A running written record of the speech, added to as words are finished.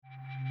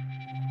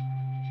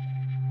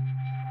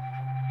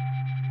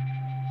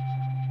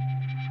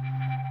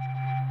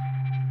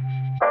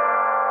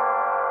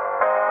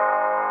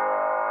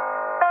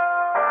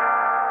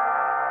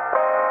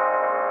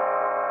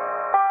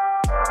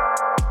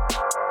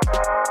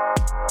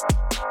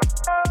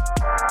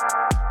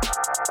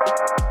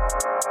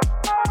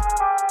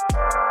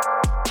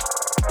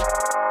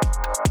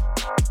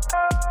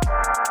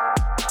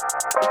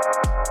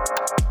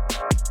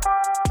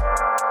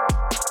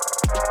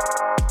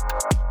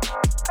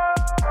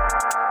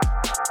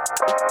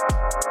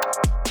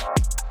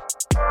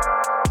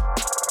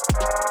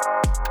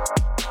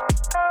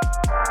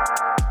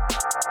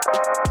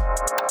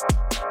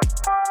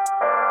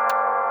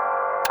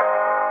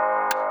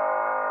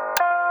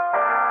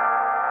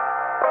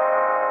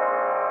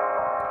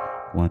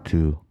1,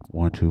 2,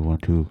 1, 2, 1,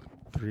 2.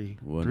 3.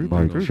 One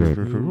Mic little, check.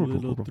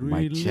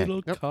 three Mic check.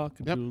 little Yep.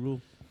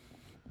 cock-a-doodle.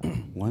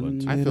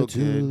 One I little, feel 2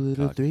 good.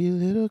 little, Cock. 3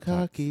 little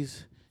Cock.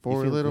 cockies.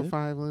 4 feel little, good?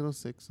 5 little,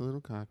 6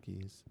 little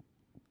cockies.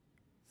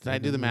 Did I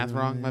do the math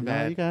wrong? My No,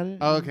 bad. you got it.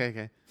 Oh,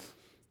 okay.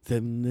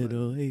 7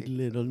 little, 8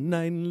 little,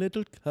 9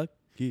 little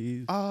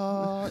cockies.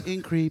 All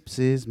in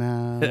Creeps'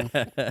 mouth.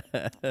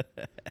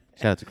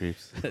 Shout out to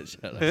Creeps.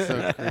 Shut up.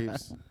 So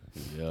creeps.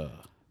 Yeah.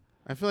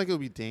 I feel like it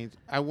would be dangerous.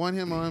 I want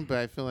him on, but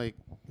I feel like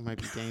it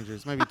might be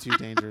dangerous. It might be too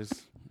dangerous.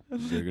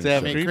 You're gonna To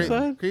have shut Creeps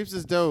down. on? Creeps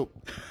is dope,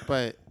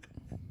 but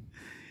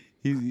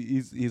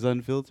He's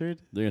unfiltered.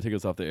 They're going to take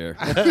us off the air.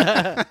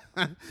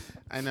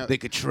 I know. They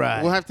could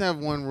try. We'll have to have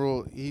one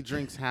rule. He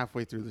drinks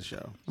halfway through the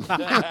show.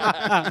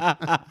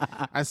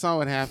 I saw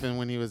what happened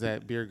when he was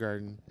at Beer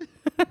Garden.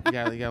 He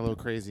got a little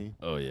crazy.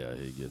 Oh, yeah.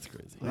 It gets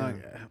crazy.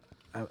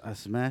 I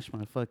smashed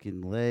my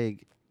fucking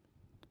leg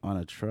on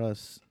a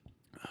truss.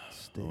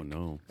 Oh,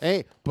 no.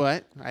 Hey,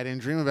 but I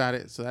didn't dream about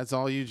it, so that's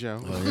all you,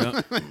 Joe.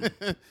 Oh,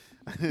 yeah.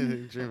 I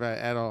didn't dream about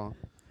it at all.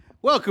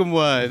 Welcome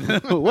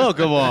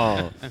welcome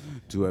all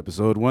to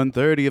episode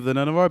 130 of the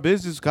None of Our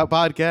Business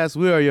podcast.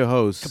 We are your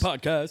hosts.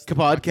 Podcast.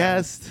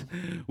 Podcast.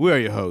 We are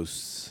your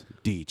hosts.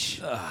 Deech.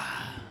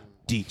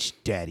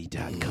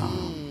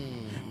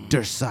 DeechDaddy.com.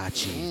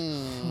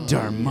 Dersace.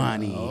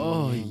 Darmani.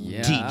 Oh,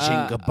 yeah. Deech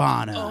and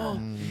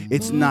Gabbana.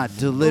 It's not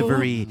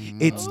delivery.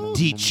 It's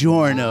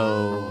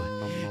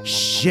DiGiorno.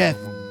 Chef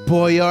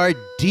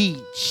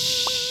Boyardee.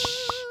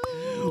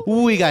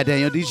 We got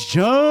Daniel Deech.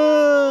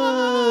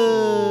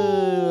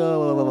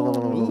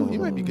 Ooh, you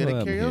might be good at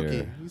I'm karaoke.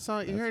 here.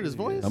 You heard his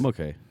voice? I'm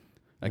okay.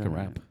 I can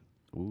rap.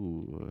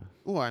 Ooh.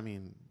 Well, I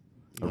mean,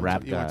 A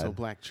rap you went to a god.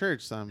 black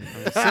church, so I'm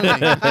assuming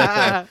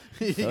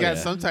you got yeah.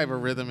 some type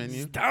of rhythm in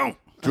you.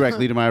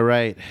 Directly to my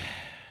right,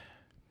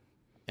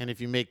 And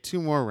if you make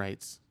 2 more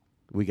rights,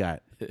 we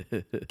got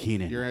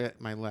Keenan. you're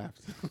at my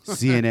left.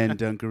 CNN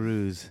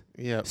Dunkaroos.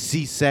 Yep.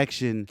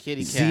 C-section.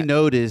 Kitty cat.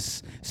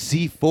 C-notice.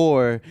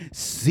 C4.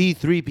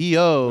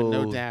 C3PO. With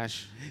no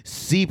dash.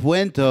 C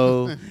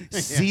puento.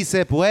 C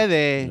se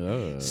puede.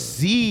 Oh.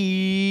 See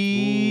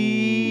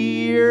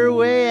your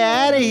way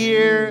out of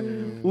here.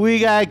 We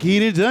got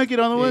Keenan Duncan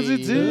on the ones and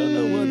Hey. twos.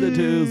 The one, the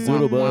two, Womp,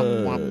 zoodle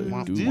womp, womp, bud.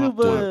 womp, Doodle womp,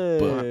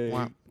 bud. womp,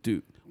 womp.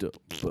 Doodle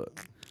bud.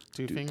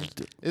 2 fingers.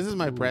 This is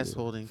my breast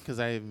holding because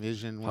I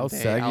envision one How day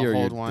saggy I'll are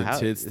hold your, one. the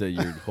tits that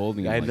you're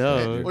holding? I like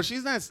know. that? Well,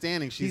 she's not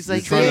standing. She's He's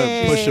like, trying to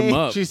 "Hey." push him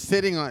up. She's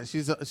sitting on.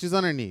 She's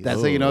on her knees. That's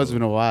how you know it's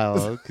been a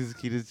while because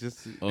Keenan's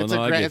just, Oh, It's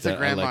no, a I gra- get it's a that. I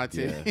grandma like,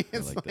 titty. yeah, I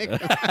It's like like-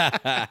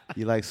 that.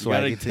 you like you,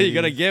 gotta, swaggy you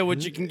gotta titties. get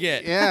what you can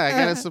get. Yeah, I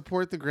gotta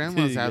support the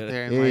grandmas You out gotta-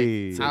 there, and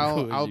Hey. like I'll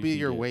Support be you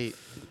your can get. weight.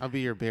 I'll be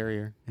your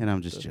barrier. And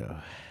I'm just Joe.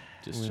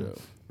 Just show.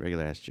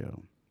 Regular ass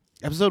Joe.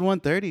 Episode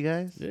 130,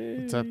 guys.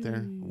 It's up there.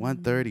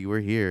 130.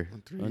 We're here.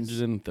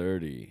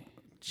 130.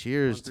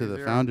 Cheers to the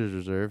 130. Founders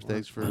Reserve.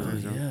 Thanks for Oh,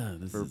 yeah.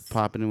 This for is.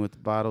 popping in with the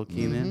bottle,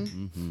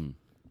 Keenan.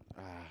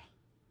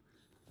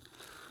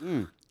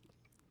 Mm-hmm.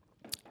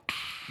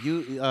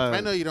 You,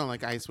 I know you don't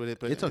like ice with it,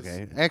 but it's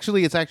okay.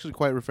 Actually, it's actually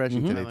quite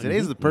refreshing Mhm. today. I like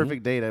Today's it. the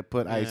perfect day to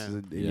put Yeah. ice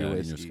in Yeah, your in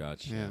whiskey. your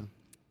scotch. Yeah.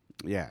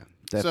 Yeah,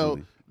 So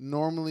definitely.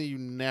 normally you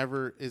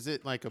never. Is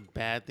it like a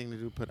bad thing to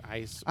do? Put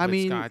ice. I with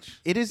mean,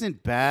 scotch. it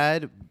isn't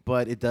bad,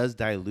 but it does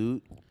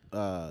dilute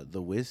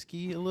the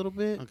whiskey a little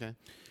bit. Okay.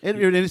 And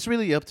it's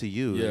really up to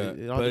you. Yeah,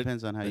 It all but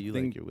depends on how I you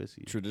think like your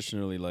whiskey.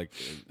 Traditionally, like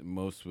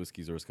most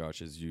whiskeys or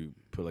scotches, you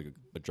put like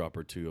a drop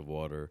or 2 of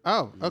water.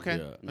 Oh, okay.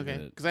 Yeah, Okay.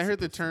 and Because I heard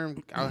the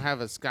term, I'll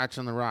have a scotch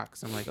on the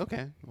rocks. I'm like,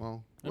 okay,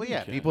 well, Well, You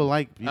yeah, can. people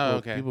like people.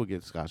 okay. People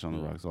get scotch on the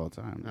Yeah. rocks all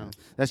the time. Oh.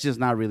 That's just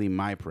not really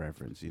my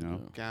preference, you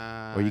know.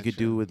 gotcha. Or you could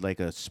do with like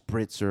a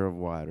spritzer of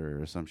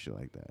water or some shit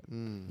like that,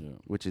 Mm. Yeah.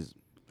 which is,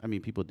 I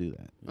mean, people do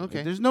that. Okay.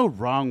 Like, there's no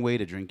wrong way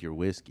to drink your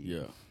whiskey.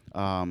 Yeah.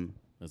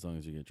 As long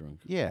as you get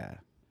drunk. Yeah.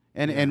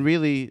 And Yeah. and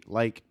really,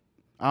 like,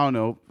 I don't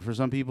know, for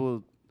some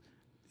people,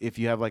 if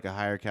you have like a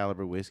higher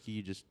caliber whiskey,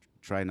 you just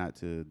try not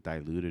to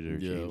dilute it or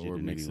Yeah, change or it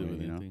in mix any it way,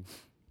 with you know. anything.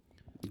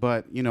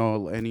 But you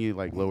know, any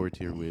like lower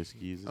tier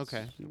whiskeys, it's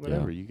Okay.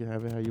 whatever, you can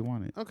have it how you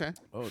want it. Okay.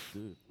 Oh,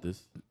 dude,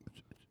 this.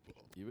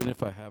 Even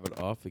if I have it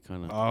off, it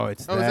kind of. Oh,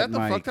 it's Oh, is that the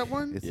mic. fucked up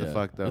one? It's Yeah, the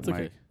fucked up that's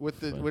okay. mic. With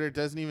the Fine. where it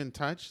doesn't even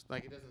touch,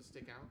 like it doesn't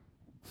stick out.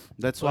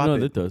 Let's Oh, swap no, it.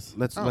 that does.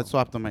 Let's Oh. let's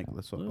swap the mic.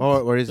 Let's swap. No,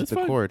 Or is it that's the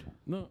fine. cord?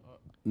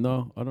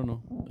 No, I don't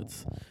know.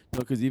 It's no,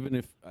 because even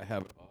if I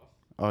have it off,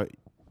 Oh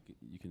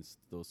you can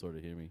still sort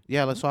of hear me.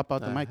 yeah, let's swap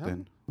out the The mic hell?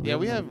 then. Yeah,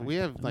 we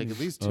have like at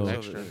least 2 Oh.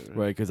 extra.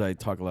 Right, because I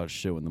talk a lot of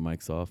shit when the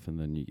mic's off, and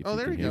then you. If Oh,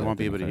 there can you hear go. it, You won't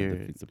be then able to kinda hear it.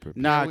 defeats the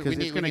purpose. Nah, Yeah, we because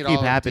need- it's we gonna need keep all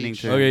of happening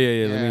each. to. Okay,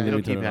 yeah. Yeah. Let It'll me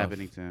turn keep it off.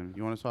 happening to him.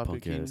 You want to swap it,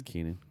 Punk Keenan? ass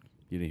Keenan.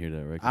 You didn't hear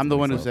that, right? 'Cause I'm the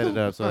one who mic's set off. it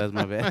up, so that's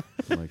my bad.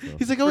 Mic's off.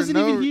 He's like, I For wasn't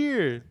no- even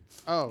here.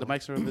 Oh. The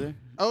mics are over there.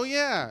 Oh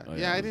yeah. Oh, Yeah,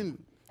 yeah. I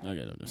didn't.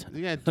 Okay, no, just.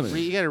 You got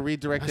to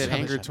redirect that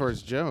anger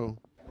towards Joe.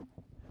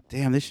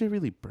 Damn, this shit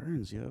really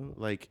burns, yo.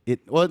 Like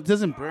it. Well, it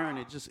doesn't burn.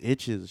 It just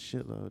itches a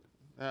shitload.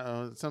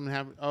 Oh, something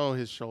happened. Oh,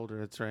 his shoulder.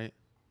 That's right.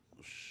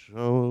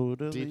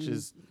 Shoulder.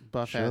 Deech's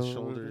buff ass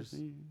shoulders.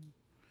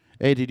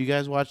 Hey, did you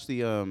guys watch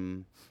the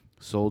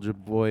Soldier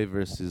Boy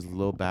versus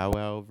Lil Bow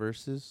Wow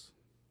versus.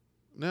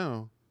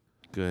 No.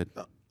 Good.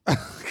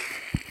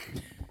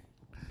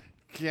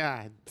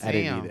 God I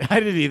didn't damn. either. I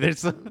didn't either.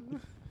 So.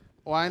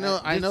 Well, I know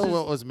This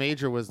what is- was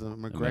major was the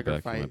McGregor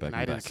back, fight, back, and my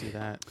I didn't back. see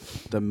that.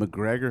 The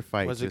McGregor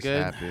fight Was it just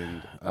good?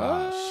 happened.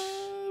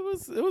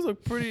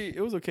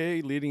 It was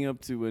okay leading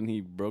up to when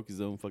he broke his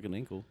own fucking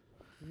ankle.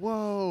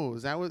 Whoa,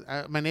 is that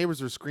what? My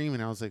neighbors were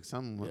screaming. I was like,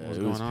 something was it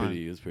going was on.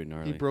 pretty. It was pretty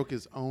gnarly. He broke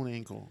his own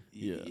ankle.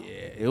 Yeah.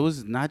 It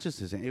was not just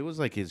his. It was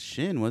like his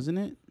shin, wasn't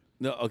it?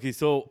 No, okay.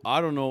 So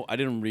I don't know. I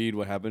didn't read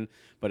what happened,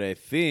 but I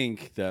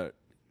think that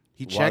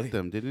He while checked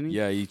them, didn't he?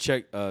 Yeah, he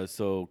checked.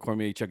 So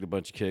Cormier checked a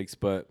bunch of kicks,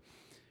 but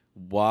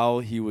while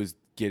he was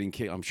getting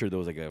kicked, I'm sure there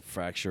was like a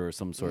fracture or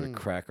some sort of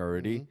crack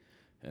already.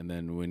 And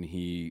then when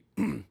he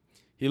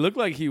he looked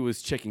like he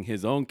was checking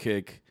his own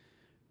kick,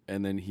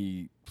 and then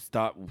he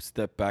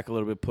stepped back a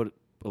little bit, put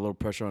a little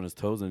pressure on his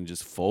toes, and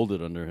just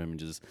folded under him and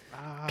just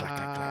clack,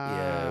 clack, clack.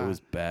 Yeah, it was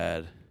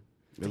bad.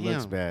 It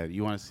looks Damn. bad.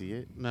 You want to see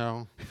it?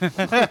 No.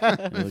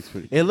 It looks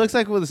pretty. It looks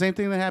like the same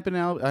thing that happened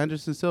to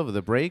Anderson Silva,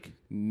 the break.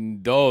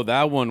 No,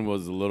 that one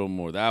was a little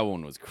more. That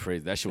one was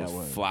crazy. That shit was, That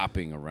was-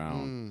 flopping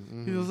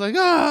around. He was like,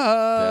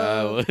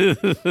 ah.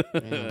 That was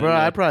Bro,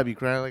 I'd probably be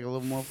crying like a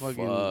little more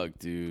fucking fuck,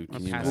 dude.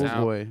 Can you pass imagine?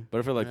 out. boy. But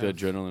I feel like Yeah. the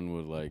adrenaline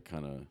would like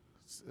kind of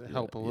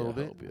Help a little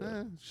bit. help,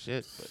 yeah.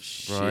 Shit.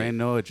 Bro, ain't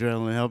no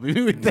adrenaline helping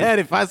me with that.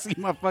 If I see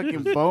my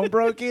fucking bone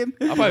broken,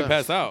 I'll probably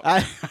pass out.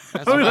 I,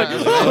 That's I'll be about-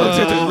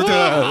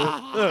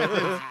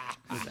 like,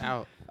 It's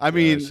out. I Yeah,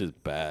 mean, it's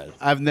just bad.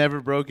 I've never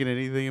broken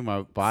anything in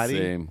my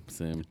body.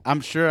 Same. I'm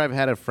sure I've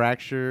had a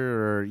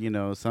fracture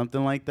or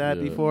something like that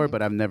Yeah. before,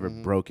 but I've never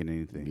broken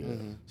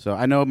anything. So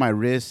I know my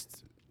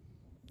wrist.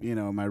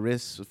 My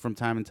wrist from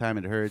time to time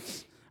it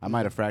hurts. I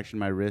might have fractured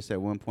my wrist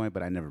at one point,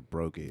 but I never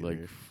broke it. Like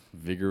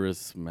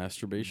vigorous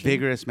masturbation.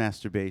 vigorous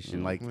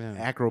masturbation, like Yeah.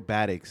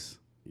 acrobatics,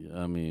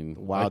 Yeah, I mean,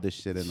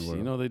 wildest shit in the world.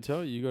 You know, they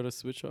tell you got to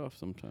switch off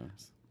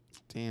sometimes.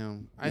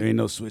 Damn. There ain't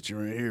no switching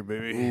right here,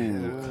 baby.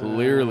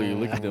 Clearly,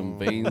 look at them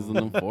veins in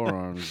them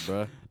forearms,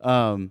 bruh.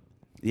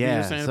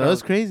 Yeah. saying So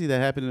it's about- crazy that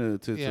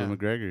happened to Yeah.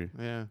 McGregor.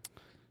 Yeah.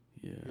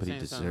 Yeah. But he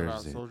Saying something about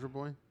deserves it. Soldier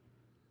Boy.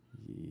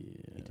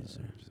 He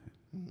deserves it.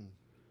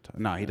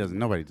 No, he doesn't.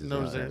 Nobody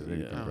deserves deserves it.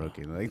 it. They're Oh.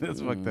 broken. Like that's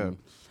fucked up.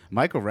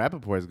 Michael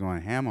Rappaport is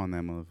going ham on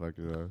that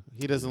motherfucker though.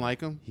 He doesn't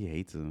like him. He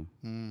hates him.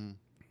 Mm.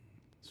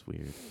 It's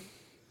weird.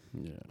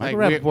 Yeah. Like Michael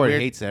weird- Rappaport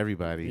weird- hates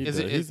everybody. He Is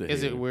does. it He's a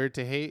is it hater. weird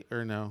to hate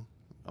or no?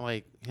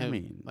 Like I him,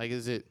 mean- like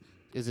is it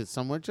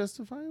somewhat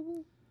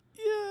justifiable?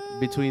 Yeah.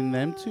 Between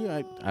them two,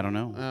 I don't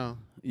know. Oh.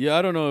 Yeah,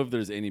 I don't know if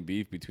there's any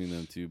beef between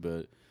them two,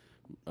 but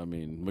I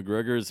mean,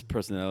 McGregor's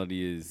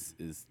personality is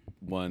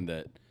one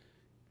that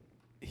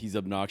he's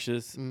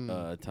obnoxious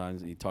at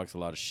times. He talks a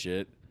lot of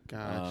shit,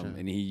 Gotcha.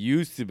 and he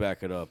used to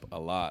back it up a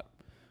lot.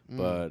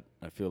 But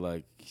I feel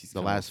like he's The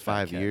kind of a last fat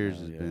 5 cat years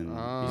now, has yeah. been.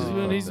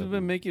 Oh. He's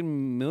been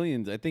making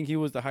millions. I think he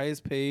was the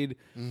highest paid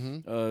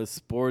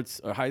sports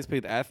or highest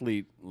paid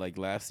athlete like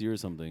last year or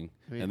something.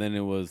 Yeah. And then it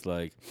was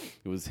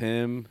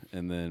him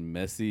and then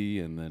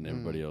Messi and then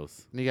everybody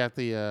else. And you got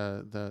the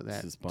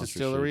that His sponsorships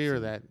distillery or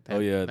and- that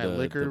the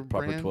liquor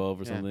proper brand?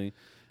 12 or Yeah. something.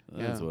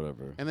 That's Yeah.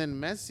 whatever. And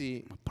then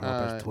Messi,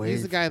 Proper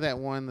he's the 12. guy that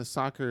won the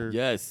soccer.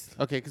 Yes.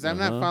 Okay, because I'm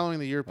not Uh-huh. following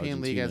the European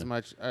League as Argentina.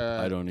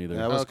 much. I don't either.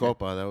 That was Okay.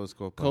 Copa. That was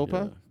Copa.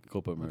 Copa? Yeah.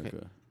 Copa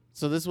America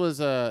So this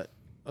was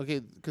okay,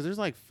 because there's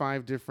like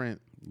 5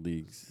 different.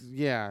 leagues.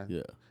 Yeah.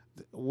 Yeah.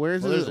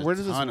 Where's Well, this? there's a Where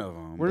does ton this? of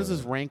 'em, Where does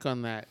this but- rank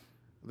on that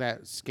The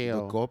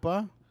scale?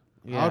 Copa?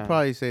 I Yeah. would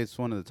probably say it's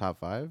one of the top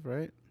 5,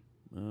 right?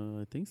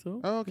 I think so.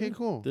 Oh, okay,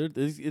 cool. It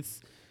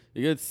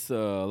gets a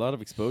lot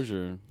of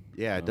exposure.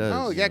 Yeah, it does.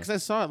 Oh yeah, because I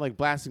saw it like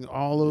blasting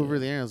all over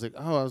the air. I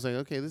was like,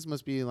 okay, this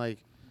must be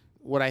like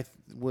what I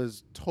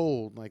was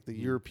told. Like the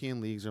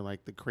European leagues are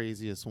like the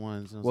craziest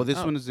ones. And I was Well, like,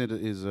 this oh, one is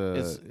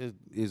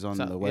it's on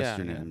so- the yeah,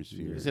 Western yeah.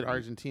 Hemisphere. Is it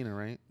Argentina,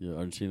 right? Yeah,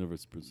 Argentina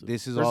versus Brazil.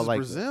 This is Versus all like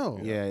Brazil.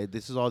 Yeah,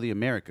 this is all the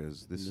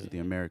Americas. This is the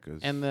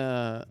Americas. And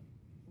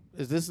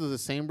is this the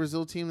same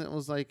Brazil team that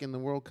was like in the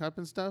World Cup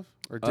and stuff,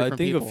 or I different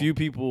think people? a few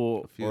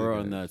people few are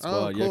guys. on that Oh,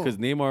 squad. Yeah, cool. because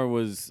Neymar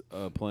was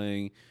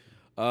playing,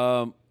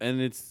 and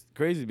it's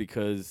crazy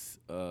because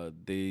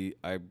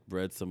I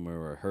read somewhere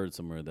or heard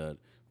somewhere that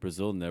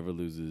Brazil never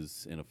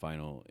loses in a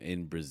final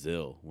in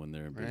Brazil when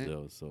they're in Right.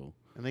 Brazil. So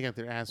And they got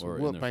their ass Or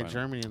in whooped their by final.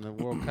 Germany in the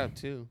World Cup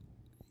too.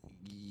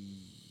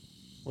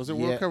 Was it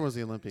Yeah. World Cup or was it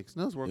the Olympics?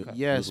 No, it was World Cup.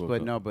 yes, World but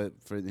Cup. no, but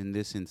for in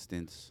this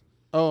instance,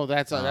 Oh,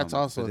 that's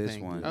also for a this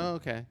thing. one. Oh,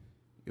 okay.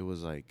 it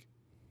was like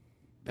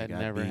they That got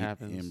never beat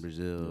happens. in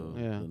Brazil.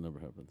 Yeah. that never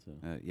happens.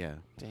 Yeah. Yeah,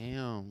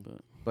 Damn.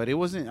 but it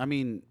wasn't. I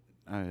mean,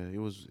 it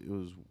was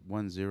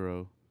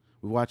 1-0.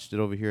 We watched it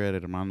over here at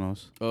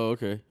Hermanos. Oh,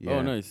 okay. Yeah.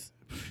 Oh, nice.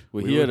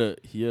 Wait, We he were- had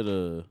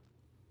a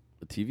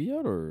TV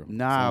out or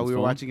Nah, someone's we were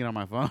phone? watching it on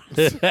my phone.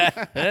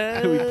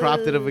 we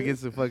propped it up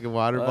against the fucking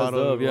water That's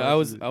bottle. dope. Yeah, I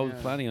was Yeah.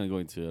 planning on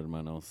going to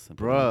Hermanos.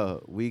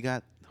 Bruh, we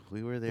got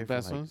We were there The for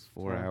best like ones?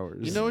 4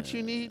 hours. You know what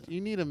you need? You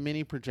need a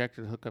mini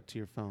projector to hook up to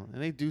your phone,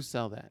 and they do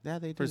sell that Yeah,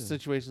 they for do.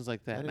 situations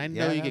like that. That And I is-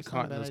 know yeah, you get that's not a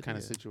caught in bad those kind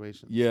of idea.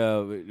 situations.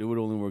 Yeah, it would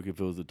only work if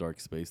it was a dark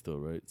space, though,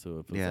 right? So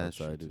if it's Yeah, that's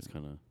true, outside, too. it's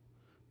kind of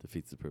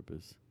defeats the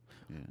purpose.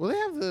 Yeah. Well, they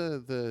have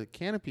the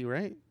canopy,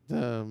 right?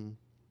 Don't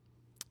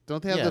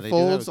they have Yeah, the they do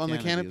have folds a on the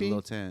a canopy?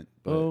 little tent.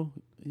 But Oh,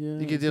 yeah.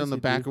 You could do it on the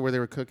back of where they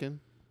were cooking.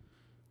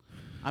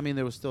 I mean,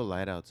 there was still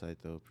light outside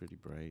though, pretty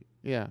bright.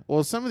 Yeah.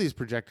 Well, some of these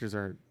projectors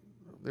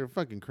they're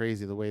fucking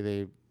crazy the way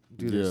they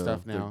do their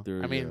stuff now.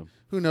 I mean,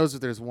 who knows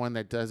if there's one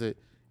that does it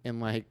in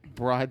like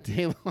broad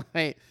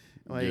daylight,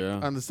 like Yeah.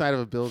 on the side of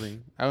a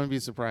building. I wouldn't be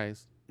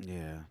surprised.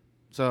 Yeah.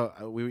 So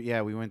we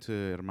went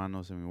to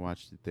Hermanos and we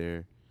watched it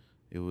there.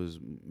 It was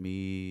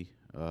me,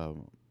 a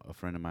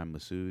friend of mine,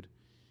 Masood.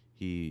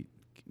 He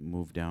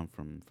moved down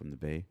from the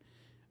Bay,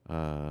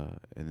 and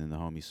then the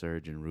homie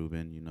Serge and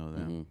Ruben. You know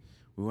them. Mhm.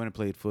 We went and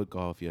played foot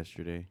golf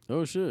yesterday.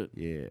 Oh shit!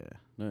 Yeah.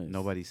 Nice.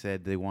 Nobody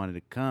said they wanted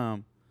to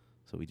come,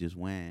 so we just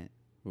went.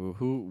 Well,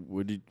 who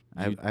would you?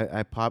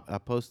 I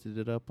posted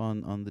it up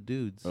on the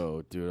dudes.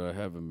 Oh, dude, I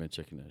haven't been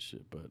checking that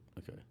shit, but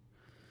okay.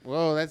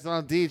 Whoa, that's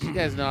on Deej. You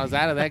guys know I was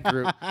out of that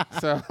group,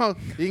 so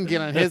you can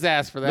get on his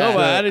ass for that. No,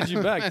 but I added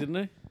you back, didn't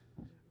I?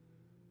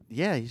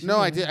 Yeah. You No,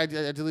 I should-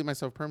 did. I deleted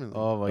myself permanently.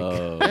 Oh my god.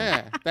 Oh.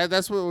 Yeah,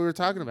 that's what we were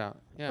talking about.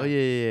 Yeah. Oh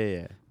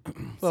yeah.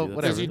 Well, See, whatever.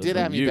 Because you That's did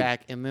on add me you.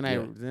 back, and then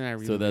Yeah.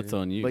 I So that's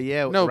on you. But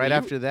yeah, No, right but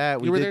after that,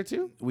 we you were did, there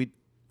too?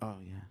 Oh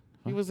yeah.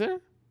 He was there.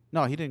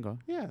 No, he didn't go.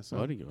 Yeah. So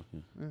How'd he go?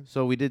 Yeah.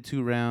 So we did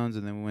 2 rounds,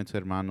 and then we went to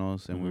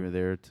Hermanos, and we Mhm. were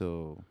there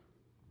till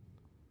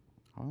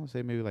I want to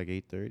say maybe like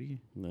 8:30,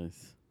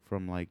 Nice.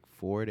 from like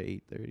 4 to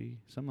 8:30,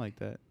 something like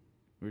that.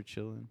 We were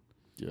chilling.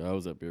 Yeah, I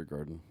was at Beer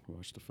Garden.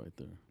 Watched the fight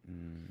there.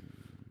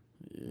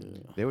 Yeah.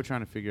 They were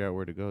trying to figure out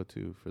where to go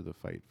to for the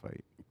fight.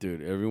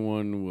 Dude,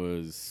 everyone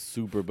was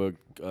super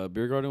booked.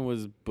 Beer Garden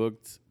was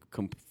booked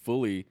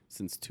fully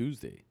since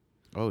Tuesday.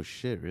 Oh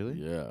shit! Really?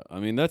 Yeah, I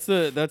mean that's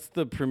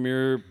the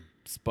premier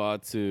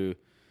spot to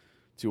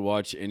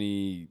watch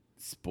any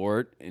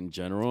sport in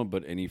general,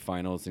 but any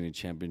finals, any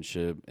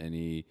championship,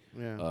 any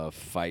yeah.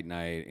 fight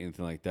night,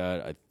 anything like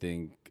that. I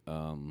think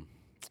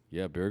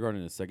Beer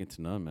Garden is second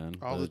to none, man.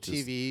 all the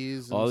Just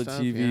TVs. And all the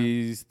stuff,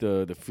 TVs,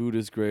 the food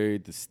is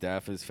great, the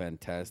staff is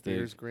fantastic.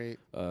 Beer's great.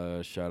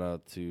 Shout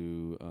out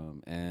to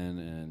Ann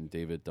and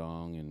David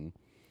Dong and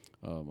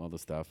all the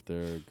staff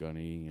there,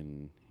 Gunny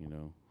and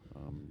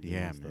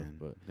Yeah, stuff. man.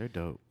 But They're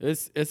dope.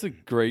 it's a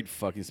great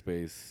fucking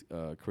space.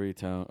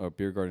 Koreatown or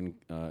Beer Garden,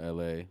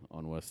 LA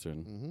on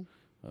Western.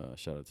 Mm-hmm.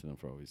 Shout out to them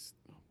for always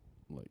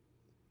like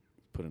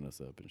putting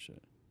us up and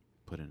shit.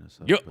 Putting us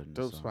up. Yep. putting us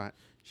Dope on. spot.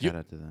 Shout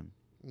out to them.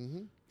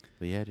 Mm-hmm.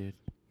 But yeah, dude,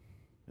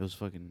 it was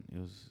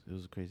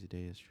a crazy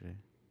day yesterday.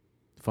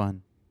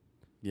 Fun.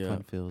 Yeah.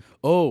 Fun filled.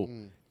 Oh,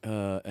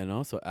 Mm. and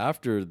also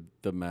after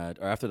the match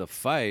or after the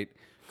fight,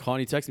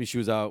 Connie texted me. She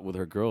was out with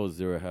her girls.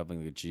 They were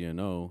having a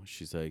GNO.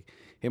 She's like,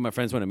 "Hey, my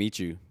friends want to meet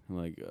you." I'm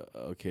like,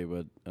 "Okay,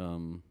 but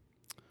I'm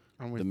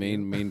with the you.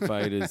 main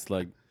fight is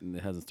like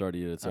it hasn't started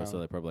yet. It starts Oh.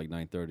 at like probably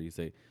like 9:30."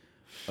 Say,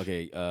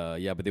 "Okay,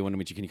 yeah, but they want to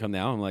meet you. Can you come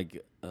now?" I'm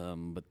like,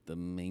 "But the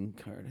main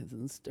card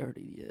hasn't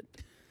started yet."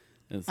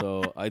 And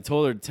so I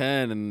told her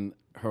 10, and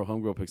her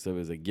homegirl picks up.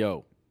 Is like,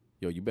 "Yo,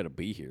 you better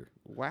be here.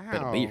 Wow.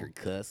 Better be here,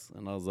 cuss."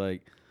 And I was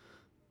like,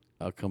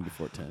 "I'll come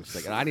before 10." She's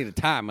like, "I need a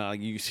time." I'm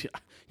like,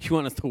 you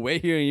want us to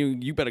wait here,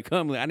 and you better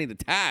come. Like, I need a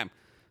time.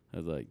 I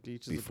was like,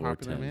 Deej is a before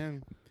popular 10.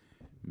 man.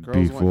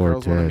 Girls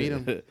want to meet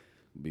him.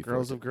 Before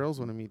Girls 10. of girls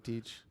want to meet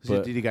Deej. So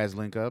But- did you guys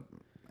link up?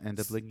 End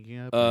up linking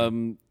up?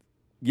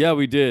 Yeah,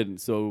 we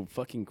did. So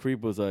fucking Creep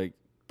was like,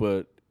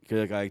 but 'cause,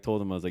 like I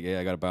told him, I was like, "Hey,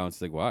 I gotta bounce."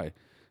 He's like, "Why?"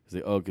 He's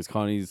like, "Oh, because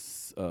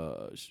Connie's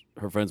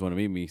her friends want to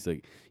meet me." He's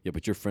like, "Yeah,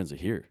 but your friends are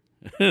here."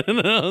 And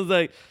I was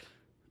like,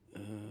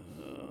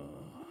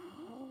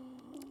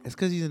 It's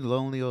because he's a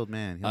lonely old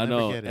man. He'll I never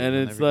know, get it. and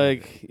He'll it's never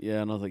get like,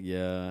 yeah, and I was like,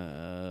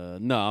 yeah,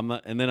 no, I'm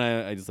not. And then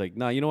I just like,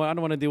 nah, you know what? I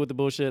don't want to deal with the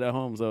bullshit at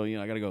home, so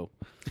I gotta go.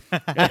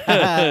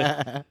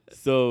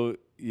 So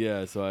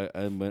yeah, so I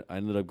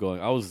ended up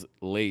going. I was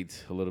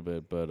late a little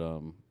bit, but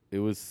it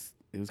was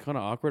kind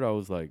of awkward. I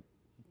was like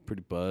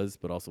pretty buzzed,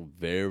 but also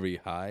very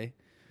high,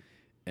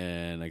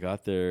 and I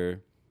got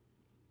there.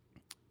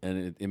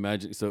 And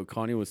imagine, so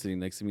Connie was sitting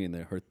next to me, and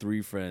then her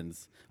 3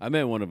 friends. I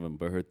met one of them,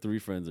 but her 3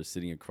 friends are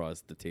sitting across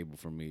the table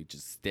from me,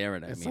 just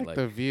staring at It's me like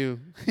The View.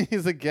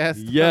 He's a guest.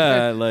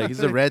 yeah, like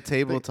He's a red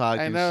table talk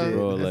I and know. shit.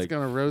 Bro, It's like-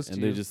 gonna roast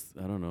and you. they just,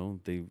 I don't know,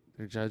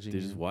 They're judging they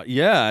you. just watch.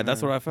 Yeah,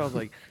 that's what I felt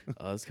like.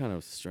 It's kind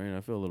of strange. I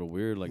feel a little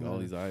weird, like all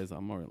Yeah. these eyes.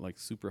 I'm like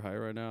super high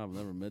right now. I've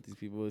never met these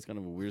people. It's kind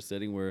of a weird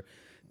setting where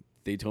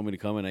they told me to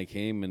come and I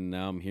came, and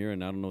now I'm here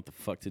and I don't know what the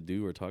fuck to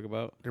do or talk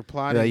about. They're Yeah,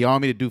 plotting. you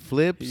want me to do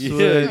flips?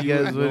 Yeah, What, you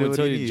guys, want what, me to what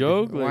tell do you you a need?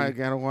 joke? Why Like,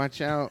 gotta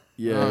watch out?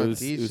 yeah, Oh, it was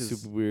Deej is-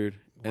 super weird.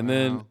 And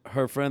then Wow.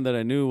 her friend that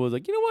I knew was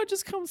like, you know what,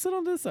 just come sit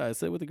on this side,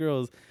 sit with the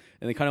girls.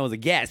 And they kind of was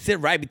like, yeah,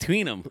 sit right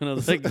between them. And I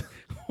was like,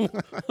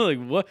 like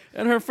what?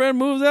 And her friend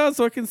moves out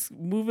so I can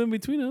move in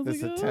between them. I was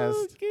That's like, a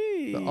test.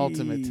 okay. The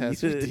ultimate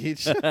test with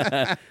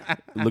Deej.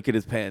 Look at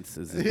his pants.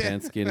 Is his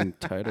pants getting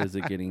tight or is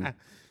it getting?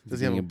 Does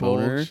he have a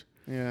boner? bulge?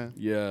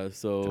 Yeah.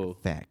 So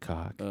fat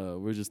cock.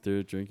 we're just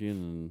there drinking,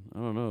 and I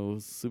don't know. It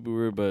was super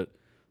weird, but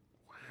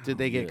did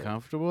they get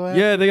comfortable?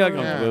 Yeah, they got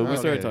comfortable. Yeah. We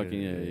started Okay.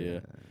 talking. Yeah.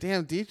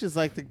 Damn, Deech is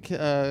like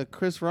the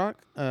Chris Rock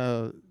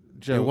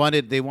joke.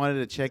 They wanted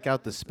to check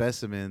out the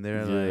specimen.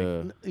 They're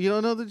like, You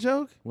don't know the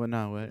joke? what?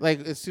 Not what?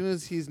 Like as soon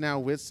as he's now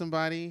with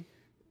somebody,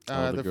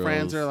 the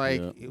friends are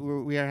like,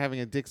 we are having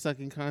a dick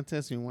sucking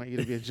contest. We want you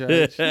to be a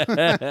judge.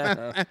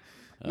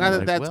 Not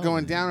that that's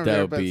going down over That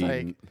there, would but be it's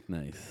like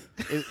nice.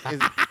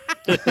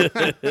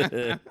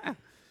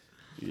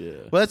 Yeah.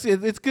 Well,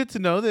 it's good to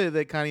know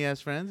that Connie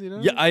has friends. You know.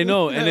 Yeah, I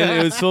know, and then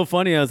it was so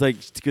funny. I was like,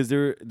 because they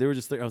were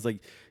just like, I was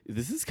like,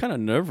 this is kind of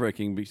nerve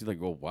wracking. But she's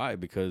like, well, why?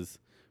 Because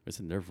it's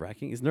nerve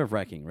wracking. It's nerve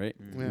wracking, right?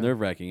 Yeah. Nerve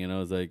wracking. And I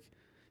was like,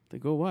 they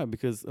go, why?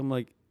 Because I'm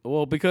like,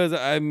 well, because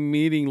I'm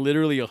meeting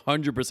literally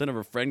 100% of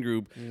a friend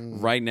group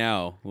right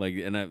now, like,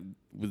 and I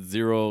with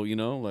zero,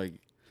 like.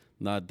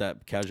 Not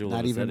that casual.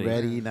 Not even setting.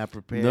 ready, not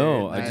prepared.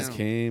 No, I just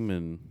came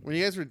and. When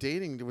you guys were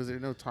dating, was there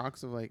no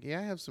talks of like,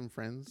 I have some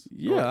friends?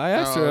 Yeah, I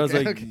asked her. I was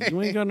like, okay.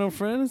 "You ain't got no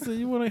friends that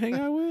you want to hang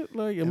out with?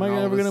 Like, am And I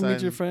all ever of a gonna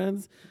meet your sudden-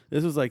 friends?"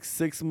 This was like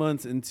 6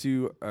 months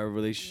into our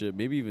relationship,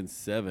 maybe even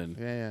 7.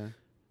 Yeah.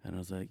 And I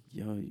was like,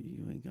 "Yo,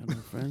 you ain't got no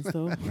friends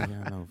though. You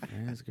got no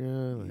friends,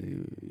 girl.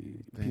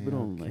 Like, People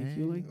don't like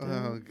you like that.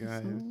 Oh,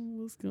 God. So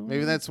what's going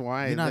Maybe on?" that's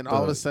why. You're not Then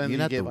all of the- a sudden you're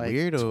you not get the like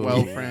weirdo,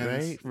 12 right?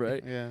 friends.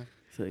 right. Yeah.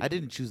 It's like, I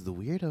didn't choose the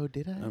weirdo,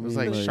 did I? I It was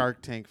mean, like like-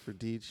 Shark Tank for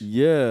Deech.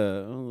 yeah.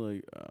 I'm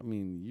like, I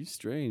mean, you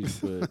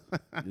strange, but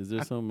is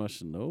there something I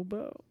should know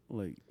about?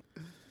 Like,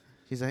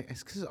 She's like,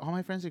 it's because all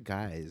my friends are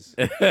guys.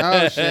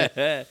 Oh,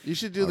 shit. You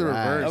should do the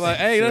Alright. reverse. I'm like,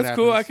 hey, See what that's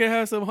cool. I happens. can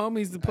have some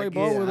homies to play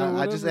ball with. Or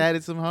I just whatever.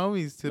 added some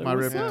homies to Like, my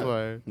what's up?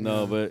 repertoire.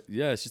 No, but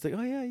yeah, she's like,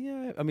 oh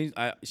yeah. I mean,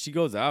 she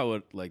goes out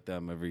with like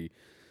them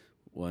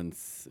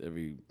once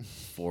every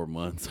 4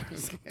 months or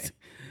something.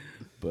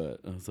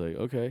 But I was like,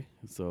 okay.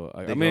 So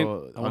I They mean,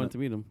 go I on wanted to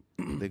meet him.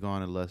 They go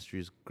on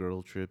illustrious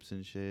girl trips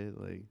and shit.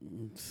 Like,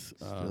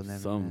 Still never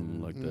Something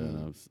met like him.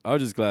 that. I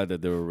was just glad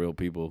that they were real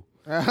people.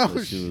 Oh,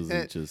 That she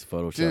wasn't shit. just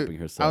photoshopping Dude,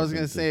 herself. I was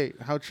gonna into- say,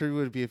 how true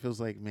would it be if it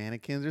was like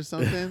mannequins or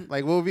something?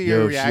 Like, what would be yo,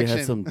 your if reaction? she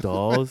had some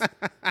dolls.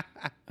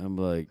 I'm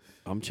like,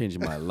 I'm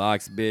changing my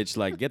locks, bitch.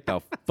 Like, get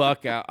the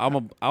fuck out.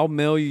 I'll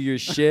mail you your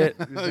shit.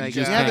 like, God.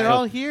 yeah, can't they're come-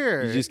 all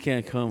here. You just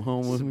can't come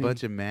home Just with a me.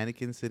 bunch of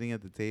mannequins sitting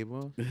at the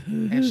table.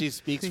 And she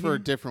speaks for a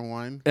different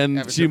one. And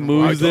Have a she different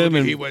moves voice. them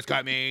and was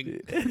coming.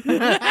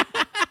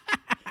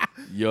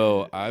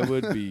 yo, I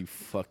would be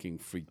fucking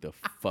freaked the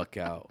fuck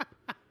out.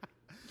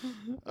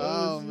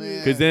 Oh man.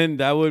 Because then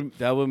that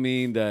would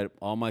mean that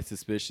all my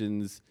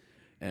suspicions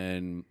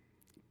and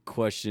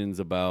questions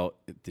about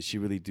did she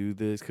really do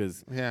this?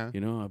 Because Yeah.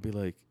 I'd be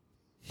like,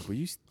 were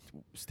you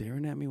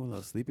staring at me while I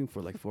was sleeping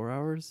for like 4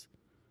 hours?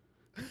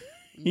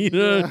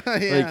 Yeah.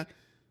 like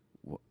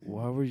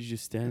why were you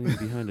just standing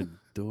behind a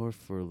door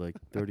for like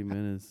 30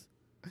 minutes?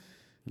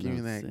 Give me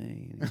not that.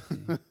 saying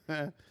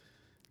anything?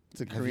 It's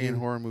a Have Korean you-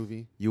 horror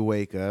movie. You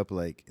wake up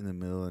like in the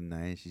middle of the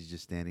night. She's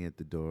just standing at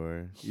the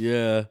door.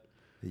 Yeah.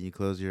 Then you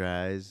close your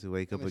eyes,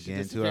 wake up And then she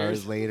again 2 disappears.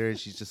 hours later, and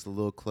she's just a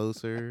little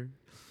closer.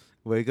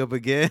 Wake up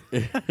again.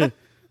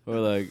 Or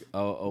like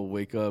I'll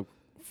wake up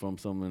from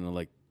something and I'm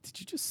like, did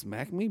you just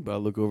smack me? But I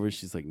look over and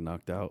she's like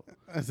knocked out.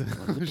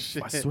 Oh,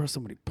 shit. I swear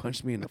somebody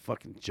punched me in the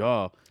fucking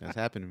jaw. That's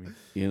happened to me.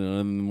 And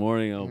in the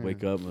morning I'll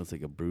wake up and it's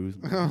like a bruise.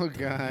 Oh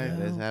Yeah, god.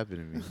 that's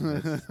happened to me.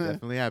 That's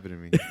definitely happened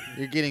to me.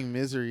 You're getting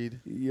miseried.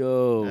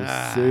 Yo,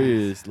 Ah.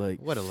 serious. Like,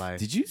 What a life.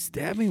 did you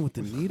stab me with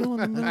the needle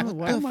in the middle?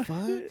 Why am I?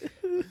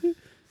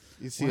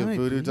 You see Why a am I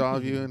voodoo doll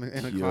of bleeding? you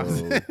in a Yo,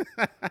 closet.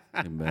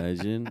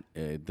 imagine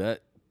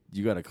that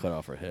you got to cut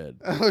off her head.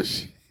 Oh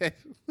shit.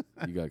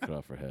 You got to cut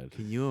off her head.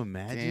 Can you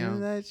imagine Damn.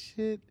 that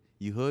shit?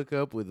 You hook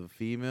up with a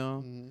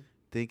female, Mhm.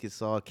 think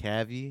it's all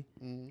cavi,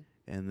 Mhm.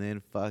 and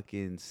then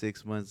fucking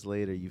 6 months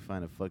later, you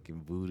find a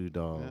fucking voodoo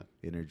doll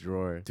Yeah. in her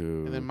drawer.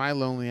 Dude. And then my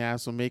lonely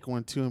ass will make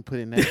one too and put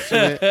it next to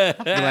it.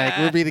 Be like,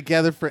 we'll be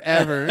together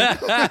forever.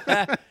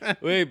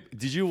 Wait,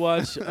 did you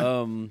watch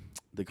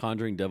The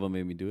Conjuring Devil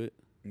Made Me Do It?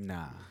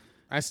 Nah.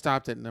 I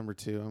stopped at number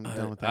 2. I'm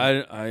done with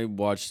that. I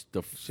watched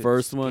the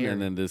first one scary.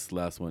 and then this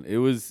last one. It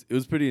was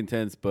pretty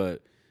intense,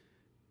 but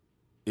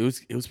it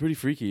was pretty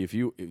freaky.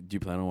 Do you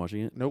plan on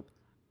watching it? Nope.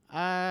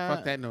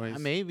 Fuck that noise.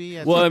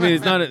 Maybe. Well, I mean,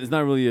 it's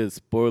not really a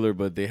spoiler,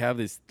 but they have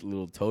these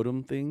little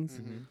totem things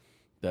Mhm.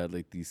 that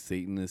like these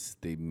Satanists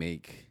they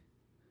make,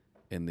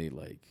 and they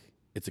like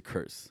it's a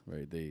curse,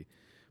 right? They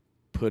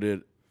put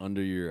it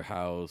under your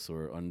house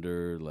or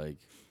under like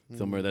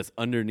somewhere that's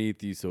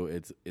underneath you, so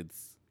it's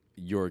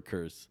your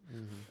curse.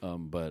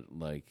 But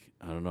like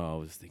I don't know, I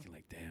was thinking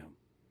like, damn,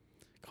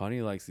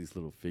 Connie likes these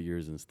little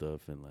figures and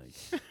stuff and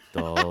like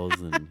dolls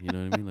and you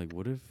know what I mean? Like,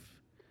 what if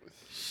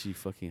she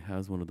fucking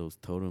has one of those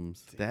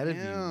totems. That'd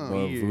be Damn.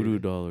 Or a weird. voodoo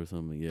doll or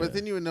something. Yeah. But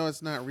then you would know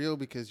it's not real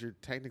because you're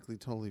technically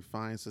totally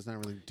fine, so it's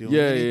not really doing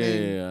yeah,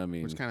 anything. yeah. I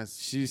mean, which kinda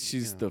she's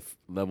you know. the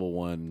level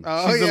 1.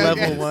 Oh, She's yeah, a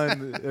level okay.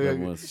 one. Level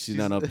one. She's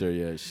not up there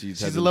yet.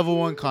 She's a level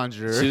 1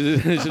 conjurer. She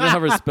doesn't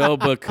have her spell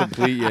book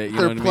complete yet. You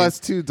know Her what I mean?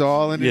 +2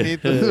 doll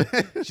underneath. Yeah.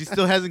 She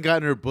still hasn't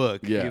gotten her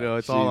book. Yeah, You know,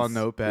 it's all on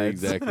she's- notepads.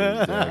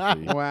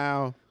 Exactly.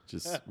 Wow.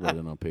 Just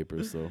writing on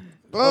paper. So.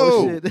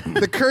 Oh, shit.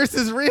 the curse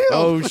is real.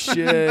 Oh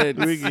shit.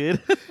 We're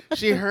good.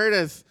 She heard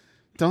us.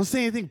 Don't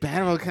say anything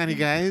bad about Connie,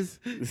 guys.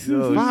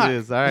 Oh, Fuck.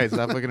 shit. All right,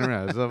 stop fucking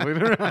around. Stop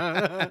fucking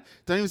around.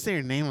 Don't even say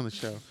her name on the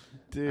show.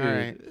 Dude. All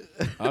right.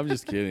 I'm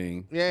just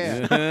kidding.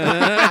 Yeah.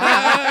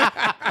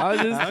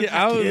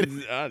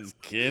 I was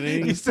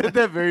kidding. You said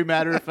that very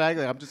matter of fact.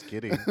 Like, I'm just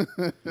kidding.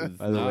 It's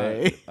By the not.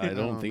 way. I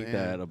don't Oh, think man.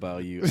 that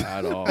about you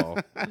at all.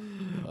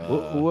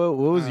 What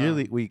was your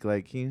week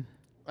like, Keen?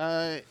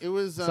 It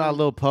was. Saw a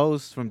little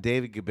post from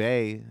David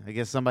Gabay. I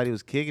guess somebody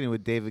was kicking it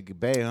with David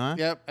Gabay, huh?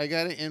 Yep, I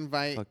got an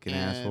invite. Fucking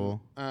and,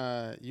 asshole.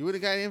 You would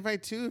have got an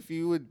invite too if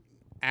you would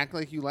act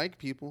like you like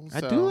people.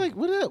 I so- do like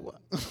what?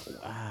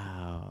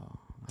 Wow,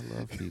 I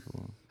love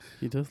people.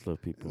 He does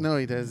love people. No,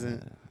 he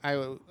doesn't.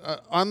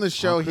 On the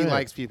show he crap.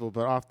 likes people,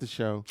 but off the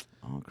show,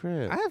 Oh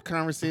crap! I have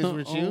conversations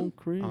with you. Oh,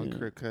 crap. On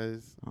crap,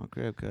 cause Oh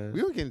crap, cuz.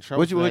 we don't get in trouble.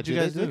 What'd for you- that, what'd you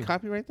guys Did they do?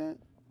 copyright that?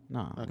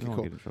 No, Okay, we won't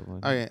cool. get in trouble.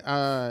 Okay.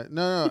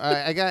 No.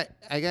 I got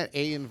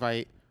a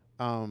invite.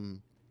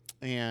 And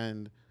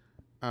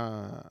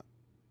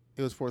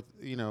it was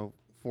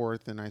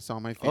fourth, and I saw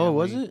my family. Oh,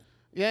 was it?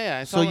 Yeah.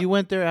 I So saw you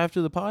went there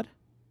after the pod?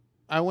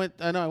 I went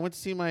to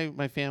see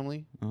my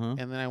family, Uh-huh.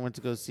 and then I went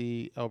to go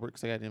see Albert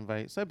because I got an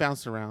invite. So I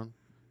bounced around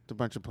to a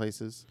bunch of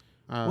places.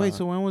 Wait,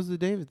 so when was the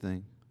David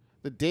thing?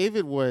 the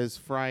David was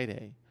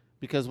Friday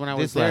because when I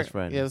was This there, last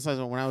Friday. yeah, this last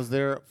one, when I was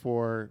there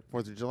for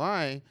 4th of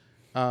July,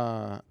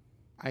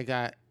 I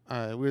got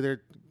we were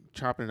there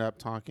chopping it up,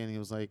 talking. He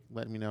was like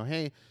letting me know,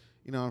 hey,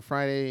 on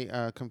Friday,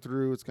 come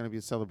through. It's gonna be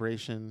a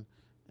celebration,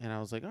 and I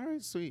was like, all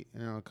right, sweet,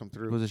 and I'll come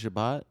through. Was it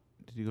Shabbat?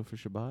 Did you go for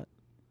Shabbat?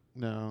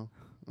 No.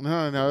 It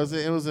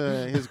was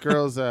his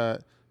girl's.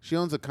 She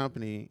owns a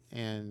company,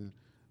 and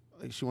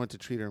she wanted to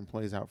treat her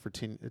employees out for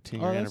 10-year that's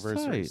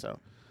anniversary. tight. So,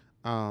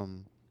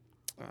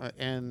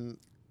 and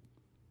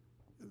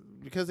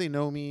because they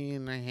know me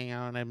and I hang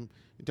out and I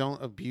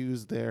don't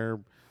abuse their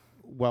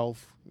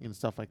wealth and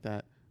stuff like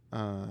that,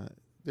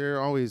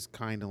 they're always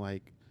kind of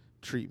like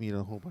treat me to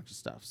a whole bunch of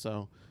stuff.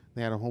 So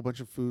they had a whole bunch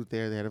of food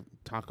there. They had a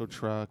taco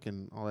truck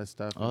and all that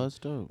stuff. Oh, that's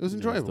dope. It was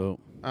enjoyable.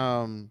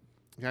 dope.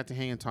 Got to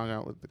hang and talk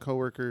out with the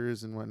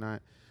coworkers and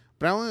whatnot,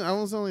 but I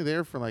was only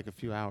there for like a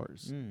few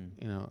hours.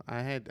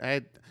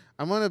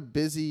 I'm on a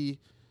busy.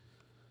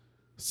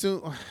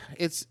 So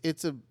it's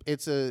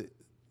a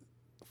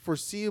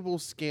foreseeable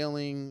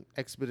scaling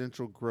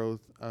exponential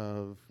growth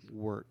of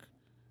work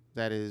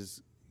that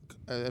is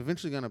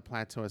eventually going to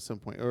plateau at some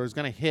point, or is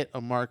going to hit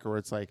a marker where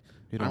it's like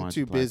You don't I'm want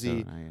too it to plateau.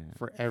 busy Oh, yeah.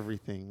 for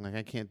everything. Like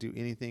I can't do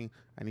anything.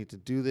 I need to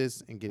do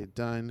this and get it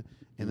done,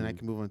 and then I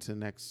can move on to the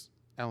next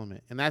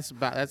element. And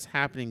that's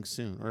happening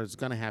soon, or it's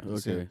going to happen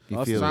soon. Okay. You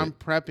Awesome. feel So it. I'm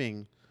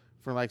prepping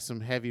for like some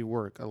heavy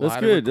work. That's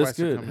lot good. of That's requests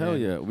are good. coming Hell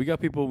in. yeah. We got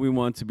people we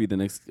want to be the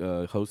next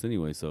host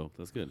anyway, so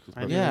that's good. That's I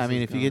perfect. know. Yeah, I this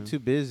mean, is if you get going. too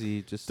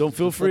busy, just Don't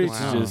feel just free let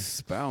to us know.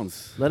 just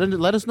bounce.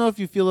 Let us know if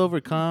you feel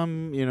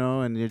overcome,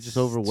 and you're just Too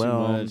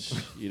overwhelmed. much.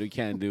 You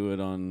can't do it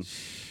on.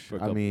 For a I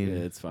couple, mean- yeah,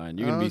 it's fine.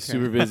 You're gonna be Okay.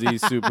 super busy,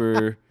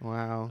 super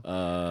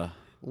Wow.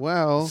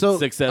 Well, So-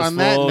 successful. on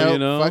that note, you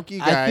know. fuck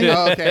you I guys. think-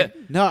 Oh, okay.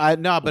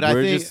 But I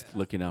We're think just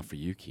looking out for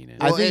you, Keenan.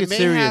 I think it it's may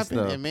serious, happen.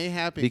 though, It may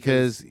happen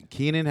because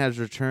Keenan has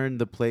returned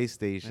the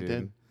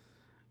PlayStation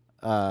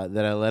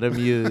that I let him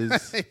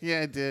use.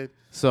 yeah, I did.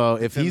 So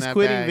if It's in he's that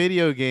quitting bag.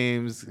 video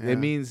games, Yeah. it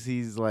means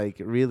he's like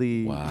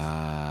really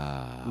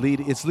Wow.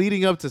 it's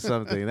leading up to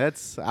something.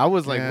 I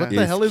was like, Yeah. what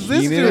the hell is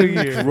this Keenan doing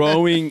here?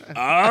 growing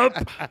up?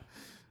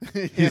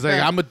 He's like,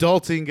 I'm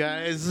adulting,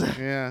 guys.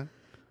 Yeah.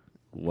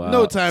 Wow.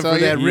 No time for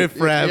that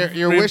riffraff.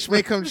 Your wish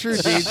may come true,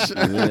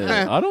 Deej.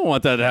 Yeah, I don't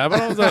want that to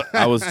happen.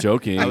 I was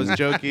joking. I was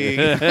joking.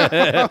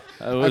 I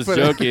was put-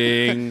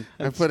 joking.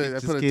 I put a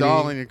Just doll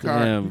kidding. in your car.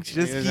 Damn. He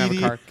Just doesn't have a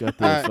kidding. car. Got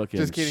the fucking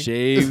just kidding.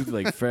 shaved,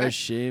 like fresh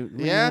shaved.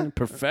 Yeah. Man,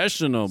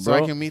 professional, So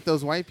bro. I can meet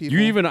those white people.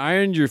 You even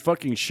ironed your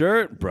fucking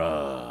shirt,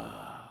 bruh.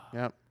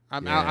 Yep.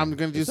 I'm Yeah. I'm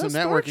gonna do Is some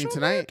that networking Stark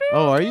tonight.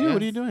 Oh, are you? Yes.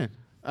 What are you doing?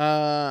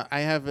 I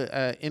have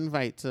an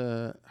invite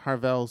to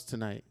Harvell's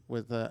tonight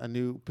with a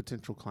new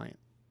potential client.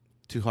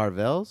 To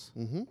Harvell's?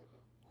 Mm-hmm.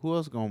 Who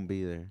else gonna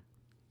be there?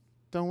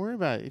 Don't worry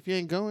about it. If you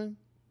ain't going,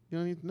 you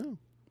don't need to know.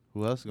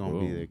 Who else gonna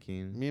be Whoa. there,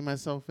 Keen? Me,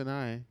 myself, and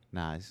I.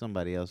 Nah, it's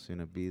somebody else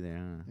gonna be there,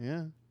 huh?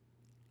 Yeah.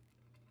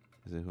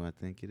 Is it who I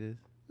think it is?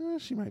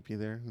 She might be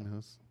there. Who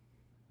knows?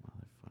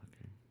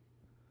 Motherfucker.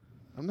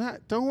 I'm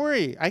not. Don't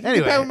worry. I can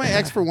Anyway. get back with my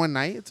ex for one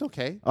night. It's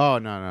okay. Oh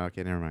no,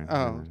 okay, never mind.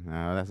 Oh.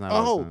 No, that's not.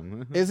 Oh,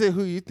 awesome. is it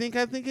who you think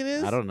I think it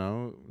is? I don't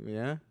know.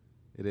 Yeah,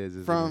 it is.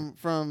 Isn't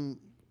From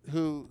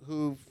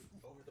who?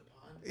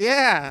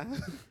 Yeah. it?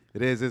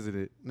 It is, isn't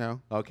it?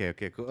 No. Okay,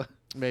 cool.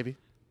 Maybe.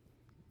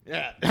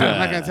 Yeah. I'm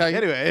not gonna tell you.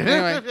 Anyway.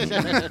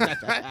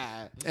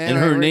 And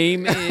her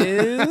name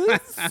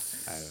is. I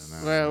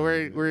don't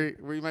know.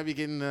 we might be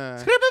getting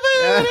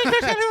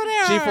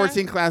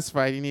G14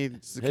 classified. You need Hey,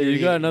 security. you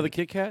got another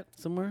Kit Kat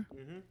somewhere?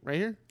 right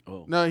here?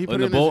 Oh, No, he Oh, put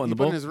in it the bowl. he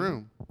put it in his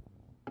room.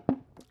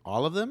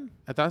 All of them?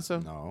 I thought so.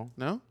 No.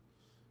 No?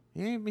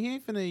 He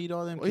ain't finna eat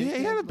all them. Well, yeah, Kit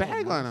he had a Kats by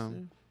bag on himself.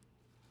 him.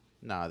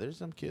 Nah, there's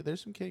some Kit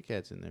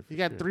Kats in there. For You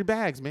got sure. 3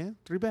 bags, man.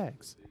 3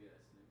 bags.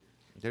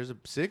 There's a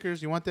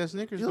Snickers. You want that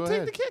Snickers? You'll Go take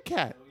ahead. the Kit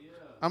Kat.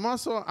 I'm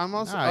also. Nah,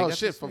 I oh got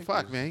shit! the For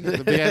fuck, Snickers. man. You got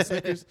the big ass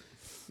Snickers.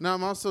 No,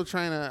 I'm also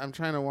I'm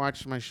trying to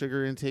watch my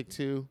sugar intake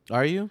too.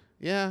 Are you?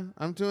 Yeah,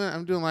 I'm doing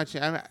a lot of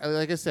change.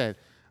 Like I said,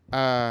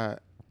 I'm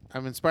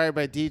inspired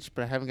by Deech,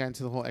 but I haven't gotten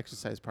to the whole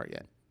exercise part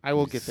yet. I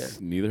will get there.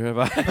 Neither have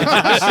I.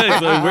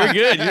 So we're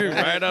good. You're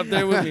right up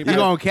there with me. You're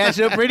gonna catch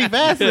up pretty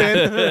fast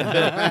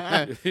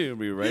then. You'll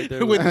be right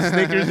there With the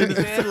Snickers in his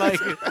hand, like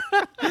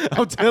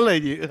I'm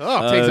telling you.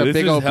 Oh, takes a this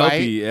big is old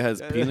healthy. It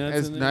has peanuts.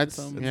 It's in nuts.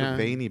 It or something? Yeah. a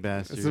veiny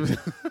bastard.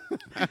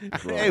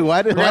 Bro. Hey,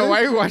 why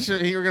Why are you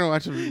watching? You're gonna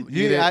watch him.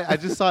 eat it? I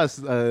just saw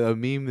a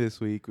meme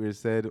this week where it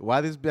said, "Why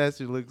this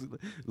bastard look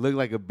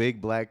like a big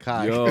black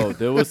cock?" Yo,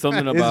 there was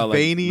something It's about like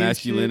veiny and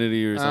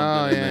masculinity or Oh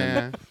something.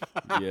 yeah,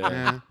 yeah.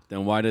 yeah,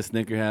 Then why does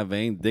Snicker have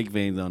dick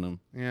veins on him?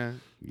 yeah.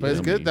 But it's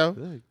Yeah, good though.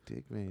 Look,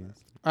 dick veins.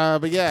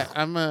 But yeah,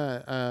 I'm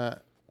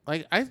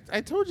like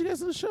I told you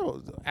guys on the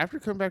show. After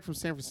coming back from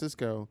San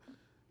Francisco,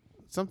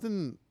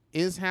 something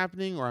is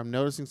happening, or I'm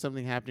noticing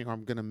something happening, or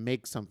I'm gonna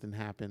make something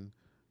happen.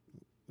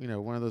 You know,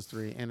 one of those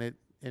 3, and it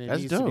That's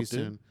needs to be dope, dude.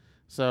 soon.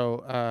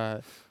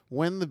 So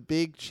when the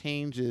big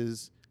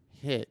changes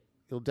hit,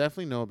 you'll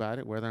definitely know about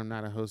it, whether I'm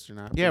not a host or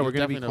not. Yeah, But we're you'll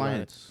gonna be definitely know about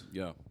it. clients.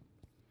 Yeah.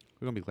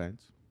 We're gonna be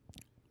clients.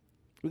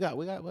 We got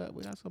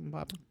something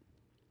popping.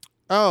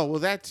 Oh well,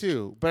 that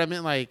too. But I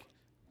meant like,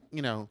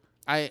 you know,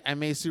 I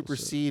may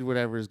supersede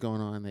whatever is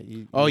going on that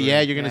you. Oh you yeah,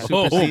 were- you're gonna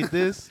Oh. supersede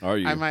this. Are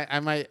you? I might.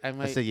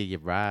 I said yeah, you're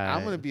right.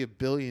 I'm gonna be a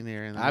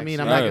billionaire. In the I next mean,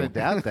 I'm year. not Oh. gonna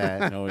doubt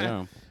that. Oh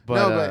yeah. But,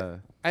 No, but-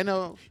 I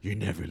know. you're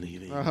never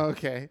leaving. Oh,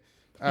 okay.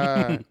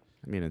 I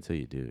mean, until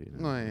you do. You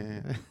know? Oh,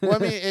 yeah. Well, I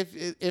mean,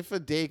 if a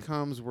day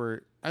comes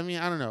where I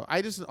don't know.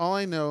 All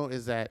I know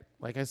is that,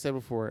 like I said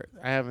before,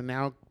 I have a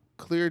now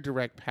clear,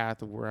 direct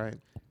path of where I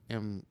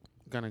am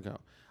gonna go.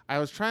 I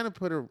was trying to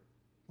put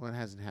well, it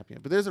hasn't happened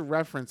yet, but there's a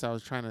reference I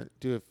was trying to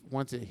do if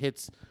once it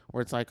hits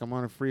where it's like I'm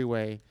on a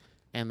freeway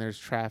and there's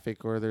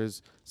traffic or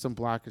there's some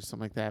blockage,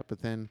 something like that. But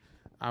then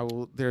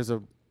there's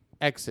a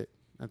exit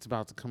that's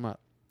about to come up.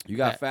 You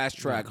got fast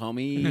track,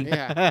 homie.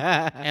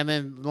 Yeah. And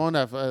then low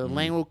enough, a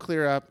lane will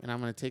clear up, and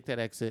I'm going to take that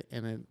exit,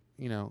 and then,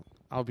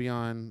 I'll be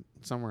on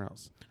somewhere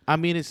else. I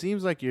mean, it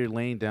seems like you're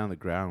laying down the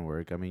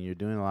groundwork. I mean, you're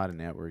doing a lot of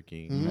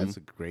networking. Mhm. That's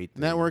a great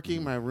thing.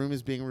 Networking, my room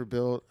is being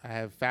rebuilt. I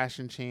have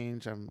fashion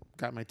change.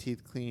 Got my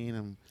teeth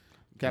clean.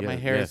 Got my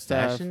hair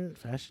stuff.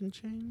 Fashion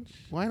change?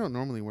 Well, I don't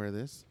normally wear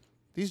this.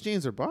 These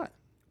jeans are bought.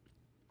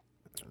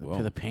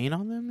 Well, The paint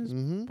on them is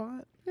Mhm.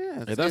 bought?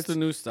 Yeah. hey, that's the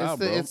new style,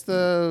 bro. It's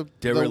the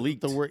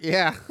Derelict. The word,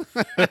 yeah.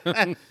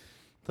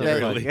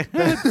 Derelict.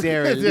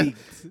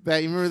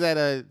 That you remember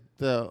that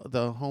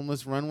the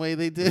homeless runway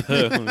they did?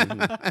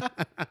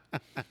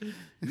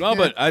 No,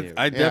 but I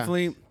Yeah.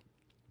 definitely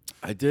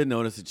I did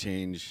notice a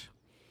change,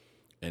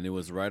 and it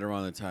was right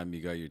around the time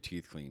you got your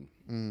teeth clean.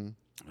 Mm,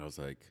 I was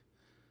like,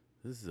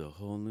 this is a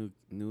whole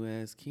new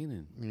ass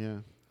Keenan. yeah.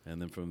 And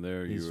then from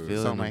there He's you were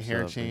feeling So my hair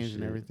himself and changed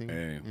and shit. everything.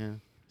 Hey. Yeah.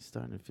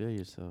 Starting to feel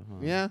yourself, huh?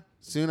 Yeah.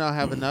 Soon I'll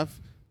have enough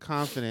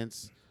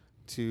confidence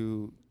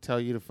to tell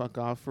you to fuck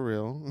off for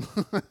real.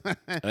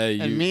 Hey,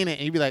 and you- mean it.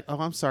 And you'd be like, oh,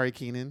 I'm sorry,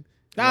 Keenan.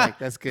 You're Ah. like,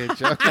 that's good,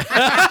 Joe.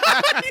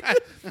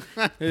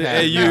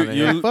 Hey,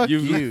 Yeah, fuck you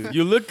you.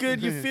 you look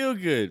good, you feel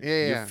good. Yeah,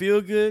 yeah. You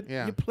feel good,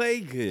 Yeah. you play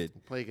good.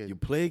 Play good. You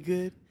play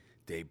good,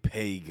 they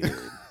pay good.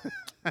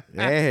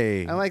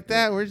 Hey. I like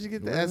that. Where'd you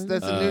get that?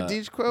 That's a new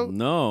Deech quote?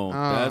 No, Oh.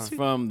 that's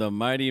from the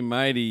mighty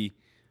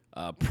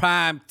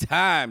prime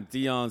time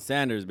Deion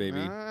Sanders, baby.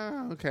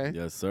 Ah, okay.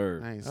 Yes, sir.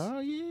 Nice. Oh,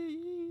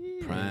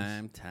 yeah.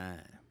 Prime time.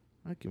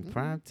 Fucking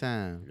prime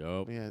time.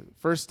 Yup. Yeah.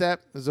 First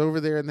step is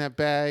over there in that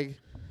bag.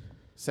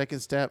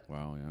 Second step,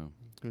 Wow, yeah.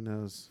 who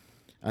knows?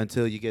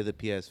 Until you get the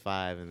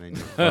PS5 and then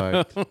you're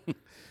fucked.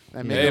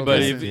 That Hey, Mego but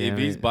business. if Damn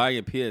he's it. buying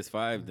a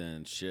PS5,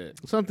 then shit.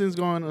 Something's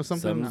going on.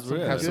 Something Something's some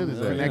real. kind Have of some Something's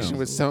real. connection Yeah.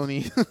 with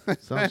Sony.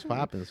 Something's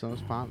popping.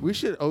 Something's popping. We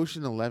should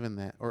Ocean 11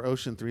 that or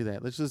Ocean 3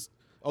 that. Let's just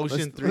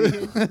Ocean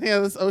let's- 3. yeah,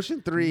 let's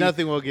Ocean 3.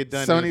 Nothing will get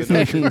done Sony's with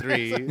Ocean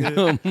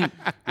headquarters. 3.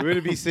 We're going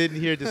to be sitting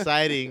here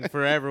deciding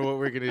forever what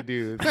we're going to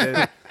do.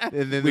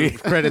 And then the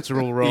credits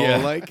will roll. Yeah.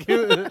 Like,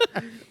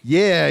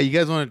 yeah, you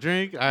guys want a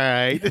drink? All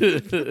right.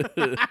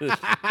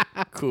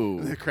 Cool.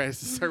 The credits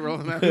just start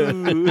rolling out.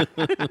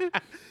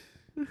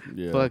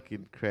 Yeah.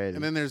 Fucking credits.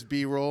 And then there's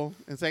B-roll.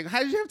 It's like, how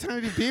did you have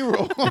time to do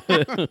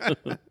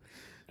B-roll?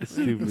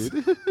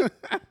 Stupid.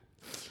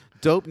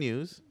 Dope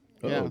news.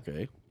 Oh, Yeah.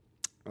 okay.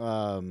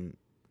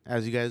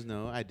 As you guys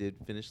know, I did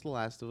finish The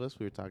Last of Us.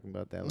 We were talking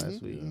about that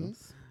last week.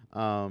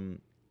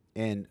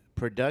 And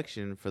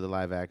production for the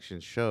live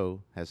action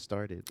show has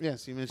started.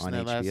 Yes, you mentioned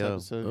On that last HBO.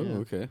 episode. Oh, yeah.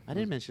 okay. I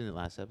didn't mention it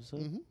last episode.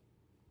 Mhm.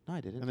 No,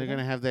 I didn't. And they're did I?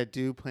 gonna have that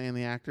dude playing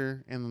the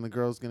actor, and then the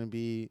girl's gonna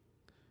be. It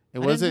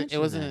didn't wasn't. It mention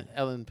wasn't that.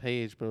 Ellen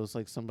Page, but it was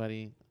like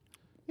somebody.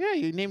 Yeah,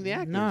 you named the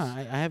actors. Nah,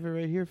 I have it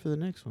right here for the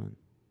next one.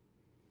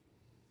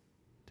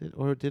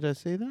 Did I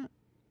say that?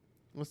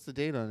 What's the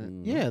date on it?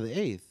 Mm. Yeah, the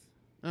 8th.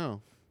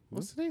 Oh,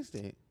 what's today's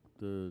date?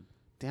 The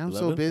Damn, I'm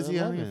so 11th? busy.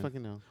 I don't even 11th.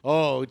 fucking know.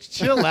 Oh,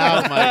 chill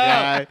out, my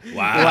guy.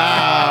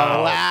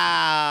 Wow.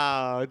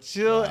 Wow.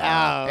 Chill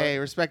out. Hey,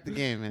 respect the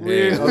game, man.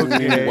 Weird.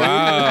 Okay.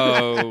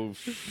 Wow.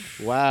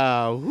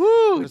 Wow.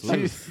 Woo.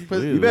 Jeez.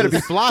 Put- You better be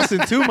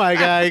flossing too, my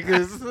guy.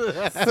 Cause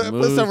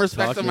Put some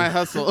respect on my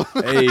hustle.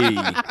 Hey.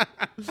 I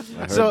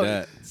heard so,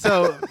 that.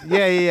 so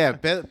yeah.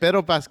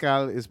 Pedro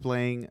Pascal is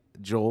playing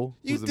Joel.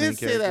 You who's the main did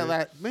say that character.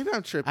 last. Maybe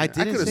I'm tripping. I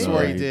didn't could have say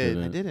swore that. you No, did.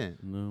 you I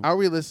didn't. No. I'll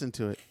re-listen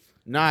to it.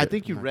 No, I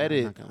think you I'm not read gonna- I'm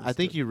it. not gonna I listen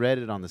think to you read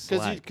it on the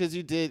Slack. Because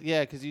you did.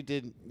 Yeah, because you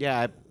did. Yeah,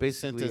 I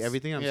basically Sent us-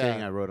 everything I'm yeah.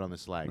 saying I wrote on the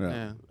Slack.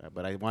 Yeah. Yeah.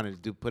 But I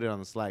wanted to put it on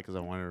the Slack because I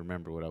wanted to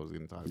remember what I was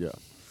going to talk Yeah. about.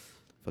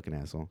 Fucking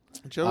asshole.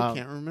 Joe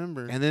can't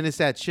remember. And then it's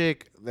that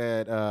chick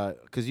that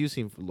because you've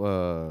seen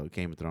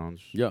Game of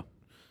Thrones. Yeah.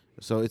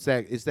 So it's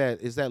that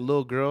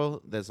little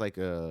girl that's like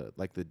the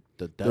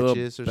The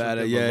Duchess or bad-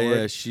 something. yeah, the Lord-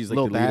 yeah. She's like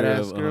little the leader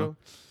badass of, girl.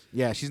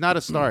 Yeah, she's not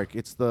a Stark.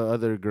 It's the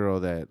other girl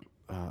that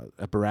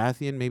a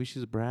Baratheon. Maybe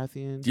she's a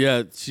Baratheon.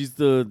 Yeah, she's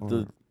the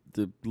Or-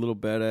 the little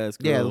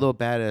badass girl. Yeah, the little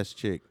badass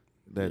chick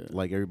that Yeah.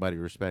 like everybody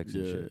respects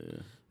and Yeah, shit. yeah.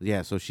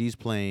 Yeah, so she's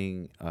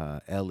playing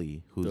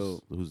Ellie,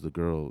 Dope. who's the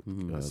girl.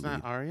 Mhm. It's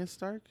not lead. Arya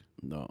Stark.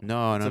 No.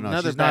 No, It's no.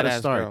 another She's not a badass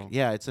Stark. girl.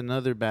 Yeah, it's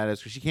another badass.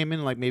 She came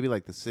in like maybe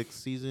like the 6th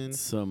season.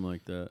 Something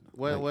like that.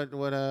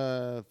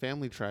 What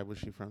family tribe was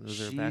she from? Was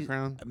there a She-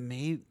 background?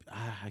 Maybe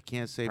I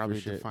can't say Probably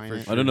for sure. define for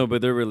it. sure. I don't know,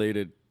 but they're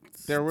related.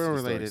 They're well to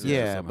related. Starks,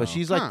 Yeah, but somehow.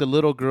 she's like Huh. the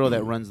little girl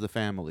that runs the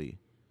family,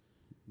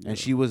 Yeah. and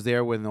she was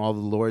there when all the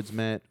lords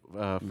met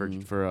for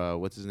Mhm. for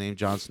what's his name,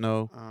 Jon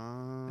Snow.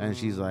 Oh. And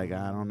she's like,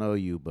 I don't know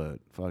you, but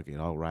fuck it,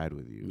 I'll ride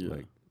with you. Yeah.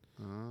 Like,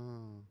 Oh.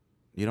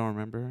 you don't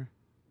remember her?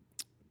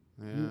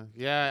 Yeah.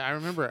 Yeah, I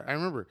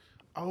remember.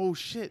 Oh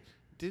shit!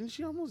 Didn't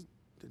she die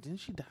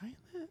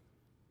in that?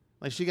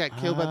 Like she got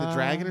killed by the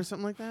dragon or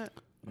something like that?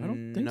 I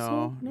don't think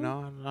no, so,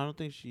 no. no, I don't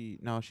think she.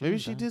 No, she. Maybe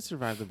didn't she die. did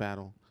survive the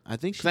battle. I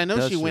think she. Because I know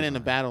does she went into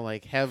survive. battle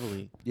like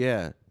heavily.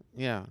 Yeah,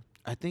 Yeah.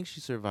 I think she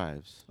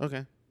survives.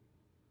 Okay.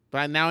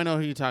 But now I know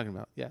who you're talking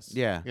about. Yes.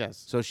 Yeah.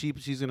 Yes. So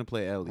she's gonna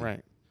play Ellie,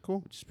 Right. Cool.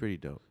 which is pretty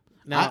dope.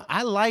 Now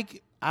I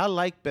like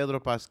Pedro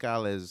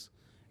Pascal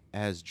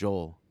as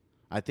Joel.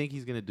 I think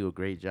he's gonna do a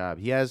great job.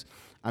 He has.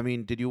 I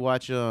mean, did you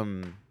watch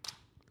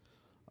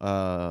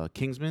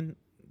Kingsman?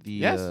 The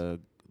Yes.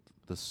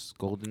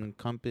 Golden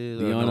Compass.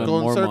 Liana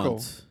Golden Circle.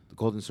 Mormont. The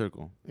Golden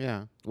Circle.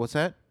 yeah. What's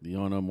that?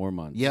 Liana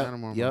Mormont. Yep. Anna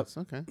Mormont. Yep.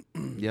 Okay.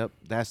 Yep.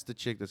 That's the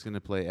chick that's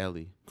gonna play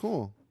Ellie.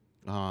 Cool.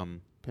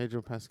 Um.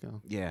 Pedro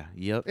Pascal. Yeah.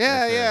 Yep. Yeah.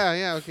 that's her.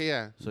 Yeah. Okay.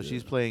 Yeah. So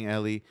she's playing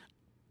Ellie.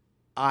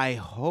 I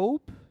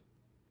hope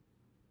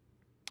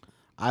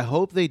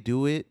they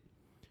do it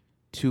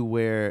to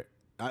where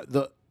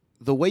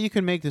the way you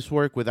can make this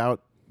work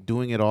without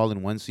doing it all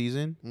in one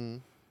season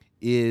Mm.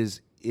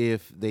 is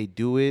if they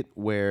do it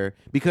where,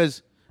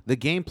 because the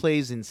game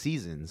plays in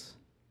seasons,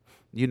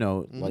 you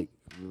know, Mhm.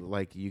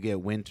 like you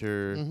get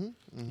winter,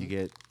 Mm-hmm. you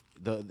get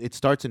it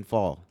starts in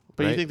fall.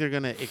 But you right? think they're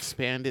gonna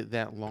expand it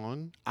that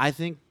long? I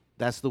think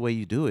that's the way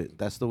you do it.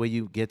 That's the way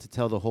you get to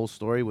tell the whole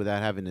story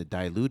without having to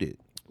dilute it.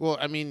 Well,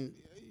 I mean,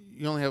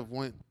 you only have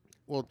one.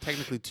 Well,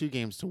 technically 2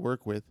 games to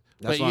work with,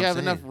 That's but what you I'm have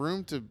enough saying.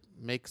 room to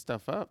make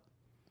stuff up,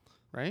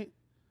 right?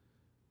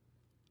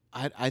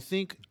 I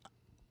think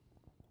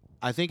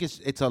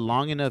it's a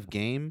long enough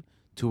game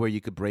to where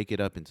you could break it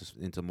up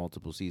into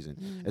multiple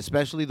seasons,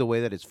 especially the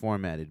way that it's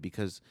formatted,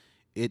 because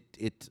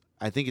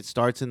I think it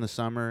starts in the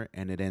summer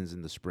and it ends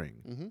in the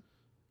spring Mm-hmm.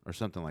 or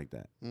something like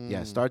that. Yeah,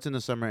 Mm. it starts in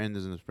the summer,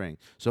 ends in the spring.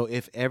 So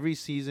if every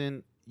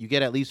season you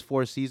get at least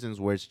 4 seasons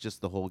where it's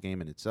just the whole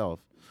game in itself,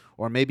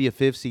 or maybe a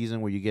 5th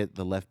season where you get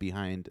the Left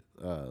Behind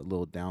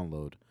little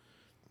download.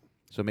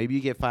 So maybe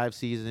you get 5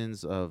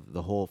 seasons of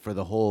the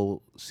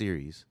whole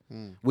series,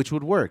 Mm. which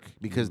would work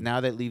because now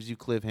that leaves you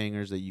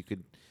cliffhangers that you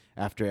could,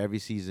 after every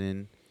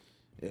season,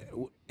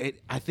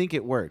 I think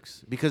it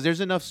works because there's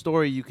enough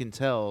story you can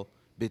tell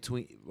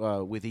between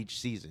with each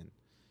season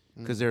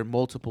because there are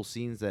multiple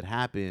scenes that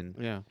happen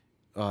Yeah.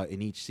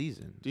 in each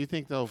season. Do you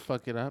think they'll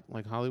fuck it up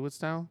like Hollywood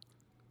style?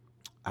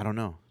 I don't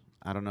know.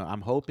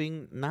 I'm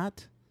hoping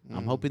not.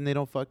 I'm Mm. hoping they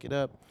don't fuck it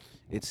up.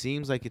 It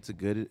seems like it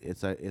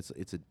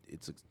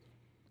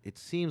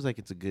seems like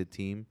it's a good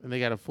team. And they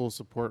got a full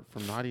support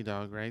from Naughty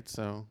Dog, right?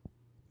 So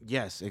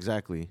Yes,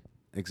 exactly.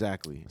 I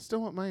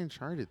still want my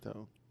Uncharted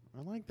though.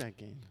 I like that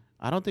game.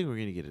 I don't think we're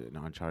gonna get an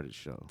Uncharted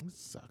show. It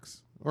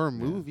sucks. Or a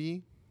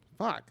movie.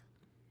 Fuck.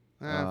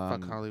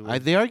 Fuck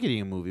Hollywood. They are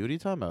getting a movie. What are you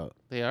talking about?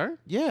 They are?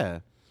 Yeah.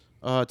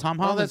 Tom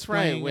Holland. Oh, that's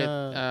right. With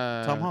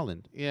Tom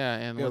Holland. Yeah,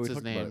 and Yeah, what's we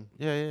his talked about name?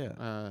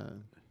 Yeah.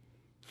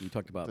 You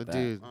talked about The that.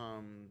 dude.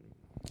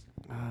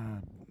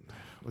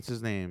 What's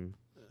his name?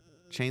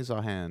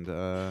 Chainsaw Hand.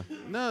 No,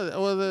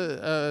 well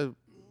the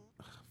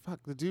fuck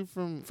the dude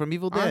from From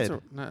Evil Dead.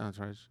 Not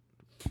Entourage.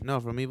 No,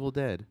 from Evil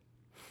Dead.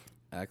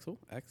 Axel?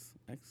 X?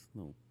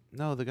 No.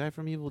 No, the guy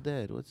from Evil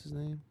Dead. What's his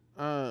name?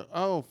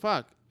 Oh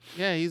fuck.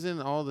 Yeah, he's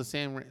in all the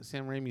Sam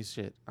Raimi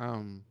shit.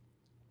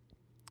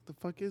 The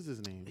fuck is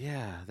his name?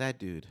 Yeah, that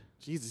dude.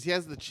 Jesus, he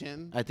has the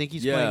chin. I think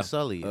he's Yeah, playing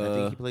Sully. I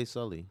think he plays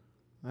Sully.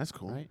 That's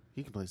cool. Right?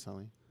 He can play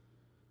Sully.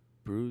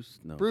 Bruce?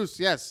 No. Bruce,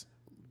 yes.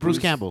 Bruce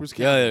Campbell. Bruce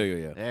Yeah, Campbell.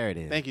 yeah. There it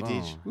is. Thank you, Boom.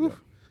 Deej. Yeah. Woo.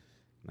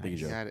 Thank you,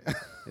 Joe. Got it.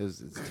 It's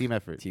a team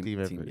effort. Team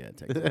effort. yeah,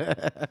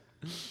 tech.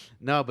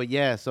 No, but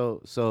yeah,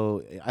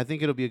 so I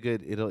think it'll be a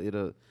good.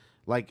 It'll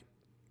like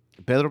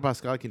Pedro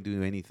Pascal can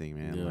do anything,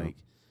 man. Yeah. Like,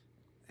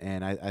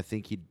 and I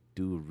think he'd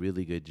do a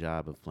really good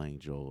job of playing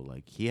Joel.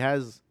 Like he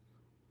has,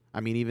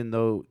 I mean, even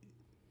though,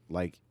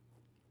 like,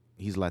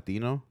 he's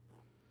Latino.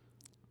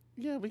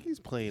 Yeah, but he's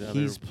played other.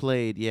 He's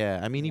played, yeah.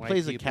 I mean, he white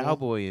plays a people.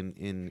 cowboy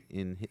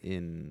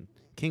in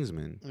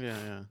Kingsman,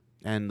 Yeah.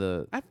 and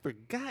I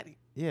forgot.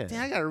 yeah,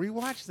 Damn, I gotta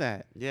rewatch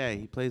that. yeah,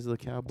 he plays the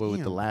cowboy with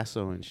the Damn.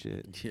 lasso and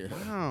shit. Yeah.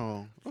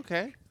 Wow.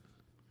 Okay.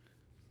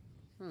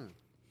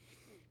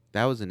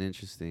 That was an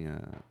interesting.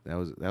 That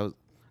was.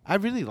 I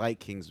really like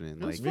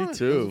Kingsman. It was Like, me fun.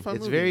 too. It was a fun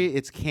it's movie.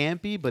 it's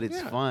campy, but it's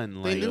Yeah. fun. They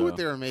Like, knew what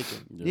they were making.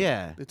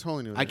 yeah. They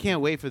totally knew. What I they were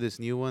can't wait for this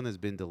new one that's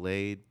been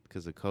delayed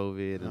because of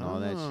COVID and all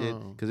that shit.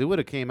 Oh. Because it would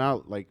have came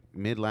out like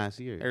mid last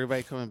year. making.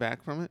 Everybody coming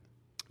back from it.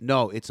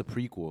 No, it's a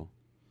prequel.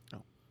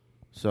 Oh.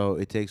 So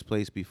it takes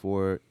place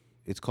before.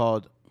 It's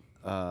called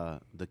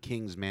The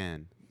King's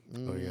Man.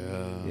 Oh,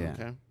 yeah. Yeah.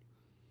 Okay.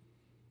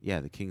 Yeah,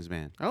 The King's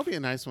Man. That'll be a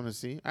nice one to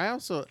see. I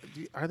also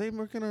are they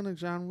working on a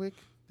John Wick?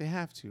 They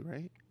have to,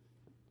 right?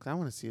 'Cause I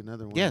want to see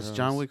another one. Yes, of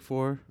John those. Wick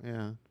 4.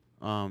 Yeah.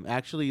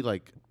 Actually,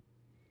 like,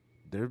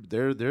 there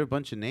are a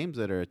bunch of names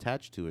that are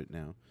attached to it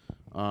now.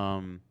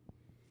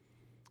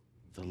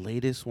 The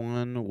latest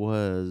one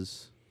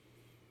was.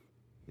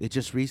 It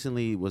just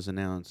recently was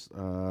announced.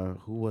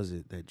 Who was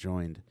it that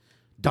joined?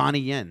 Donnie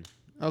Yen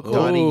Oh, cool.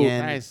 Donnie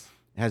Yen Nice.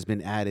 has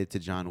been added to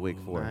John Wick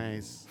 4.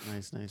 Nice.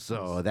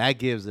 So nice. that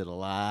gives it a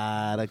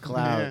lot of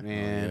clout, Yeah.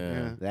 man.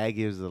 Yeah. That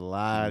gives it a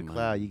lot of Man.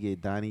 clout. You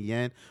get Donnie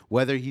Yen,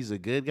 whether he's a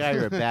good guy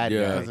or a bad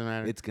Yeah. guy, Doesn't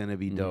matter. it's gonna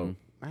be dope.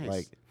 Nice.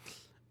 Like,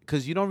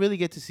 because you don't really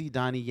get to see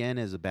Donnie Yen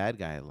as a bad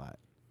guy a lot.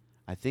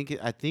 I think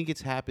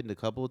it's happened a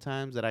couple of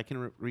times that I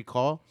can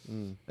recall,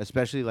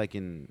 especially like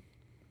in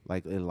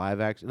live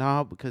action.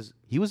 No, because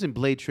he was in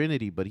Blade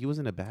Trinity, but he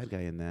wasn't a bad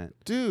guy in that.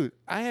 Dude,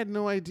 I had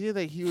no idea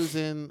that he was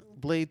in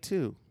Blade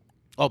 2.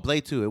 Oh,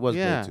 Blade 2. It was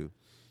Yeah. Blade 2.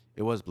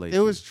 It was Blade. It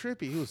 2. was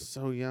trippy. He was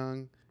so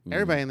young.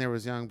 Everybody in there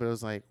was young, but it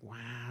was like,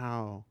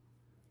 wow,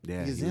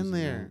 Yeah, he's he was in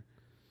there.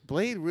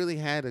 Blade really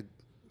had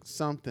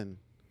something.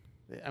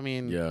 I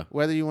mean, Yeah.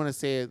 whether you want to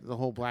say it, the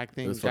whole black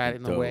thing was got fucking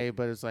in the dope. way,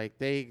 but it's like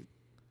they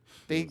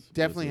was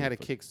definitely really had a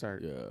fucking-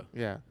 kickstart. Yeah.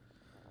 Yeah,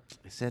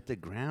 They set the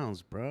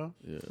grounds, bro.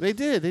 Yeah. they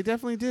did. They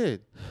definitely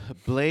did.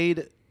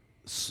 Blade.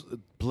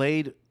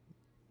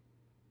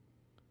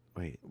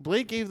 Wait.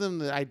 Blade gave them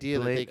the idea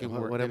that they could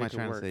work. What that am it I could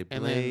trying work. to say?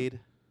 And then-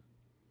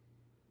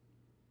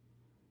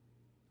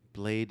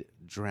 Blade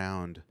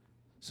drowned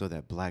so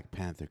that Black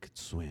Panther could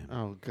swim.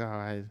 oh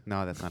God.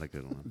 No, that's not a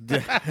good one.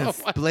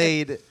 That's,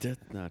 Blade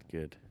that's not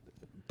good.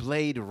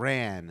 Blade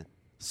ran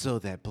so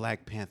that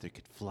Black Panther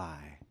could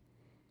fly.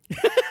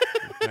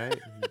 Right?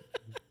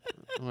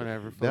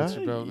 Whatever floats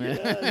your boat, man.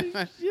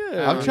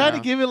 Yeah. I'm don't trying to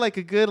know. give it like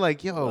a good,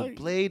 like, yo, Like-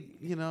 Blade,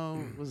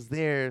 was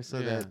there so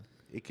Yeah. that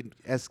it can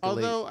escalate.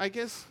 Although I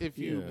guess if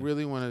you Yeah.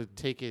 really want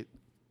to take it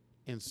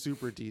in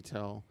super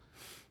detail,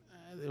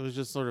 it was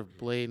just sort of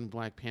Blade and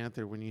Black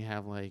Panther when you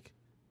have like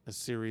a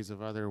series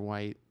of other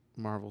white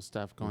Marvel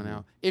stuff going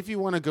out. If you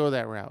want to go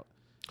that route,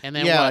 and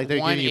then yeah, what, like they're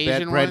one giving you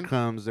Asian one?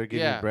 breadcrumbs. They're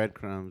giving Yeah. you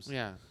breadcrumbs.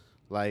 Yeah,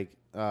 Like,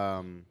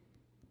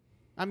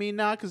 I mean,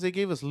 because they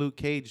gave us Luke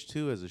Cage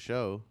too as a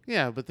show.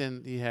 yeah, but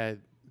then you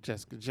had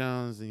Jessica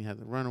Jones, and you had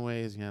the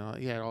Runaways, you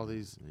had all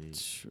these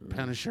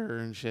Punisher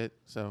and shit.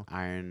 So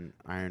Iron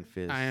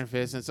Fist. Iron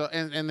Fist, and so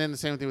and then the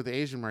same thing with the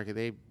Asian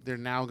market. they're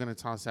now going to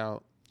toss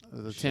out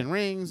the 10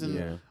 Rings, and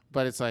Yeah.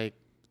 but it's like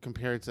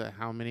compared to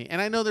how many.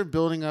 And I know they're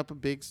building up a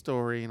big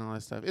story and all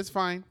that stuff. It's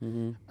fine.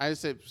 Mm-hmm. I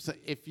just said so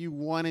if you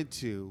wanted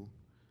to,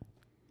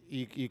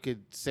 you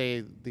could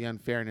say the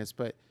unfairness.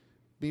 But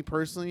me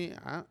personally,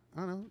 I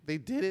don't know. They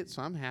did it,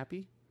 so I'm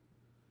happy.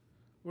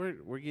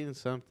 We're getting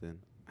something.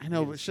 I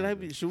know, Yeah,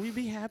 but should we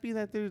be happy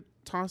that they're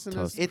tossing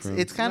us? It's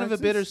kind of a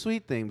Nonsense?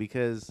 bittersweet thing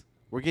because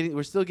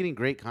we're still getting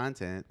great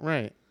content.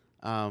 Right.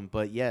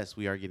 But yes,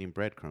 we are getting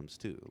breadcrumbs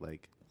too.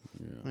 Like,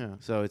 Yeah.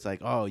 so it's like,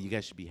 oh, you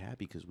guys should be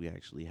happy because we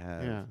actually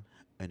have Yeah.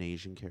 an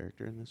Asian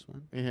character in this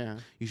one. Yeah.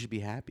 You should be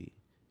happy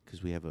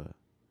because we have a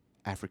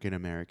African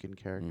American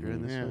character in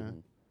Mhm. this Yeah.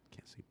 one.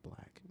 Can't say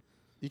black.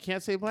 You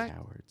can't say black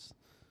Cowards.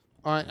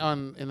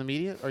 on in the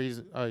media, or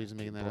you're just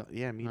making that up.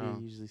 Yeah, media Oh.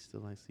 usually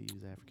still likes to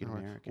use African All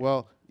right. American.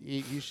 Well,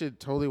 you should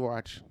totally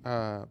watch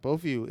both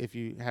of you if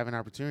you have an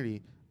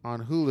opportunity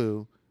on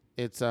Hulu.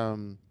 It's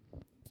The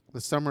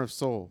Summer of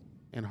Soul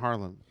in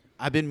Harlem.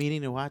 I've been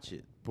meaning to watch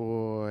it.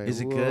 Boy,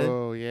 Is it good?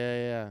 Oh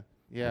yeah,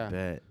 I yeah,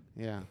 bet.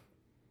 yeah.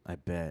 I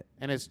bet.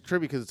 And it's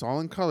trippy because it's all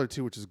in color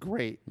too, which is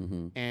great.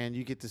 Mm-hmm. And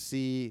you get to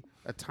see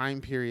a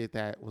time period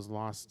that was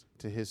lost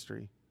to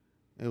history.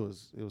 It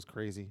was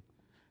crazy.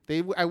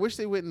 I wish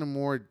they went into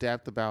more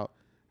depth about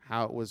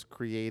how it was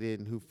created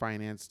and who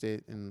financed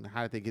it and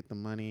how did they get the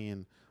money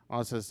and all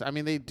this other stuff. I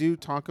mean, they do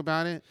talk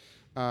about it,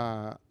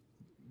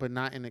 but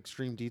not in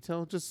extreme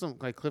detail. Just some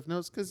like cliff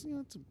notes because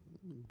it's a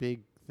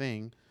big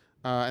thing.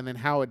 And then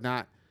how it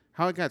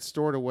got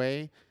stored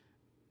away.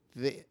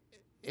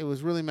 It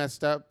was really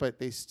messed up, but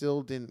they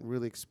still didn't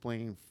really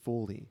explain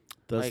fully.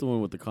 That's like, the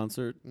one with the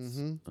concert.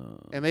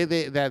 Mm-hmm. And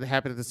they that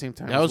happened at the same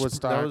time. That was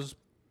Woodstock. that was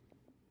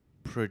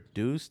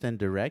produced and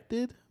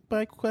directed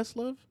by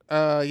Questlove.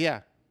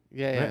 Yeah.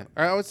 Right.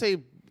 Or I would say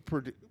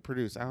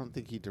produced. I don't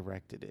think he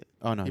directed it.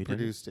 Oh no, he didn't?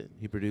 produced it.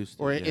 He produced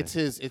Or it. it's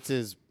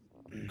his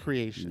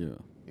creation.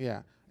 Yeah.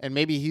 Yeah. And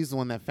maybe he's the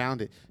one that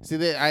found it. See,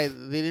 they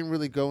didn't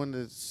really go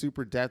into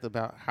super depth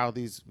about how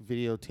these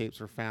videotapes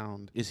were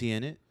found. Is he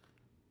in it?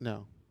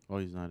 No. Oh,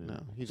 he's not in No,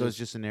 it. he So it's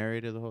just- just a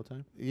narrator the whole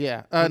time?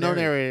 Yeah. Oh, No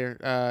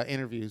narrator.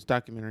 Interviews,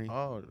 documentary,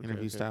 Oh,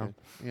 interview style.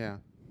 Yeah.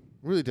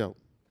 Really dope.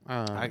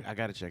 I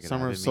gotta check it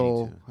Summer out. of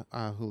Soul,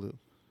 Hulu.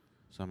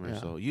 Summer Yeah. of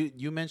Soul.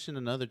 You mentioned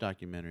another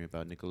documentary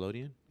about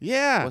Nickelodeon.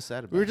 Yeah. What's that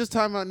about? We were just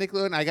talking about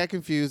Nickelodeon. I got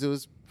confused. It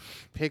was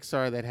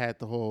Pixar that had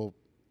the whole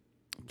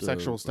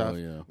sexual stuff. Oh,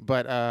 yeah.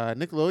 But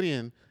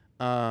Nickelodeon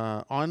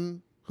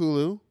on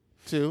Hulu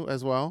too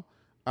as well.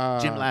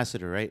 Jim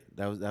Lasseter, right?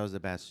 That was the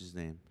bastard's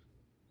name.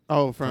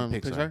 Oh, from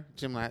Pixar. Pixar.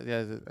 Jim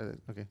Lasseter. Yeah.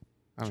 Okay.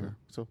 I don't Sure. know.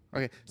 So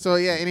okay. So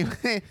yeah.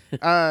 Anyway,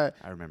 I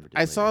remember.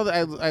 I saw that.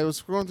 I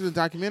was scrolling through the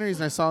documentaries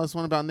and I saw this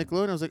one about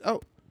Nickelodeon. I was like,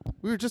 oh,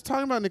 we were just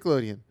talking about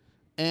Nickelodeon,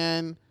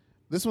 and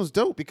this one's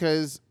dope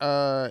because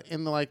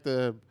in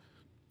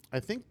I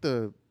think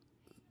the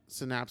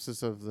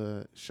synopsis of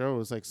the show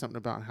is like something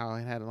about how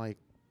it had like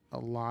a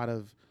lot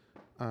of,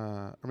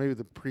 or maybe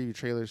the preview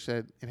trailer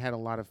said it had a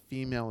lot of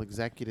female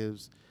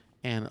executives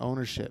and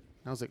ownership.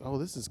 And I was like, oh,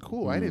 this is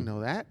cool. I didn't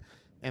know that.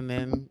 And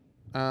then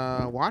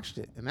watched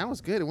it, and that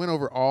was good. It went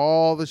over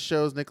all the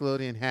shows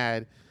Nickelodeon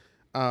had,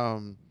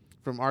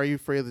 from Are You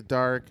Afraid of the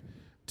Dark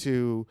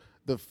to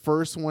the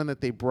first one that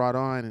they brought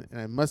on,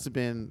 and it must have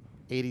been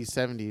 80s,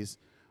 70s,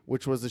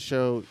 which was the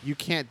show You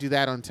Can't Do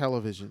That on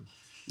Television.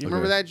 You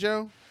remember that,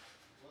 Joe?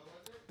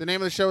 The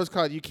name of the show is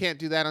called You Can't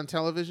Do That on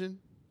Television.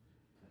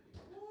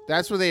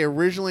 That's where they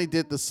originally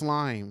did the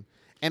slime,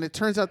 and it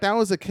turns out that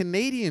was a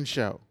Canadian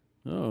show.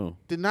 Oh.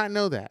 Did not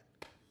know that.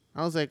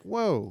 I was like,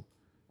 whoa.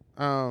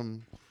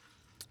 And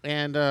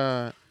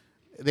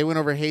they went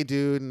over Hey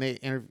Dude, and they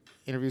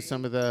interviewed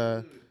some of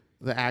the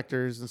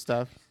actors and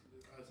stuff.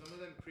 Some of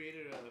them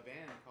created a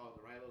band called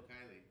Rilo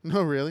Kiley.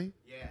 No, really?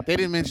 Yeah. They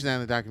didn't mention that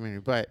in the documentary,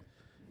 but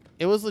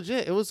it was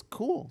legit. It was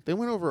cool. They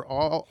went over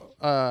all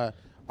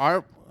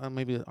our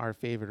maybe our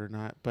favorite or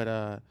not,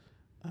 but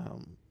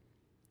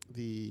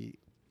the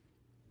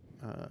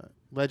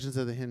Legends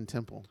of the Hidden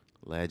Temple.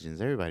 Legends.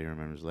 Everybody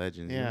remembers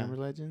Legends. Yeah. You remember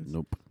Legends?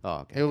 Nope. Oh,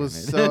 okay. It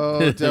was damn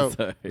so dope.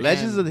 Sorry.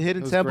 Legends And of the it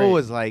Hidden was Temple great.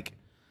 was like,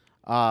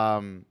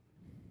 It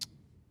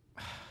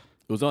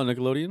was on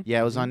Nickelodeon? yeah,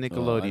 it was on Oh,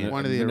 Nickelodeon.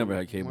 One of the never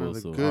had cable, one of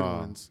the so good Oh.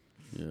 ones.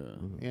 yeah.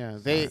 Yeah,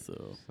 they. So,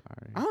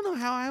 Sorry. I don't know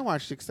how I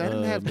watched it because I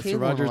didn't have Mr.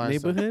 cable. and Rogers' all that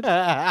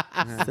stuff.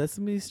 Neighborhood,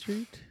 Sesame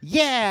Street.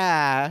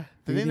 Yeah.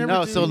 Did they never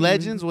No, do- so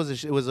Legends was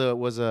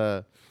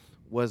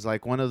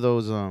like one of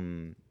those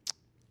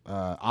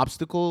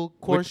obstacle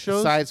course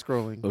shows. Side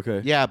scrolling.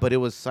 Okay. Yeah, but it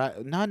was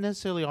not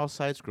necessarily all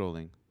side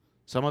scrolling.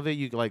 Some of it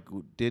you like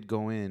did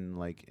go in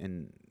like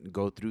and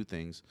go through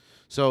things.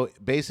 So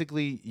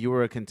basically, you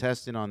were a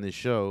contestant on this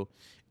show,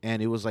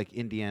 and it was like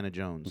Indiana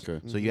Jones. Okay.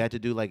 So you had to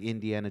do like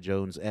Indiana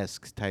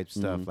Jones-esque type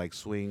stuff, Mhm. like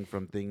swing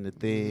from thing to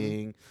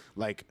thing,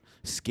 like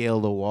scale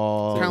the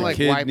wall. Kinda The like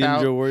Kid Wipeout.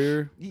 Ninja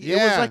Warrior. It was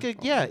Yeah. like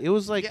it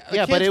was like Yeah, a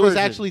yeah, but kid's it was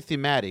version. actually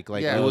thematic.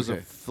 Like Yeah. it was Okay.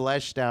 a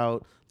fleshed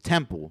out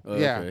temple.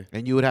 Yeah. Okay.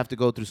 And you would have to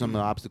go through some of the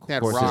obstacle They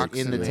had courses rocks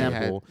in the and they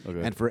temple. had-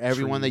 Okay. And for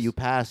everyone that trees. you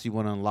pass, you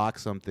want to unlock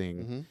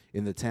something Mhm.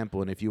 in the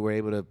temple. And if you were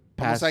able to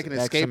pass like an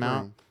X escape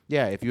amount, room.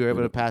 yeah, if you were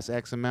able to pass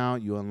X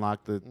amount, you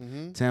unlock the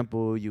Mhm.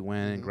 temple. You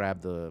went and Mhm.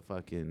 grabbed the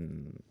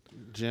fucking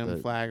Gym the-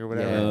 flag or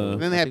whatever. Yeah.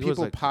 And then they I had think it was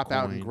people like a pop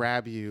out and coin.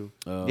 grab you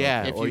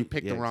yeah. if or you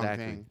picked the wrong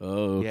exactly. thing.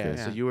 Oh, okay. Yeah,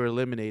 Yeah. so you were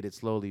eliminated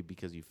slowly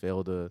because you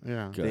failed a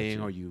Yeah. thing,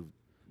 Gotcha. or you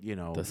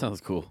know. That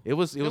sounds cool. it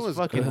was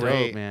fucking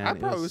great. dope, man. I It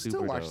probably was would still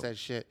super watch dope. that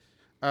shit.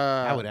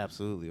 I would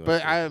absolutely. Watch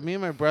But it. me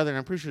and my brother, and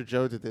I'm pretty sure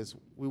Joe did this.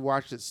 We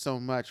watched it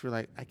so much. We're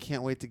like, I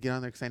can't wait to get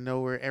on there because I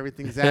know where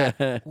everything's at.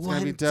 It's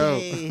gonna be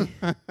dope.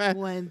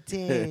 One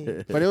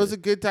day. But it was a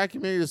good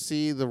documentary to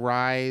see the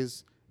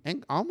rise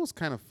and almost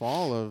kind of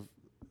fall of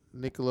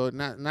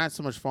Nickelodeon. Not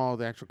so much fall of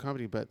the actual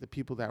company, but the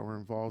people that were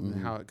involved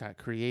and how it got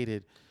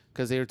created.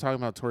 Because they were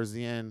talking about towards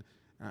the end.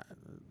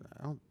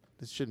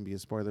 This shouldn't be a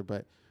spoiler,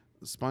 but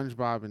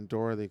SpongeBob and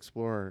Dora the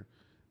Explorer,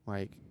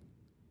 like,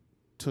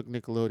 took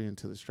Nickelodeon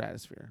to the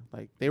stratosphere.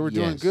 Like they were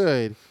doing Yes.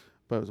 good,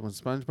 but when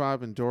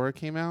SpongeBob and Dora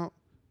came out,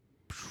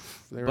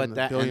 they were in But the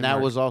that billion and that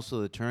mark. was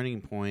also the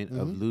turning point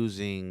of Mhm.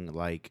 losing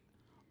like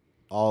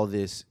all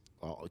this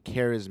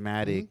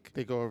charismatic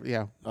They go over,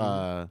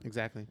 yeah,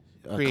 exactly.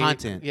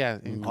 content. Yeah,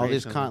 and All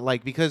this creation.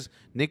 like because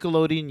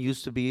Nickelodeon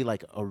used to be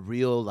like a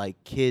real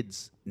like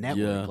kids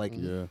network. Yeah, Like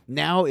yeah.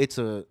 now it's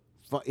a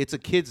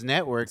kids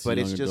network, It's but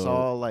it's young just adult.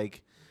 all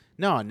like.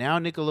 No, now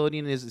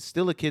Nickelodeon is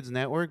still a kids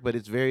network, but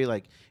it's very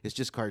like it's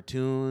just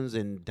cartoons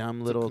and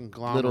dumb little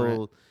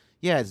conglomerate.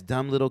 it's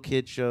dumb little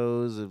kid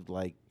shows of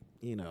like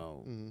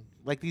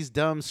like these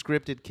dumb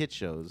scripted kid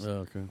shows. Oh,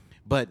 okay.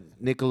 But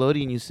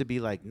Nickelodeon used to be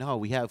like, no,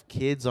 we have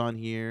kids on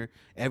here.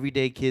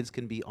 Everyday kids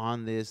can be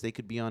on this. They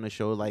could be on a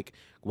show like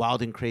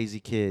Wild and Crazy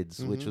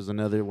Kids, which was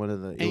another one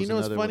of the. And you know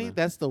what's funny?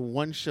 That's the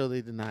one show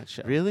they did not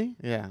show. Really?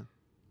 Yeah.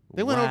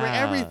 They went over Wow.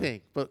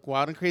 everything, but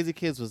Wild and Crazy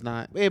Kids was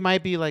not. It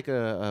might be like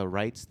a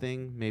rights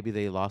thing. Maybe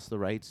they lost the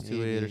rights to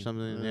it or Maybe.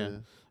 something. Yeah. Uh.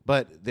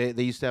 But they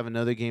used to have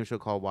another game show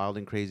called Wild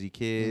and Crazy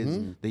Kids.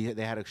 Mhm.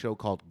 They had a show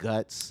called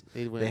Guts.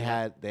 They went-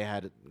 They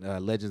had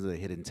Legends of the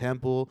Hidden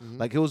Temple.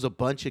 Like it was a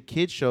bunch of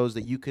kid shows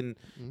that you can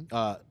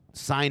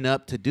sign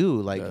up to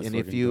do. Like That's and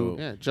if fucking you dope.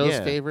 Yeah, Joe's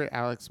Yeah. favorite,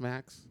 Alex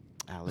Max.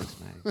 Alex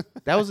Max.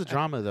 That was a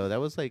drama though. That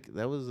was a Alex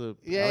Max was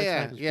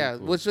pretty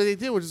cool. Which they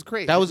did, which is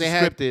great. That was They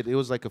had- scripted. It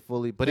was like a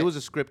but it was a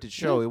scripted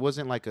show. It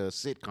wasn't like a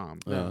sitcom,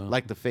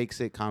 like the fake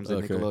sitcoms that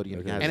Okay, Nickelodeon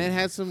okay. has. and it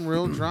had some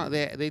real drama.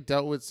 They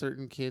dealt with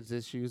certain kids'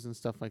 issues and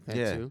stuff like that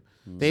Yeah. too.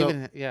 They So-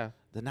 even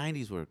The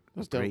 90s were a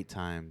was dope. great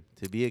time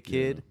to be a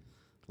kid.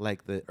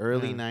 Like the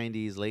early Yeah.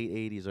 90s, late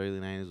 80s, early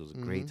 90s was a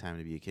great Mm-hmm. time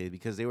to be a kid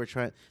because they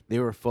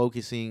were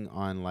focusing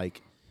on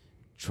like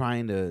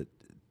trying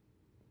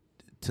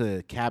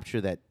to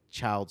capture that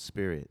child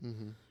spirit.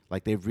 Mm-hmm.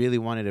 Like they really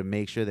wanted to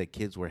make sure that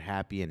kids were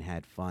happy and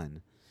had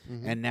fun.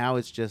 Mm-hmm. And now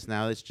it's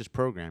just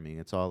programming.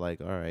 It's all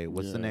like, all right,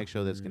 what's the Yeah. next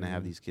show that's gonna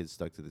have these kids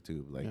stuck to the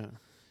tube? Like, Yeah.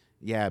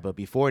 yeah, but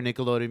before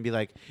Nickelodeon be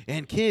like,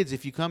 and kids,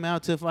 if you come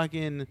out to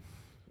fucking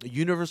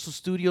Universal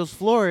Studios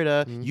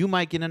Florida, you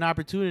might get an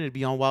opportunity to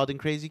be on Wild and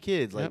Crazy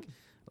Kids. Like, Yep.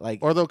 like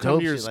Or they'll come dope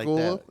to your shit like school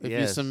that. if you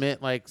Yes.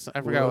 submit like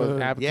I forgot what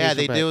What? application. Yeah,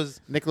 they but did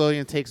was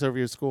Nickelodeon takes over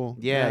your school.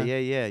 yeah.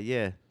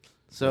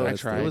 So I it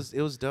tried.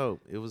 was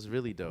dope. It was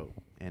really dope.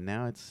 And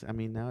now it's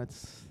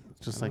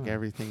Just I like don't know.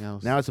 everything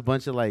else. now it's a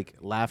bunch of like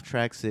laugh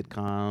track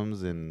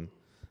sitcoms and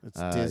it's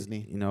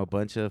Disney. You know, a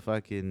bunch of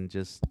fucking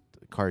just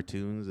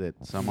cartoons that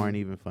some aren't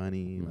even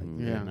funny. Like Mhm.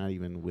 they're Yeah. not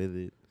even with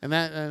it. And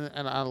that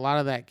and a lot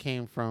of that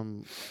came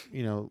from,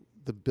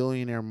 the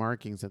billionaire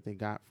markings that they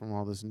got from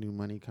all this new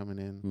money coming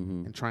in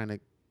Mhm. and trying to,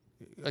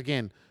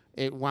 again,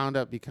 it wound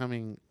up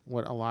becoming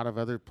what a lot of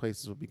other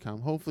places will become.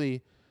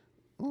 Hopefully,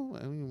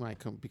 we might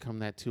become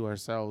that too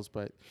ourselves,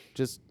 but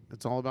just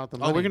it's all about the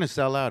money. Oh, we're gonna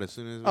sell out as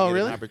soon as we Oh, get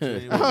really? an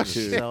opportunity. Oh, We're gonna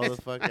shit. sell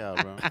the fuck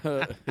out,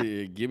 bro.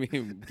 Yeah, give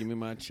me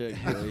my check,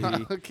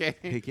 boy.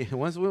 Okay.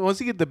 Once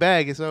you get the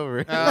bag, it's over.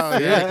 Oh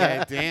yeah.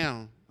 Okay.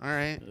 Damn. All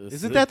right.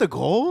 Isn't that the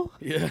goal?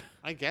 Yeah.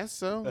 I guess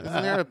so. Isn't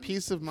there a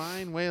peace of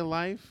mind, way of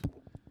life?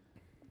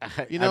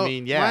 I My,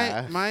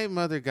 yeah. my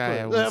mother guy,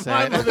 I would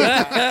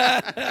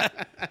say.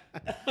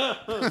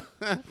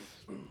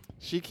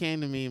 She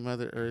came to me,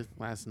 Mother Earth,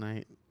 last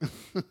night.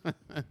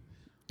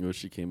 Oh,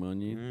 she came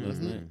on you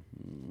last night.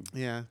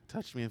 Yeah,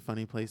 touched me in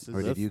funny places.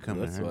 Or did you come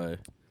to That's her? why.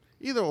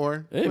 Either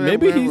or. Hey, Wherever-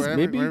 maybe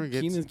wherever it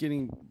gets. Keenan's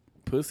getting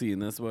pussy,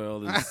 and that's why all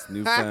this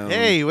newfound.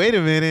 Hey, wait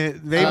a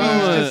minute. Maybe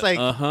he's just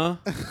like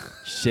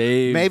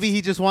shaved. maybe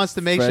he just wants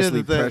to make sure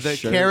freshly that the pressed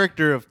shirt.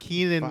 character of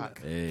Keenan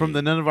Fuck. Hey. from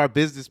the None of Our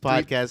Business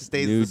podcast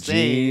stays New the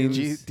same.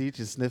 jeans. Deej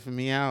is sniffing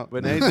me out.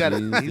 But now he's got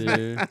Jeans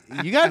there.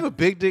 you got a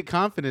big dick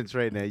confidence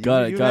right now. You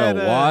got had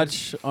a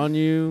watch on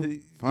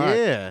you. Fuck.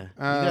 Yeah, you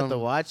got the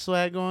Um, watch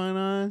swag going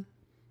on.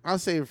 I'll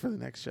save it for the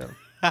next show.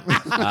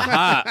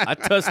 Aha! I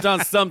touched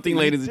on something,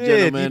 ladies and You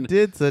gentlemen.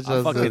 did such I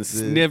a fucking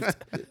sniffed.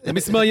 Let me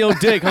smell your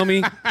dick,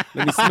 homie.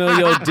 Let me smell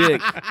your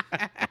dick.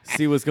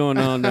 See what's going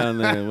on down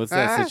there. What's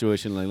that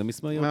situation like? Let me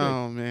smell your dick.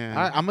 Oh man.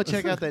 I'm gonna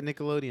check out that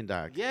Nickelodeon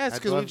doc. yes, I'd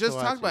because we love to just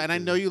watch talked about it, and I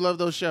know you love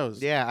those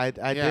shows. Yeah, I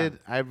Yeah. did.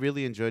 I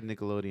really enjoyed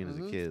Nickelodeon as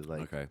a kid.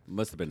 Like, Okay,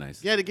 must have been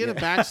nice. Yeah, to get a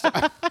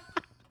backstory.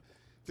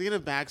 To get a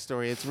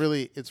backstory,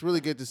 it's really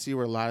good to see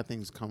where a lot of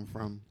things come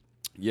from.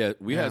 Yeah,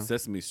 we Yeah. had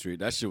Sesame Street.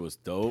 That shit was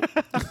dope.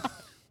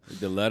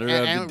 The letter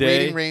And of the day,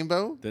 Reading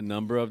Rainbow. the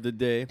number of the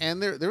day.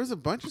 And there was a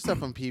bunch of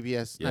stuff on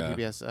PBS. Yeah. Not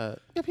PBS.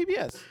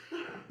 PBS.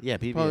 yeah,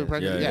 PBS. Public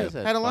Broadcasting. Yeah, Yeah,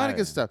 yeah. had a lot of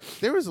good stuff.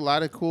 There was a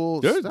lot of cool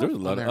There stuff. was a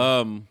lot on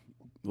of there.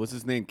 what's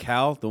his name?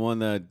 Cal, the one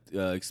that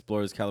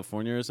explores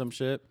California or some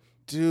shit.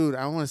 Dude,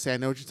 I want to say I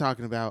know what you're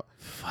talking about.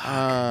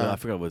 I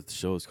forgot what the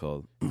show is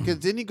called. Because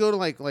didn't he go to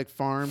like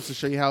farms to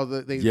show you how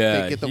they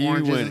Yeah, get the he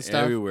oranges went and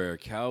stuff? everywhere.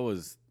 Cal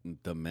was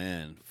the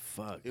man.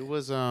 Fuck. It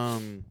was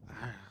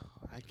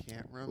I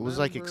can't remember. it was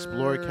like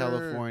Explore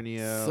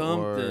California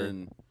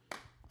Something.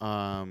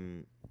 or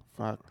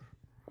Fuck.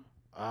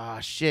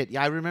 shit.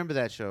 Yeah, I remember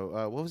that show.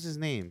 What was his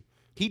name?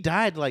 He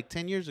died like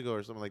 10 years ago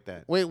or something like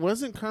that. Wait,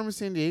 wasn't Carmen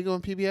San Diego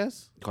on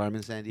PBS?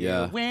 Carmen San Diego.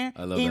 Yeah, Where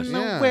I love that in show. the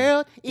Yeah.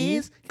 world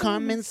is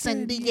Carmen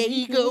San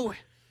Diego?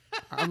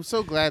 I'm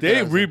so glad They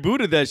that was rebooted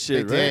that they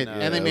shit, right? did, No,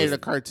 and they that made was- it a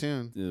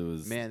cartoon. It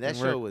was Man, that It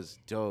show worked. was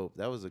dope.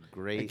 That was a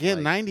great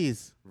Again, like,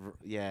 90s.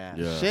 yeah.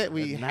 Yeah. Shit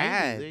we The 90s,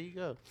 had. There you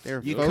go. They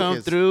were You focused.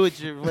 come through with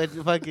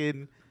your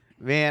fucking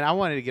man. I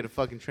wanted to get a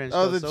fucking trench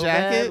Oh, coat the so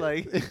jacket? bad,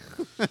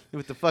 like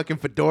with the fucking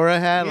fedora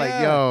hat.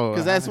 Like yo,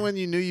 because that's when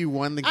you knew you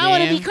won the game. I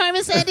want to be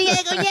Carmen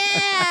Sandiego.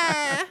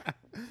 Yeah.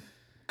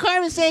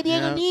 Carmen Sandiego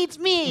Yeah. needs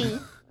me.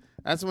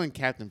 That's when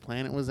Captain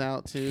Planet was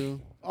out too.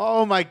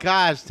 Oh my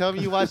gosh! Tell me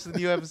you watched the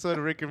new episode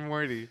of Rick and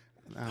Morty.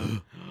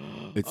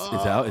 it's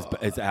out.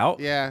 It's out.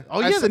 Yeah.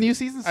 Oh I yeah, saw- the new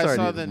season I started.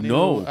 saw the new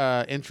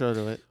No. intro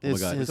to it. Oh my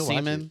It's God. his I have to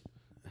watch semen,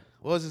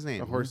 What was his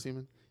name? a horse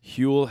semen.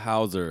 Huell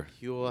Hauser.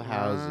 Huell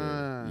Hauser.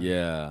 Ah.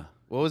 Yeah.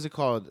 What was it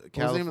called? was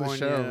the name of the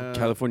show?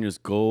 California's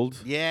Gold.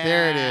 Yeah,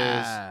 There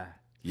it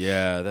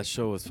Yeah, that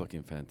show was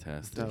fucking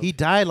fantastic. Dope. He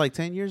died like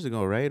 10 years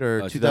ago, right?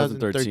 Or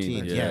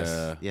 2013. Yeah.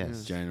 Yes.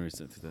 Yes. January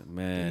 7th.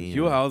 Man, Damn.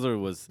 Huell Hauser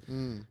was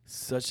Mm.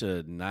 such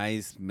a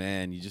nice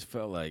man. You just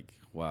felt like,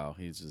 wow,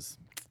 he's just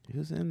He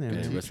was in there.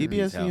 Yeah, man. rest in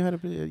TBS peace, knew Hal. how to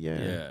be.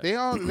 Yeah. They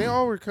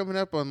all were coming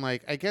up on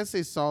like I guess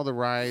they saw the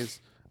rise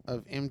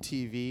of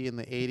MTV in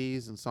the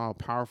 80s and saw how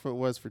powerful it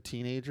was for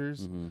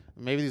teenagers.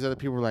 Maybe these other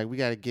people were like, we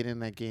got to get in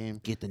that game.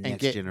 Get the and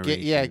next get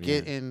generation.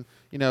 get in,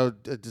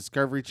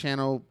 Discovery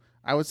Channel.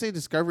 I would say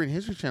Discovery and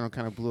History Channel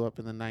kind of blew up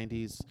in the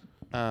 90s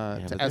Yeah,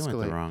 to but they went the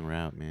escalate. wrong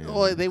route, man.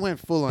 Oh, they went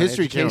full on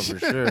History Channel education.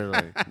 for sure.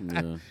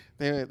 Like,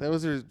 yeah.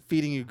 Those are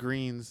feeding you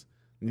greens.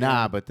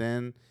 nah, but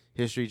then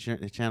History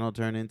Channel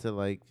turned into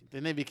like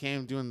Then they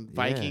became doing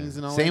Vikings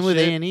and all Same that with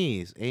shit.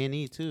 A&E's.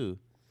 A&E too.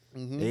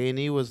 Mhm.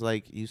 A&E was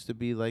like used to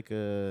be like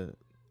a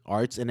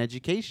arts and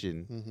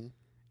education, Mhm.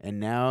 and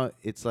now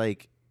it's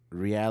like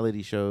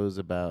reality shows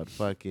about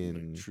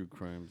fucking True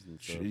crimes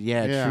and stuff.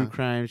 Yeah. true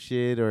crime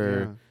shit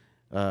or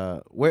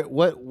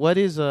what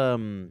is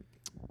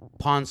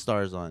Pawn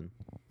Stars on?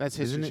 That's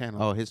History Isn't it?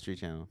 Channel. Oh, History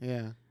Channel.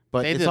 Yeah.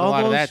 But They it's did a all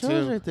lot of those that,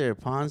 shows too. right there.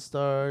 Pawn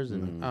Stars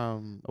and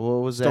what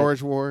was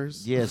Storage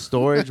Wars. that? Yeah,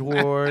 Storage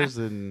Wars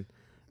and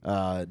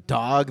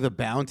Dog the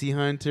Bounty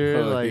Hunter.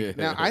 Oh, like yeah.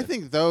 Now I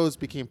think those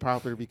became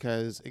popular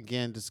because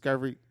again,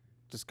 Discovery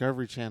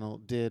Channel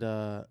did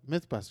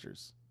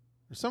Mythbusters.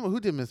 Or someone who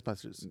did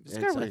Mythbusters. it's-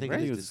 Discovery, I think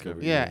right? it it's was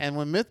Discovery. Yeah, and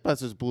when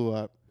Mythbusters blew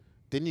up,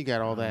 then you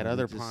got all that Oh,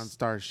 other just- Pawn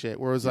Star shit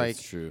where it was That's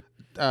like true.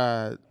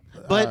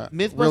 But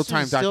Mythbusters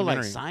real-time is still like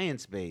documentary.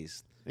 science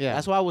based. Yeah.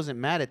 That's why I wasn't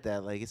mad at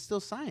that. Like it's still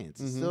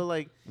science. It's Mhm. still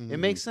like it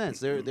makes sense.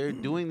 They're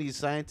doing these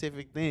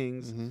scientific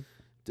things.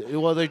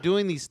 Mhm. Well, they're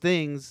doing these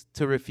things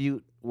to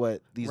refute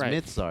what these Right.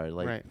 myths are.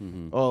 Like, Right.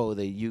 oh,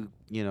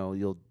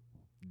 you'll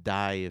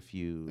die if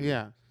you.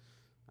 Yeah.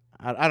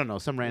 I don't know,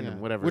 some random Yeah.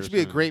 whatever. Which would be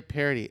a some- great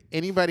parody.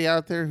 Anybody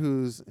out there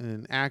who's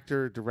an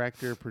actor,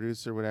 director,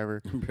 producer,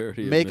 whatever,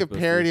 Parody of make a Mythbusters.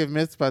 parody of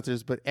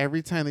Mythbusters, but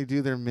every time they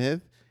do their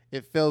myth,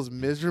 it fails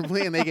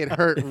miserably and they get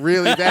hurt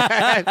really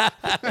bad.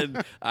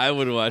 I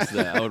would watch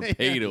that. I would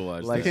pay to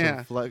watch like that.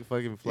 Yeah. some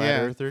fucking flat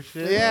Yeah. earther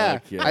shit. Yeah.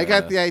 Fuck I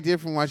got yeah. the idea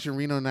from watching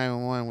Reno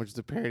 911, which is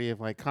a parody of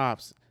like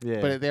cops.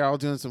 Yeah. But they're all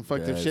doing some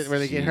fucked up That's shit where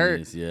they get hurt.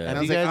 genius, yeah. And I Have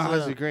was you like, guys, oh,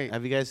 this is great.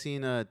 Have you guys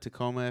seen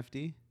Tacoma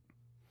FD?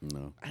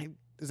 No.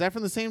 Is that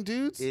from the same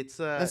dudes? It's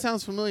that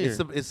sounds familiar.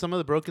 it's some of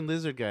the Broken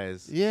Lizard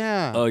guys.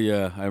 Yeah. Oh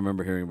yeah, I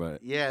remember hearing about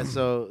it. Yeah,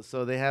 so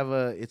they have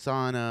it's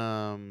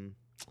on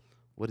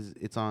what is it?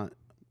 It's on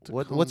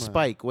what Tacoma.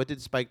 Spike? What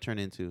did Spike turn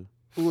into?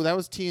 Ooh, that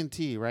was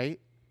TNT, right?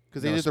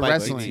 Because they No, did the Spike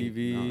wrestling.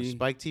 TV. No,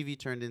 Spike TV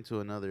turned into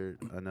another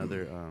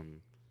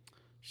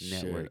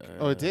Shit, network.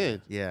 Oh, it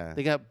did. Yeah.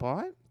 They got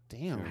bought.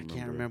 Damn. I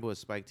can't remember what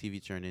Spike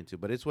TV turned into,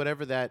 but it's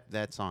whatever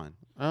that's on.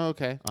 Oh,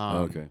 okay.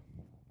 Okay.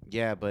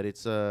 Yeah, but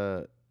it's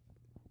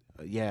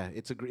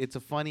it's a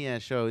funny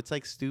ass show. It's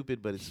like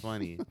stupid, but it's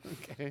funny.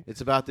 Okay.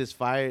 It's about this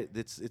fire.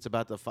 It's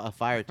about the fire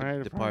Fire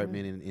department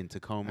department? in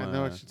Tacoma. I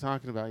know what you're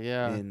talking about.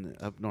 Yeah. in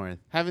up north.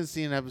 Haven't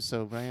seen an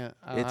episode, but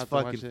I'll It's have to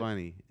watch fucking it.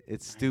 funny.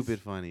 It's stupid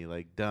funny,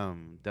 like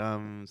dumb,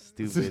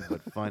 stupid,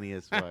 but funny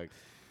as fuck.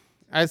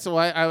 I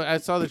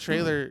saw the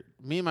trailer.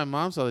 Me and my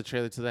mom saw the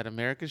trailer to that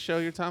America show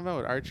you're talking about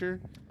with Archer.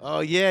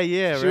 Oh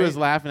yeah, She was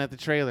laughing at the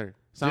trailer.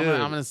 So I'm Dude,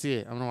 gonna see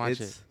it. I'm gonna watch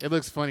it. it's- It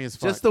looks funny as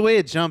fuck. Just the way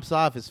it jumps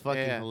off is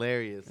fucking Yeah.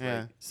 hilarious.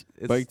 Yeah.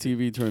 Like, Spike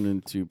TV turned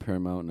into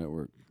Paramount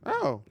Network.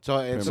 Oh. So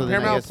then I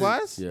Paramount guess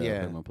Plus? Yeah, Yeah.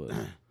 Paramount Plus.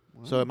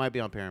 So it might be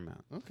on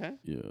Paramount. Okay.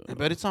 Yeah.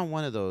 But it's on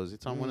one of those.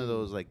 It's on one of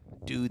those like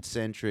dude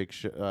centric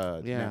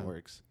Yeah.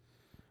 networks.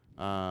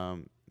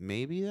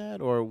 Maybe that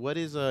or what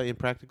is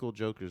Impractical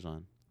Jokers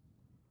on?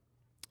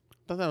 I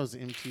thought that was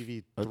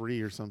MTV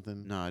 3 or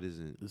something. No, it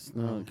isn't. It's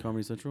not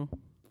Comedy Central.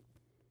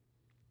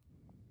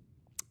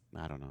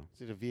 I don't know.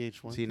 Is it a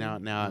VH1? See now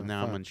thing? now Oh,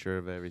 now I'm fuck. unsure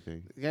of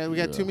everything. Yeah, we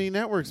got Yeah. too many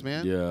networks,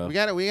 man. Yeah. We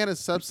gotta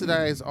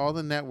subsidize all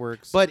the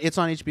networks. But it's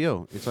on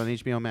HBO. It's on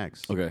HBO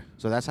Max. Okay.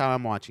 So that's how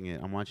I'm watching it.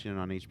 I'm watching it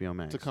on HBO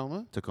Max.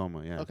 Tacoma.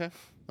 Tacoma, yeah.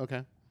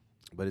 Okay.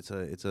 But it's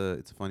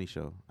a funny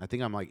show. I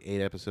think I'm like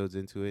 8 episodes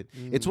into it.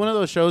 Mm. It's one of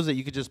those shows that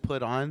you could just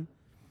put on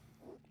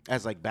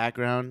as like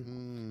background,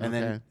 and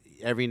then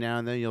every now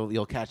and then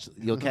you'll catch a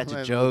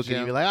That joke, and little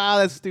you'll be like, "Oh,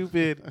 that's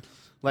stupid."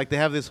 Like they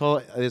have this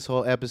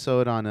whole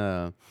episode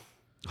on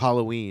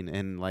Halloween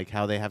and like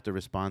how they have to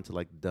respond to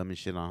like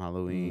dumbest shit on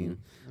Halloween.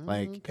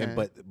 Like, Okay.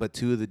 and but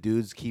two of the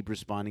dudes keep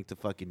responding to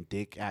fucking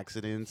dick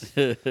accidents.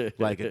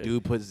 Like a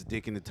dude puts his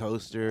dick in the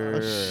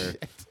toaster.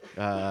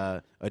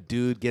 Or, a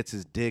dude gets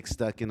his dick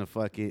stuck in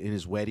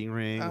his wedding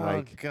ring. Oh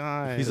Like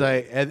God. he's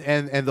like,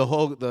 and the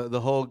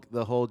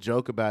whole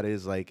joke about it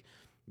is like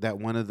that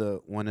one of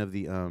the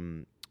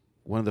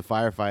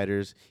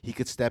firefighters, he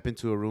could step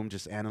into a room,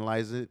 just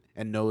analyze it,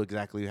 and know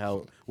exactly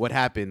what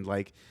happened.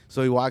 Like,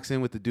 so he walks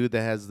in with the dude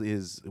that has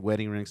his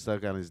wedding ring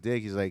stuck on his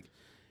dick. He's like,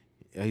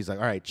 all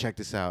right, check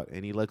this out.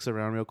 And he looks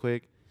around real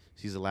quick,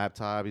 sees a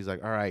laptop. He's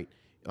like, all right,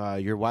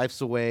 your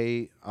wife's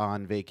away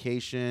on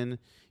vacation.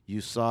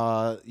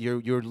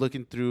 You're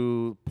looking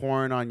through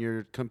porn on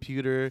your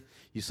computer.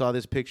 You saw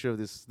this picture of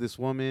this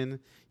woman.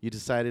 You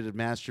decided to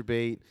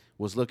masturbate.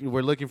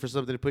 We're looking for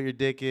something to put your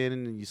dick in,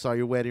 and you saw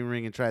your wedding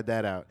ring and tried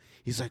that out.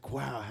 He's like,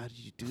 wow, how did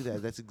you do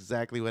that? That's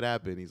exactly what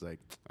happened. He's like,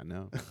 I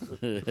know.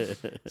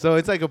 So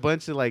it's like a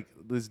bunch of like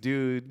this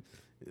dude,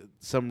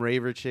 some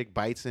raver chick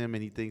bites him,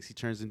 and he thinks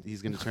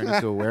he's gonna turn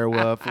into a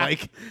werewolf.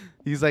 Like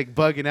he's like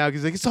bugging out.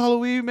 He's like, it's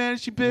Halloween, man.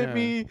 She bit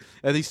me,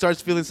 and he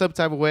starts feeling some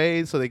type of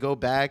way. So they go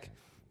back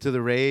to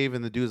the rave,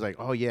 and the dude's like,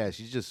 oh yeah,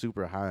 she's just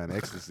super high on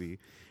ecstasy.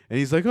 And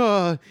he's like,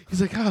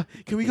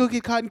 can we go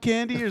get cotton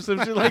candy or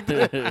some shit like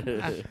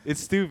that? It's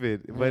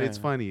stupid, but it's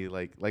funny.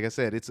 Like I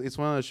said, it's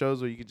one of those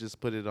shows where you could just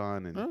put it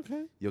on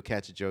and you'll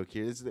catch a joke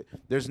here.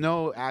 There's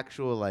no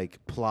actual like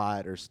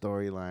plot or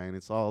storyline.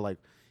 It's all like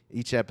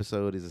each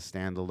episode is a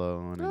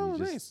standalone. Oh, and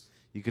nice.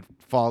 You could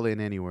fall in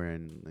anywhere.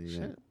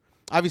 And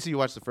obviously you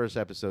watch the first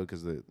episode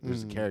because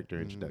there's a character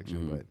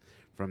introduction, but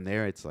from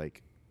there it's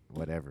like,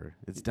 whatever.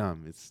 It's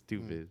dumb. It's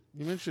stupid.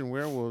 You mentioned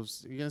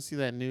werewolves. You gonna see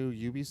that new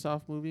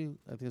Ubisoft movie?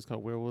 I think it's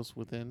called Werewolves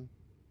Within.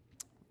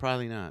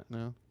 Probably not.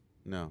 No,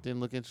 No.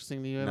 didn't look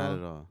interesting to you at Not all.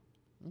 at all.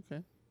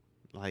 Okay.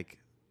 Like,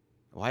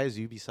 why is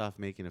Ubisoft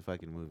making a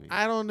fucking movie?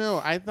 I don't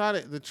know. I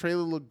thought the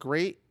trailer looked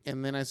great,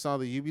 and then I saw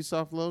the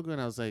Ubisoft logo, and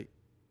I was like,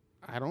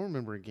 I don't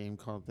remember a game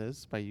called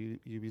this by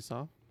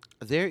Ubisoft.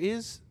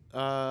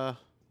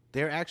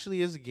 There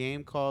actually is a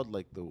game called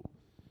like the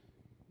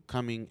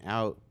coming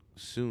out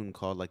soon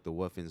called like the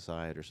Wolf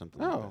Inside or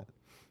something like that.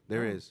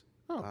 There is.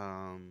 Oh.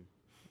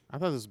 I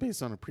thought this was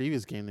based on a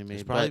previous game they made.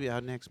 It's probably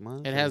out next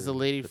month. It has the or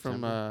lady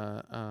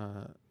September.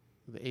 from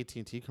the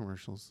AT&T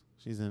commercials.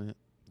 She's in it.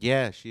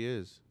 Yeah, she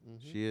is.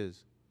 She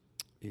is.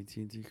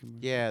 AT&T commercial.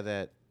 Yeah,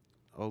 that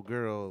old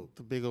girl.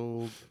 The big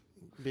old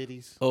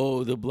biddies.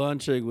 Oh, the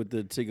blonde chick with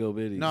the tickle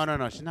bitties.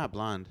 No, she's not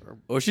blonde.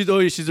 Oh, she's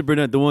a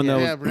brunette. The one that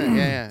was. Yeah, Brent,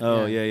 yeah.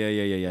 Oh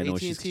yeah. I know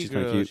AT&T she's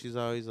kind girl. of cute. She's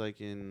always like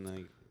in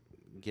like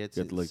gets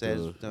Got it like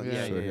says. the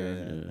Yeah, short yeah.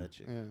 hair. That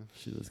chick. Yeah.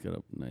 She just got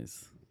a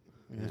nice.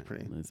 It's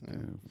pretty. Nice Yeah.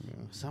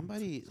 girl.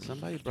 Somebody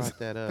brought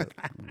that up.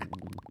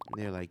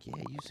 They're like, yeah,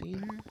 you seen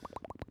her?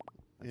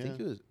 I think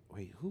it was.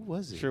 Wait, who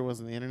was it? Sure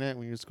wasn't the internet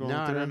when you were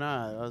scrolling through? No.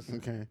 I was,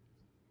 Okay.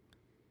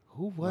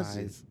 who was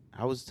Lies. it?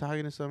 I was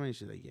talking to somebody.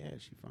 She's like, yeah,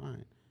 she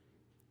fine.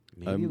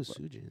 Maybe it was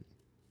Sujin.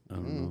 I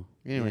don't know.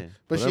 Anyway, Yeah.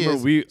 but But she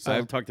remember, is.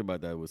 I've talked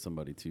about that with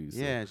somebody too. So.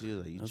 Yeah, she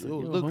was like, I was "Oh,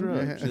 like, yo, look her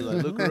homie. up. She's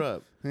like, look her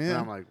up. And Yeah.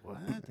 I'm like, what?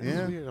 That's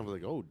Yeah. weird. I was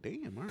like, oh, damn.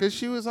 all right. Because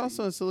she was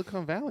also in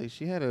Silicon Valley.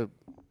 She had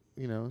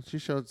she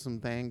showed some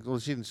things. Well,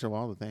 she didn't show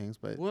all the things,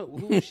 but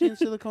Who was she in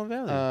Silicon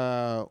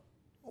Valley?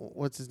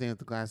 what's his name with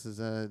the glasses?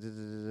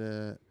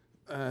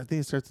 I think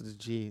it starts with a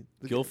G.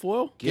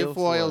 Guilfoyle?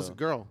 Guilfoyle's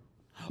girl.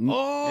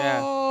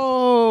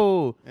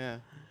 Oh, Yeah.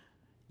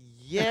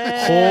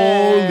 yeah.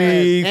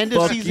 Holy End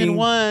of season fucking-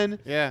 1.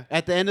 Yeah.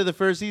 At the end of the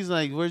first season,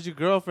 like, where's your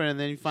girlfriend? And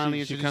then you finally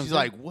She introduce. comes She's in.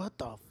 like, what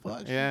the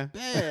fuck? Yeah.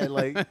 She's bad.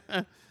 Like,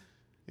 Yeah.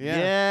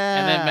 Yeah.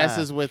 And then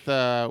messes with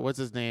what's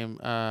his name?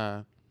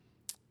 The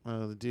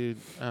dude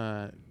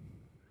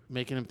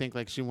making him think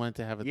like she wanted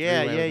to have a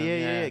yeah. three-way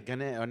with him.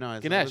 Ganesh. Oh no,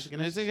 Ganesh.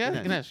 Ganesh. Yeah.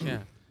 Ganesh. Yeah.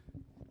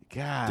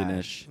 God.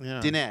 Dinesh.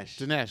 Yeah. Dinesh.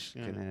 Dinesh.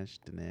 Yeah.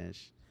 Dinesh.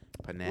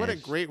 Panache. What a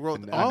great role.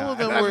 Panache. All of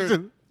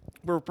them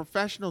were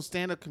professional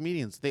stand-up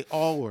comedians. They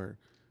all were.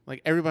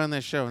 Like everybody on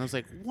that show. And I was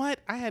like, what?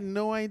 I had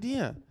no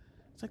idea.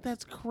 It's like,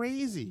 that's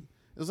crazy.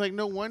 It was like,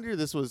 no wonder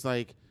this was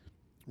like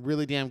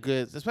really damn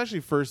good, especially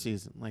first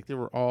season. Like they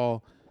were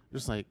all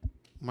just like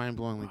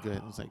mind-blowingly good.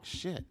 It was like,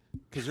 shit.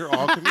 Because you're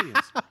all comedians.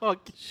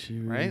 She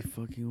really Right?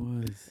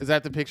 fucking was. Is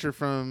that the picture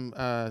from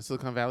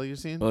Silicon Valley you've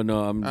seen? Oh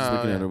no, I'm just Oh,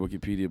 looking yeah. at her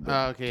Wikipedia. But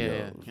Oh,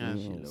 okay, yeah.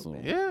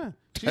 Yeah.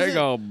 She's There you in-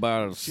 go,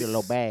 about She a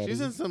little bad. She's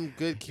in some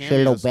good She a cameo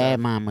little stuff. bad,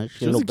 mama. She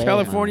She a was little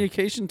in bad.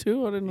 Californication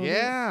too. I didn't know. that.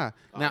 Yeah.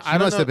 Now She I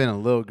don't must know. have been a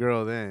little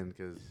girl then,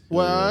 because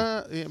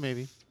Well, yeah,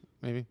 maybe.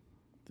 Damn,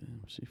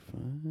 she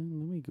fine.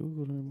 Let me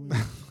Google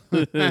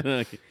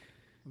her.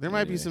 There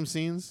might be some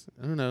scenes.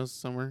 Who knows?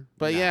 Somewhere.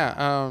 But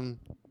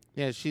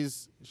yeah,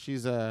 she's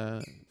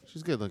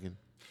good looking.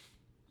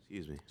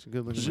 excuse me, She's a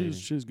good looking lady.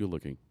 she's good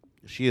looking.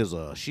 she is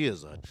a She's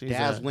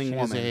dazzling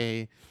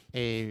woman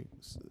a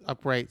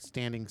upright,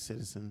 standing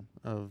citizen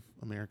of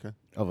America.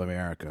 of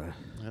America.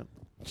 Yep.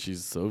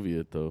 She's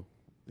Soviet though.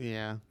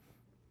 Yeah.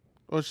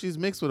 Well, she's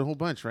mixed with a whole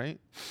bunch, right?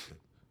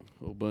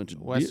 whole bunch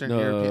of Western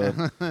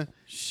European.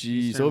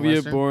 She's Eastern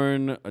Western?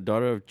 Soviet-born, a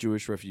daughter of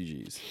Jewish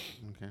refugees.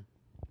 Okay.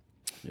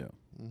 Yeah,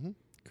 Mm-hmm.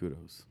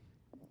 kudos.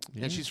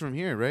 Yeah. And she's from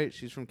here, right?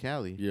 She's from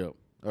Cali. Yeah.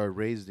 Or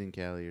raised in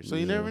Cali or So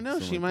something. you never know.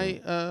 something She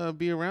like might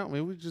be around.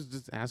 Maybe we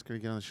just ask her to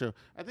get on the show.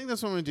 I think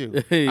that's what I'm going to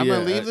do. Yeah, I'm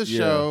going to leave the yeah,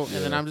 show,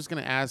 and then yeah. I'm just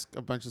going to ask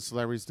a bunch of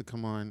celebrities to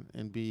come on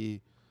and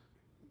be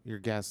your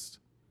guest.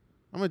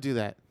 I'm going to do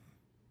that.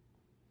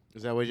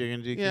 Is that what you're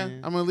gonna do? Yeah,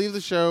 Keenan? I'm going to leave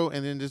the show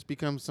and then just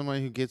become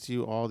someone who gets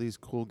you all these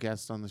cool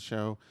guests on the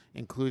show,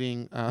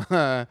 including,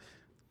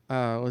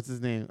 what's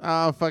his name?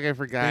 Oh, fuck, I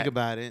forgot. Think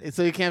about it.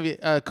 So you can't be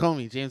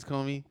Comey, James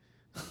Comey.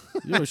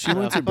 Yo, she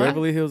went to Fuck.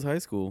 Beverly Hills High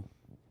School.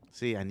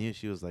 See, I knew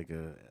she was like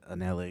an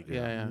LA girl.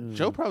 Yeah. Mm.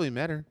 Joe probably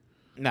met her.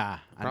 Nah,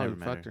 I Probably never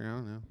met fucked her. her. I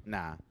don't know.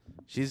 Nah,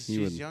 she's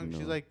You wouldn't young. know.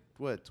 She's like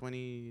what,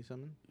 20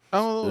 something?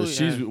 Oh,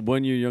 She's yeah.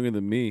 1 year younger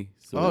than me.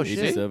 So Oh, shit.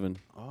 87.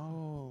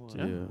 Oh,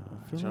 Yeah.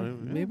 I feel Joey, like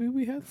yeah. maybe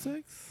we had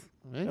sex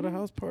Maybe. at a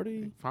house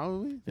party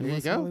Probably. in There you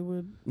West go.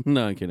 Hollywood.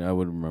 No, I'm kidding. I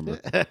wouldn't remember.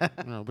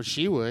 No, but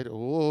she would.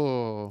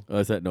 Oh.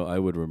 I said no. I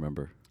would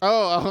remember.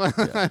 Oh.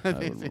 Yeah, I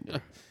would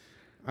remember.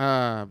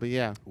 But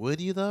yeah. Would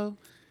you though?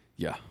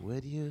 Yeah.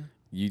 Would you?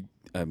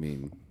 I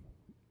mean,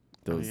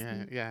 those.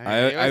 Yeah.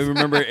 I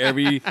remember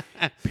every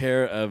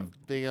pair of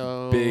Big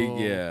old. big.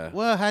 Yeah.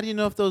 Well, how do you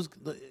know if those?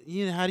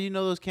 How do you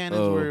know those cannons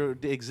Oh.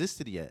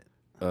 existed yet?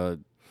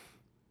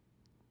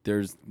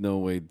 There's no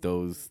way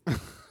those.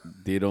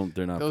 They're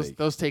not fake.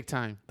 Those take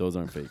time. Those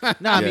aren't fake.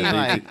 No, I Yeah, mean they-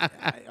 like.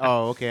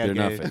 Oh, okay. I They're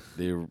get not it.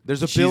 fake.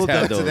 There's a she's build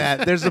had up to those.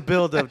 that. There's a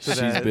build up to She's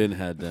that. been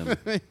had them.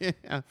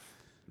 Yeah.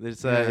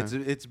 It's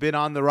it's been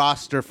on the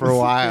roster for a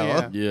while.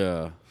 Yeah.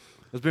 Yeah.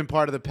 It's been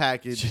part of the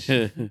package.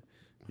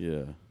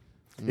 Yeah.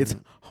 It's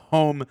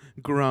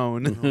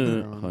homegrown.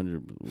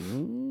 100.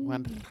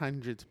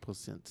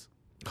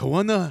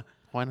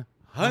 100%.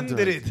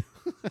 100.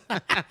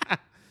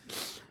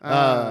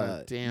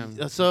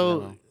 Damn.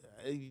 So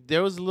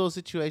there was a little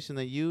situation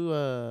that you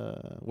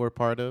were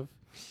part of.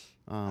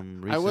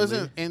 Recently. I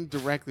wasn't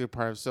indirectly a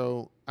part of.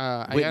 So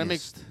I gotta make.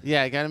 Witnessed.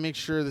 Yeah, I gotta make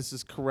sure this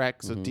is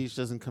correct, so Mhm. Deech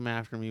doesn't come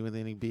after me with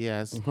any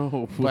BS.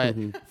 Oh.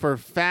 But for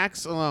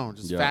facts alone,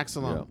 just Yeah, facts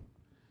alone,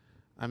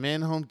 yeah. I'm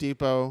in Home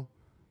Depot.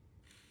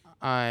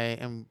 I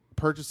am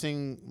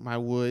purchasing my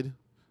wood,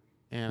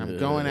 and I'm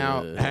going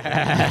out.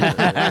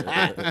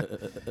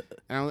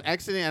 And I'm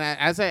exiting, and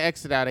as I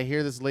exit out, I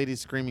hear this lady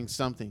screaming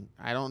something.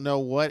 I don't know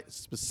what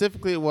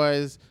specifically it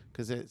was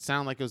because it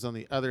sounded like it was on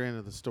the other end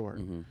of the store.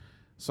 Mhm.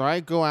 So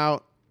I go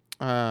out,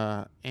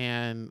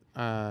 and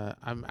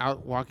I'm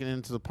out walking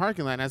into the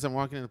parking lot. And as I'm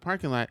walking in the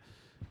parking lot,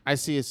 I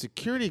see a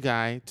security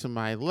guy to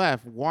my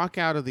left walk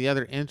out of the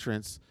other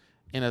entrance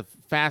in a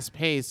fast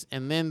pace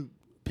and then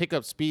pick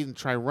up speed and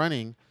try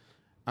running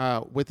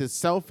with his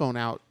cell phone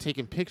out,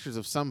 taking pictures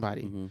of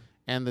somebody. Mhm.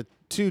 And the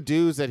two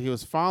dudes that he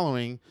was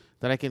following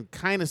that I can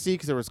kind of see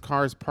because there was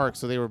cars parked,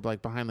 so they were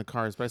like behind the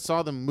cars. But I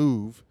saw them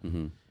move,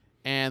 Mhm.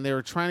 and they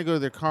were trying to go to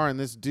their car, and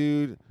this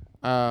dude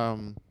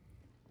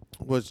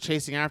was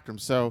chasing after him.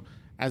 So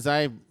as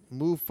I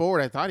moved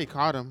forward, I thought he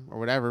caught him or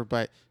whatever,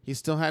 but he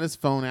still had his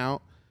phone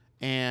out.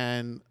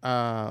 And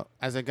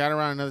as I got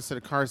around another set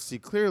of cars to see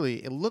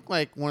clearly, it looked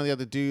like one of the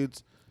other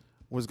dudes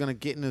was going to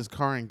get in his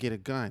car and get a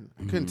gun.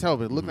 I couldn't tell,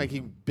 but it looked like he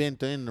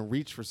bent in to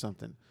reach for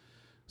something.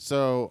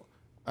 So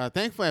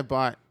thankfully I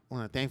bought,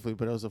 well, not thankfully,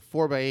 but it was a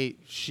 4x8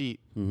 sheet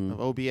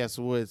of OBS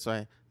wood. So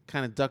I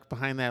kind of ducked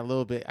behind that a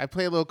little bit. I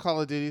play a little Call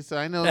of Duty, so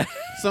I know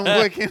some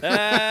wood can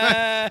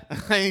I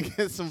can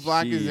get some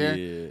blockers there.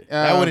 Shit.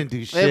 That wouldn't do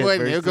It shit,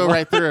 wouldn't. It first would go of all.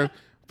 right through.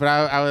 But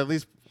I would at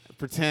least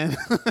pretend.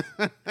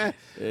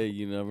 Hey,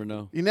 you never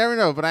know. You never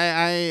know. But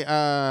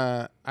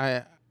I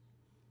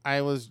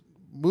was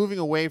moving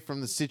away from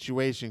the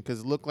situation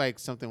because it looked like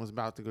something was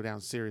about to go down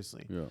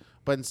seriously. Yeah.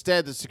 But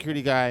instead, the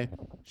security guy,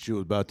 She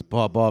was about to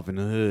pop off in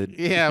the hood.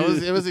 yeah,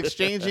 it was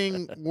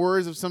exchanging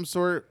words of some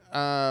sort.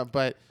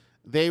 But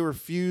they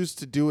refused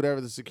to do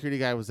whatever the security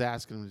guy was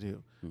asking them to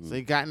do. So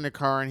they got in the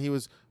car and he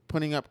was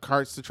putting up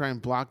carts to try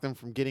and block them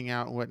from getting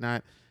out and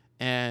whatnot.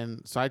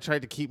 And so I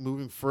tried to keep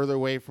moving further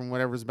away from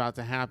whatever's about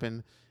to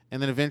happen.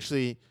 And then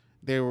eventually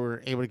they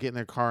were able to get in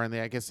their car and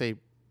I guess they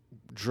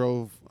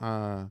drove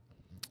or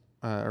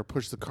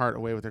pushed the cart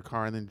away with their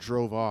car and then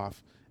drove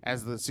off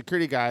as the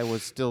security guy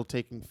was still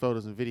taking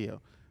photos and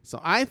video.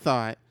 So I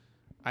thought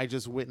I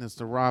just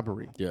witnessed a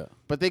robbery. Yeah.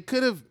 But they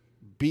could have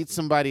beat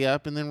somebody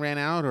up and then ran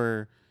out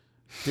or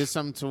did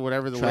something to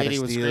whatever the Try to lady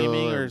was steal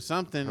screaming or or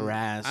something.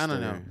 harassed I don't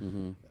or- know.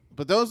 Mm-hmm.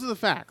 But those are the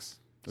facts.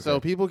 So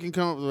Okay. people can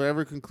come up with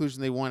whatever conclusion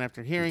they want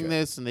after hearing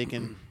this, and they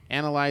can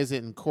analyze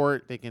it in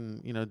court. They can,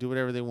 do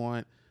whatever they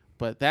want.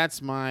 But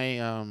that's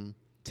my,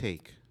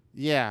 Take.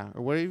 or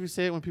what do you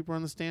say it when people are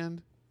on the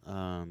stand?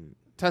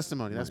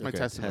 Testimony. That's my Okay.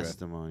 testimony.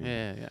 Testimony.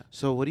 Yeah.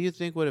 So what do you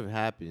think would have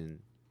happened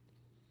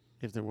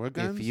If there were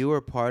guns, if you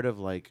were part of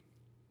like,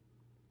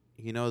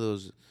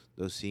 those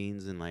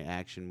scenes in like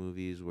action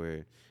movies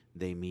where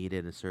they meet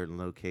at a certain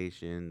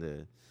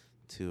location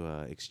to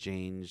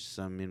exchange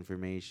some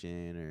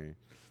information or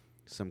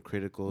some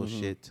critical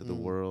shit to the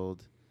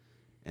world,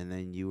 and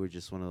then you were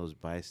just one of those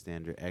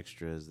bystander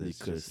extras that's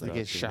could've just like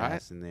get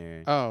shot? in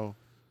there. Oh,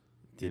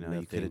 You know,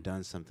 you could have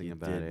done something You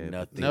about did it.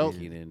 Nothing, Nope.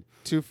 Keenan.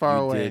 too far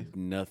you away. did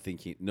nothing.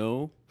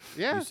 No.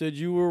 Yeah. You said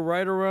you were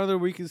right around there.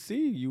 We can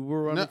see you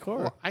were on No, the car.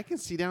 well, I can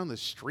see down the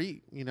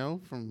street,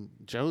 from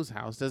Joe's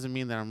house. Doesn't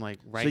mean that I'm like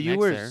right So you next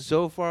were there.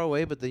 so far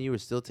away, but then you were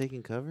still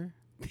taking cover.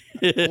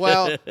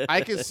 Well, I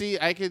could see.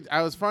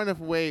 I was far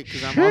enough away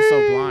because I'm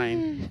also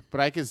blind.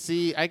 But I could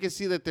see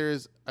that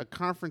there's a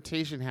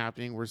confrontation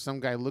happening where some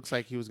guy looks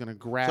like he was gonna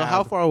grab. So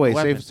how far away? a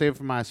weapon. Save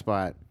from my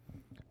spot.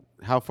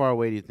 How far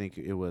away do you think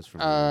it was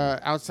from?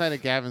 Outside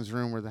of Gavin's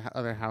room where the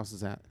other house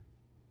is at.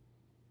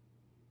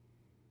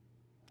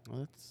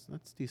 Well,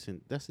 that's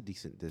decent. That's a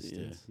decent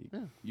distance.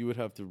 Yeah. You would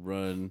have to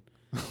run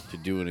to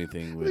do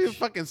anything. You're a Which,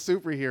 fucing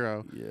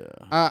superhero.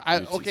 yeah.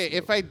 You're too Okay, slow.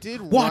 if I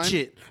did Watch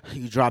run, it.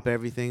 You drop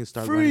everything.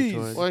 Start Freeze.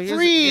 running towards. Well,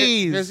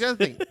 here's the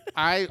other thing.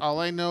 All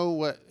I know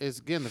what is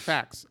again the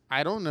facts.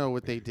 I don't know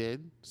what they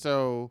did.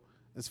 So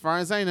as far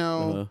as I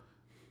know,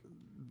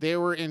 they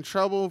were in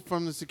trouble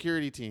from the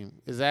security team.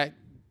 Is that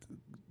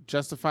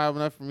justifiable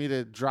enough for me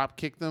to drop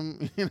kick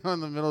them? In the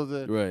middle of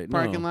the Right.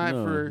 parking lot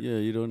no. for Yeah,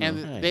 you don't know.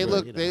 and Right, they right,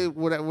 look you they know.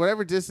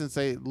 whatever distance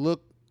they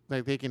look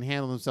like they can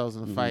handle themselves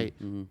in a fight.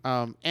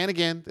 mhm. And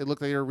again, it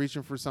looked like they were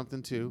reaching for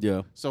something too.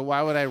 Yeah. So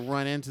why would I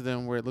run into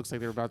them where it looks like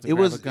they're about to It grab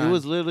was a gun? it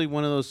was literally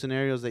one of those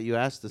scenarios that you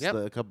asked us Yep.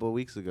 a couple of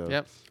weeks ago.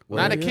 Yep.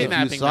 Well, Not a yeah.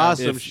 kidnapping. If you saw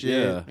though. some If- shit,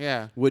 yeah.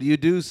 Yeah. would you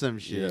do some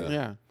shit? Yeah.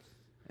 Yeah.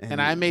 And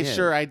I made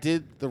sure I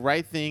did the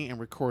right thing and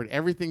record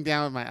everything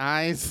down with my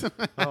eyes.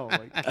 Oh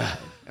my god!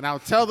 And I'll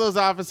tell those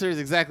officers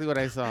exactly what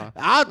I saw.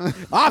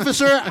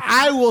 Officer,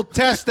 I will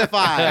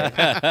testify.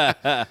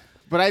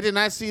 But I did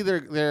not see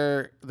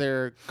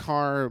their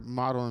car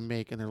model and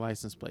make and their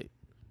license plate.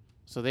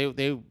 So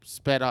they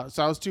sped up.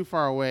 So I was too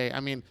far away. I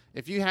mean,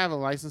 if you have a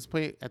license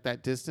plate at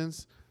that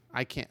distance,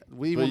 I can't. Even But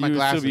with you my would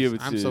glasses, still be able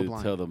I'm so to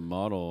blind. tell the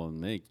model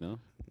and make, no?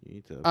 You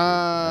need to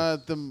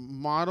The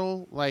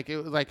model, like it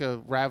was like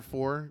a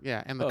Rav4,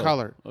 yeah, and the Oh,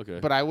 color. okay.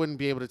 But I wouldn't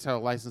be able to tell a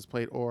license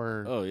plate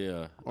or Oh,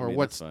 yeah. or I mean,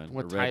 what's that's fine.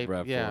 what A red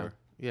type. RAV4.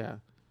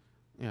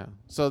 Yeah.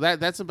 So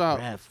that's about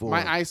RAV4,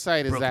 my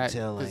eyesight is broken that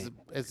tail is light.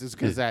 as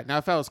good as that. Now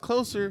if I was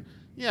closer,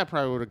 yeah, I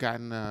probably would have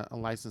gotten a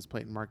license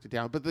plate and marked it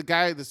down. But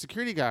the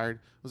security guard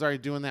was already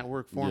doing that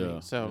work for me. Yeah,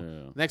 So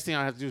yeah. next thing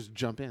I have to do is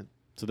jump in.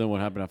 So then what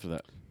happened after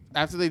that?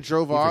 After they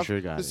drove for off, sure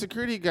got the it.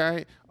 security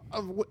guy,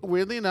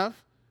 weirdly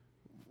enough,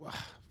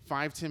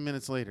 5-10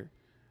 minutes later,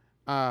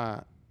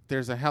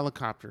 there's a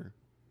helicopter,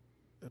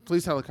 a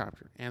police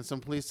helicopter, and some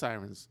police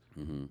sirens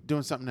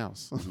doing something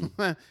else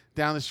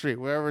down the street,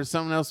 wherever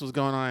something else was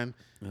going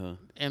on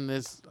in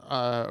this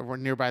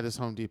nearby this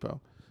Home Depot.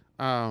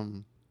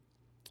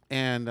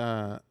 And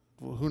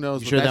who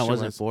knows? You what sure that shit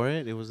wasn't was. for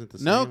it? It wasn't the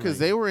same. No, because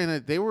like-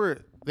 they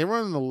were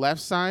on the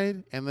left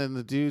side, and then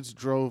the dudes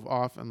drove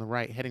off on the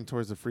right, heading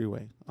towards the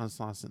freeway on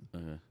Slauson.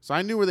 Okay. So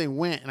I knew where they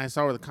went, and I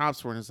saw where the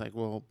cops were, and it's like,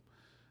 well,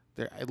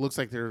 it looks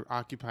like they're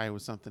occupied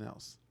with something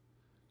else.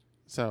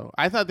 So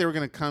I thought they were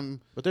gonna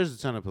come. But there's a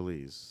ton of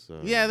police. So.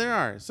 Yeah, there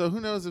are. So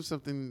who knows if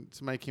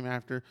somebody came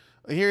after?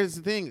 Here's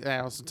the thing. I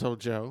also told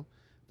Joe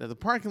that the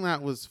parking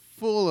lot was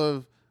full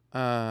of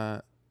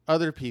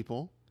other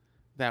people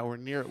that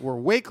were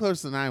way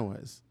closer than I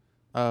was,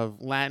 of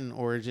Latin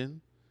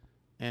origin,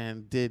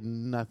 and did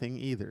nothing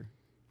either.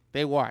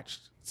 They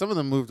watched. Some of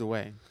them moved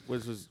away,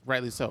 which was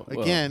rightly so.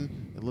 Well-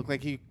 Again, it looked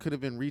like he could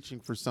have been reaching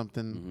for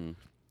something. Mm-hmm.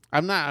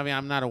 I'm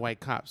not a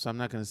white cop, so I'm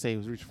not going to say he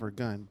was reaching for a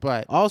gun.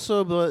 But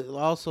Also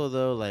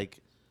though,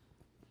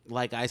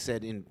 like I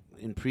said in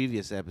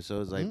previous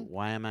episodes, like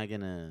why am I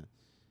gonna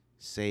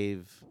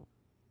save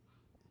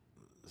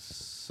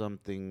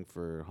something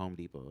for Home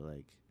Depot?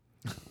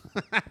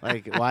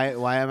 Like,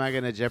 why am I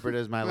gonna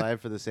jeopardize my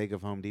life for the sake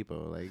of Home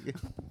Depot? Like,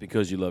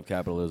 Because you love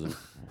capitalism.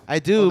 I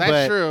do, that's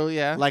but true,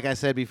 yeah. like I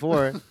said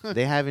before,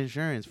 they have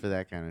insurance for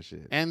that kind of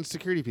shit. And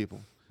security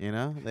people. You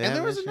know, they And have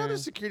there was another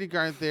insurance. security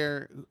guard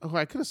there who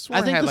I could have sworn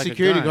I think had the like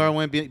security a gun. guard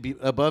went be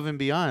above and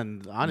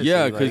beyond. Honestly,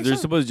 Yeah, like, because they're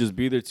supposed to just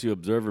be there to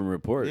observe and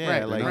report. yeah,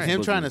 Right, like right.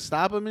 him trying to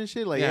stop him and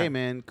shit. Like, Yeah. hey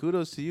man,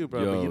 kudos to you,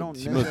 bro. Yo, but you don't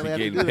he must be necessarily have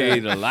to getting do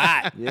paid that. a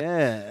lot.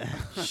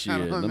 Yeah. Shit,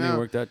 don't let me know.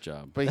 work that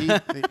job. But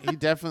he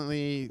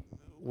definitely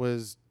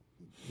was.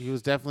 He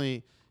was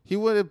definitely. He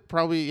would have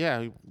probably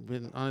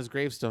been on his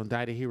gravestone,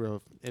 died a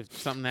hero if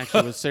something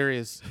actually was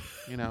serious.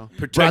 You know.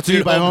 Brought to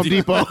you by Home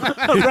Depot.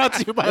 Brought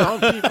to you by Home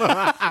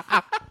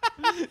Depot.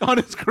 On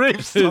his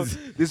gravestone,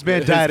 this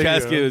man His died.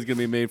 casket is gonna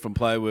be made from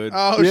plywood.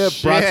 Oh Yeah,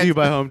 shit! brought to you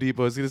by Home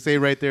Depot. It's gonna say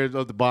right there at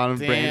the bottom,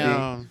 branding.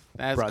 Damn,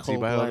 that's Brought to you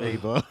by Home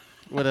cold-blooded. Depot.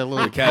 With a little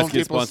The Home casket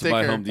Depot sponsored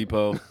by sticker. Home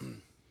Depot.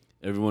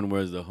 Everyone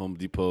wears the Home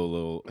Depot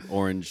little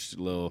orange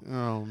little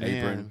Oh man.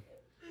 apron.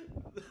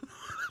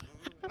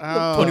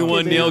 Oh,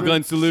 21 nail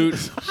gun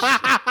salute.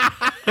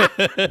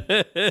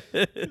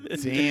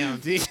 Damn,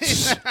 dude.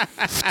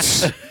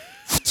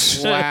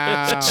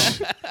 Wow.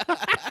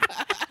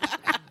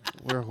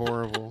 We're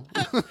horrible.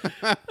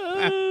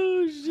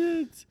 Oh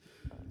shit.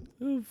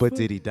 But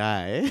did he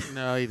die?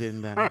 No, he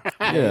didn't die.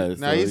 Yeah.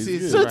 No, he's good.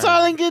 good. So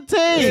tall and good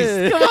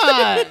taste. Come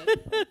on.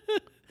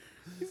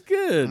 He's good.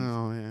 good.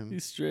 Oh man.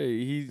 He's straight.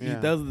 Yeah.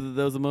 That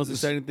was the most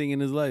exciting thing in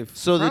his life.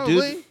 So the Probably.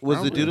 dude was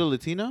the Probably. dude a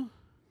Latino?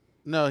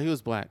 No, he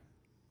was black.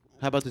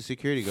 How about the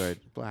security guard?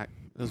 Black.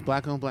 It was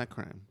black on black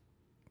crime.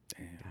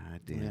 God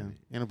damn Yeah.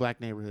 it. In a black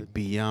neighborhood.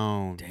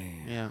 Beyond.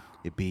 Damn. Yeah.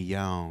 It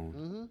beyond.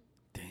 Mm-hmm.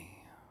 Damn.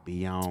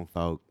 Beyond,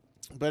 folk.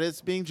 But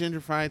it's being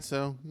gentrified,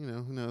 so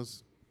who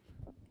knows?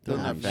 Still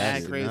Not not mad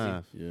fast crazy.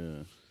 enough.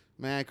 Yeah.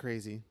 Mad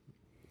crazy.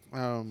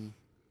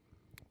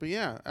 But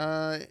yeah,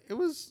 that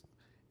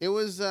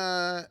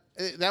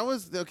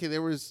was okay.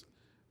 There was,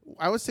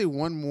 I would say,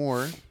 one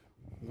more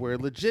where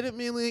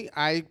legitimately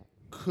I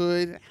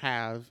could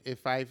have,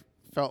 if I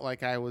felt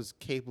like I was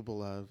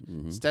capable of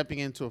stepping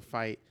into a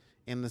fight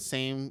in the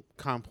same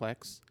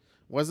complex.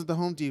 Wasn't the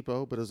Home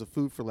Depot, but it was a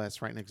Food for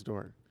Less right next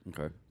door.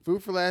 Okay.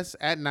 Food for Less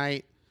at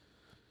night.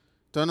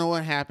 Don't know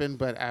what happened,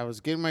 but I was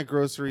getting my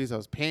groceries. I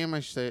was paying my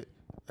shit.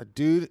 A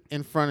dude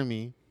in front of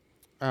me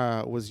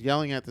was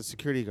yelling at the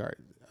security guard.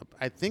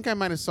 I think I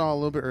might have saw a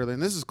little bit earlier,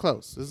 and this is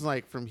close. This is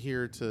like from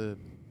here to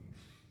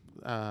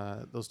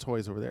those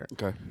toys over there.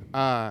 Okay.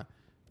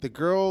 The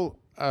girl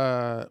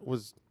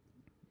was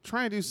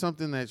trying to do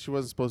something that she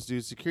wasn't supposed to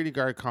do. Security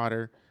guard caught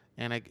her,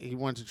 and he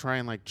wanted to try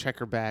and like check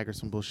her bag or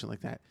some bullshit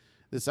like that.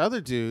 This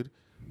other dude,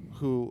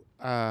 who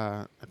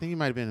I think he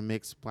might have been a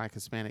mixed black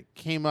Hispanic,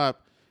 came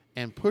up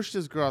and pushed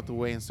this girl out the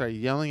way and started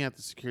yelling at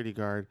the security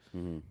guard.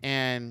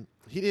 And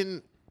he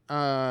didn't,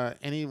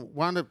 and he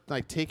wound up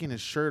like taking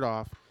his shirt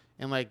off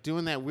and like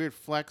doing that weird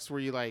flex where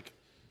you like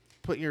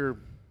put your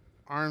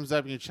arms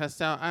up and your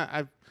chest out.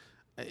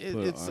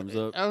 It's arms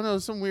up? I don't know,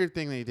 some weird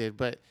thing that he did,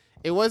 but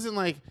it wasn't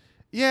like,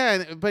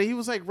 yeah, but he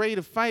was like ready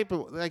to fight,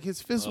 but like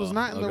his fist was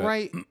not in the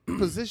right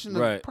position to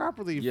Right.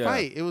 properly Yeah.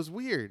 fight. It was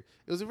weird.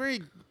 It was a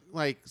very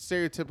like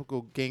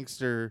stereotypical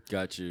gangster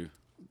Got you.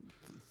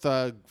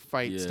 thug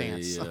fight Yeah,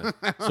 stance. yeah.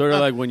 Sort of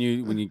like when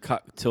you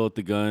tilt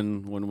the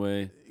gun one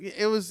way.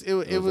 It was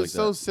was like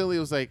so that. silly. It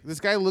was like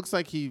this guy looks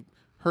like he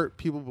hurt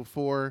people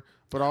before,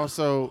 but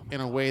also in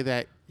a way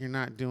that you're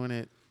not doing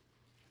it,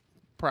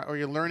 or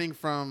you're learning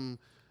from.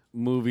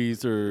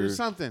 Movies or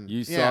something. You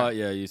Yeah. saw it,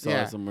 you saw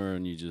Yeah. it somewhere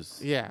and you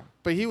just Yeah,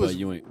 but he was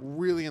you ain't-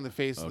 really in the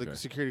face of the Okay.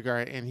 security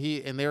guard, and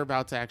they were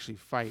about to actually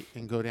fight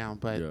and go down.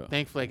 But Yeah.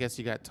 thankfully, I guess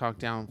he got talked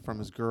down from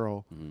his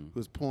girl who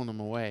was pulling him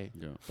away.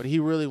 Yeah. But he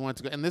really wanted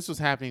to go, and this was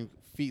happening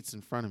feet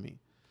in front of me.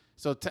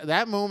 So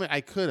that moment,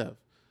 I could have.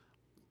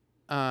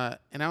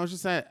 And I was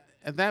just at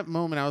that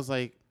moment, I was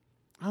like,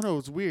 I don't know, it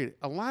was weird.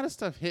 A lot of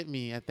stuff hit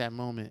me at that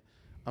moment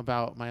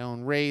about my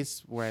own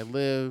race, where I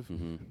live,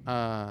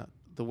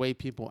 the way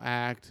people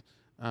act.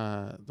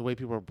 The way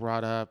people are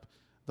brought up,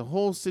 the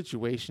whole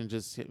situation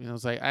just hit me. I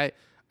was like,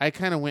 I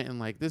kind of went and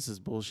like, this is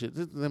bullshit.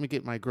 Let me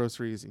get my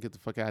groceries and get the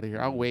fuck out of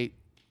here. I'll wait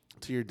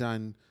till you're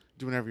done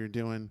doing whatever you're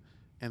doing.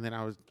 And then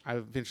I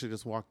eventually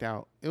just walked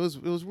out. It was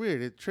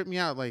weird. It tripped me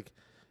out. Like,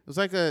 it was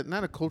like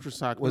not a culture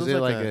shock. Was but it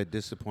like a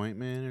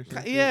disappointment or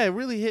something? yeah, it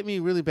really hit me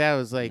really bad. It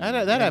was like, That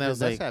and I happens. was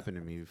That's like, happened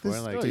to me before.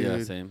 this- Like, oh, yeah,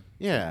 dude. same.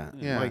 yeah,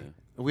 Yeah. like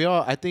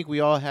I think we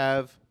all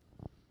have.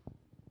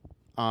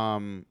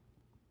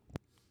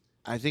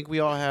 I think we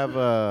all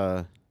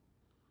have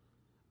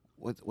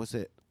what's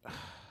it?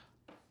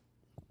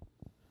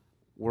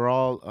 We're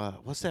all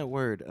what's that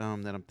word that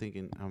I'm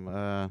thinking?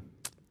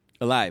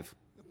 Alive.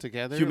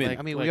 together. Human. Like,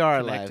 I mean, like we are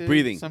alive. connected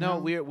Breathing. somehow?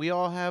 No, we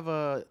all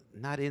have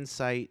not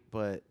insight,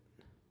 but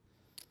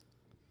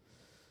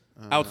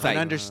Outside. an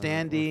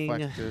understanding,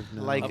 reflective,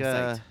 no. like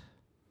Upside.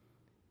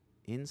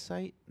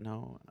 insight.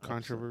 No,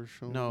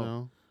 controversial.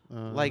 No.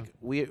 No. like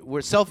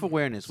we're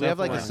self-awareness. We have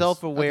like a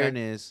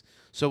Self-awareness. self-awareness.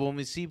 So when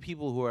we see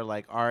people who are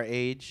like our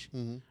age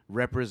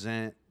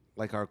represent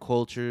like our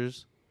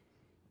cultures,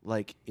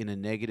 like in a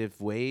negative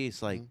way,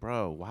 it's like,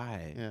 bro,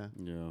 why? yeah.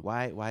 Yeah.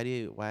 Why do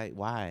you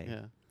why?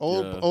 Yeah.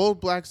 Old Yeah. old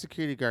black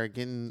security guard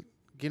getting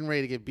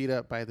ready to get beat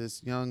up by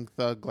this young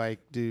thug like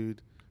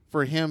dude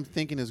for him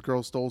thinking his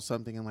girl stole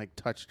something and like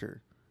touched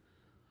her.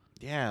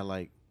 Yeah,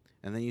 like,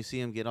 and then you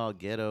see him get all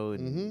ghetto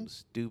and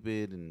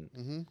stupid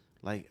and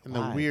like And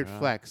why, the weird bro?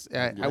 flex. I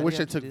Why do wish you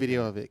I have to took do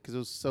video that? of it because it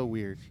was so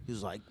weird. He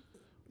was like,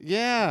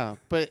 Yeah,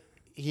 but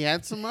he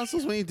had some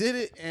muscles when he did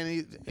it, and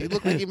he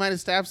looked like he might have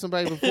stabbed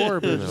somebody before,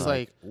 but it was just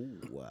like,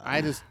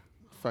 I just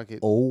fuck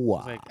it.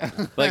 wow.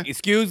 Like, Like,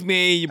 excuse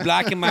me, you're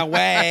blocking my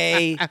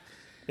way.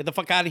 Get the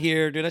fuck out of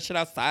here. Do that shit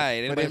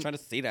outside. Anybody it- trying to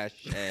see that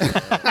shit?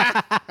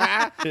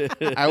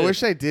 I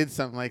wish I did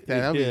something like that.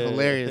 That would be Yeah,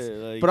 hilarious.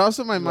 like- But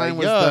also, my mind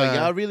was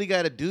y'all really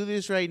got to do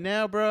this right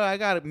now, bro. I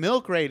got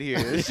milk right here.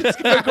 This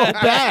shit's gonna go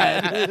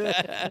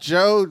bad.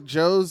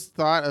 Joe's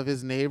thought of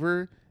his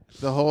neighbor,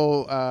 the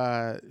whole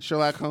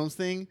Sherlock Holmes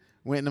thing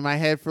went into my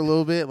head for a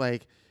little bit.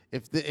 Like,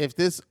 if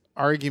this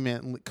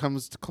argument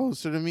comes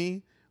closer to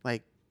me,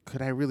 like,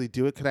 could I really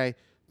do it? Could I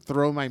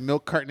throw my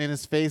milk carton in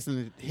his face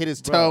and hit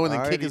his toe and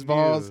then kick his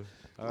balls?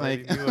 I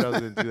already knew what I was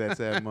gonna do that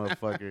to that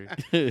motherfucker.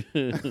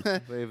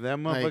 But if that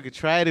motherfucker Like-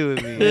 tried it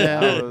with me, Yeah.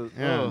 I was,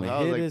 Yeah. I was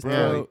Hit like, his bro,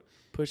 toe,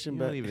 pushing You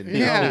back. don't even know,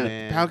 Yeah,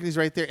 man. balcony's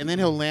right there, and then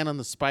he'll land on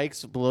the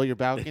spikes below your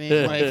balcony.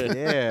 Like,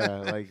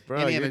 Yeah, like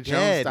bro, Indiana you're Jones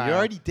dead. style. You're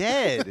already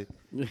dead.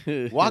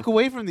 Walk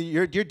away from the.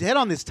 You're dead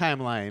on this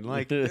timeline.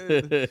 Like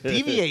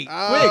deviate quick.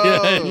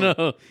 Oh.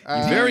 no.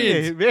 Uh,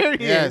 Variant.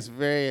 Variant. yes,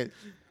 very.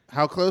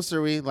 How close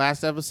are we?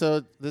 Last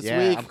episode this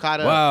Yeah, week. I'm caught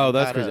up. Wow, I'm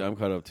that's caught crazy. up. I'm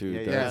caught up too. Yeah,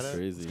 yeah. That's Yes.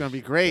 crazy. It's gonna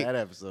be great. That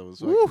episode was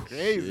Woo. fucking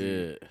crazy.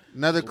 Yeah.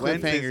 Another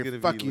Wednesday's cliffhanger. gonna be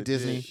Fuck you, legit.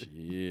 Disney.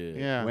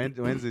 Yeah. Yeah.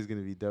 Wednesday's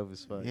gonna be dope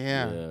as fuck.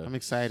 Yeah, Yeah. I'm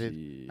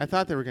excited. I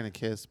thought they were gonna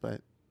kiss,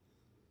 but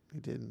they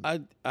didn't.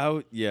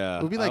 Yeah.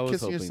 It would be I like was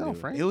kissing hoping yourself,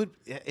 they would. right? It would,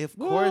 if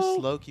course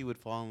Loki would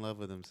fall in love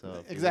with himself.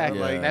 you know? Exactly.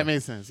 Yeah. That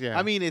makes sense. Yeah.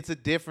 I mean, it's a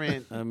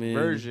different I mean,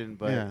 version,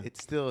 but Yeah.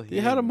 it's still. They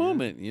had a him, man.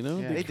 moment, you know.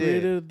 Yeah. They They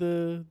created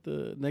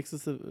the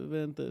Nexus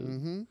event. That,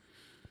 hmm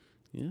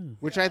Yeah.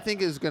 Which I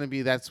think is going to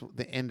be that's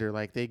the ender.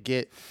 Like they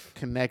get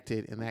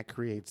connected, and that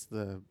creates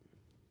the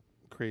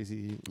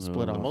crazy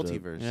split Oh, The off. okay.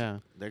 multiverse. Yeah,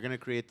 They're gonna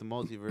create the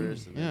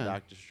multiverse, and Yeah. then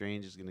Doctor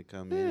Strange is gonna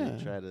come in and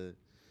Yeah. try to.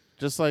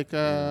 just like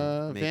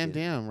Make Van it.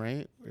 Damme,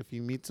 right? If he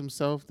meets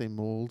himself, they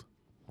mold.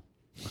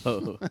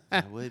 Oh.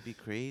 That would be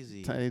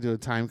crazy. They do a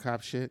time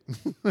cop shit.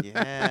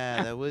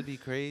 Yeah, that would be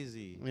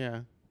crazy.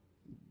 Yeah,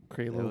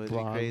 create a That little would be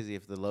blob. crazy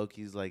if the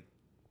Loki's like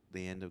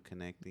they end up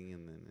connecting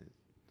and then.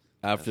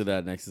 After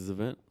that Nexus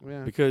event,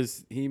 Yeah.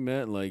 because he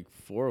met like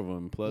 4 of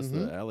them plus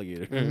Mhm. the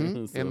alligator.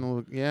 Mhm. So, And the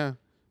little, yeah,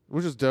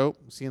 which is dope.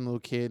 Seeing the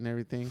little kid and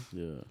everything,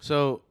 yeah.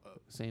 So,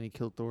 saying he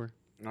killed Thor.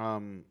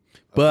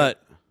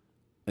 But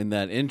in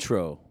that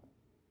intro,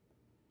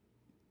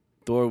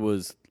 Thor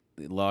was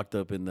locked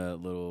up in that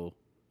little.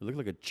 It looked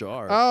like a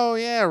jar. Oh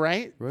yeah,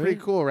 right? Right? Pretty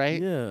cool,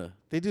 right? Yeah.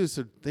 They do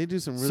some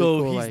really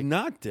So cool. he's like,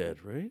 not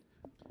dead, right?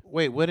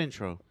 wait, what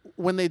intro?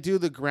 when they do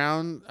the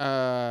ground,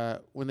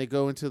 when they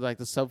go into like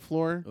the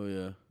subfloor, Oh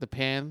yeah. the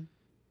pan.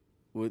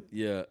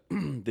 Yeah.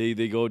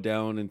 they go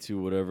down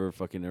into whatever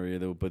fucking area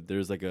though, but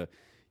there's like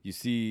you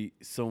see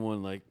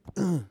someone like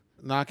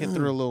Knocking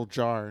through a little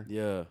jar.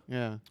 yeah.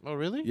 Yeah. Oh,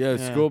 really? Yeah,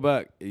 Yeah. scroll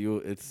back.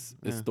 It's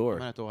Yeah. I'm gonna Thor.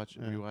 have to watch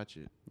it, Yeah. rewatch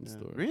it. It's Yeah.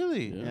 Thor.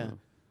 Really? Yeah. Yeah.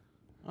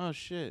 Oh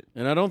shit.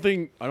 And I don't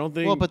think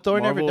Well, but Thor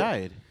Marvel, never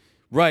died.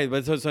 Right,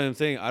 but that's what I'm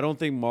saying. I don't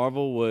think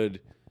Marvel would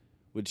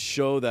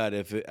show that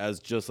if it as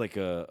just like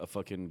a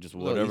fucking just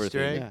Little whatever Easter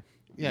thing. egg? Yeah.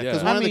 Yeah. Yeah.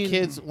 Because I one of the mean-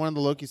 kids, one of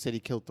the Loki said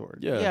he killed Thor.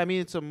 Yeah. Yeah, I mean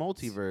it's a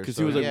multiverse. Because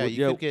So he was like, yeah, well,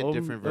 you yeah, could get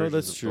different versions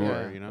that's of true.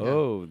 Thor. Yeah. You know.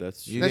 Oh,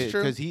 that's true. That's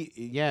true. Because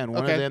and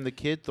one Okay. of them, the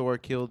kid Thor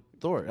killed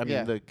Thor. I mean,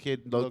 Yeah. the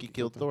kid Loki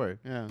killed Thor.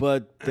 Yeah.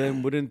 But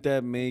then wouldn't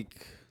that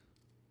make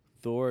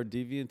Thor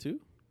deviant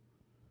too?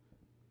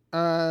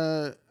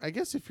 I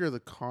guess if you're the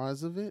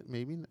cause of it,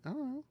 maybe I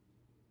don't know.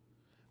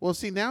 Well,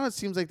 see, now it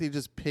seems like they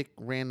just pick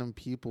random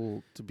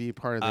people to be a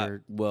part of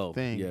their. Well,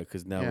 thing. yeah,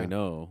 because now Yeah. we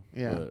know.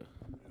 Yeah. but-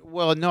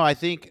 Well, no, I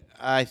think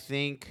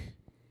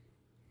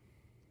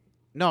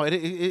no,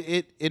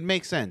 it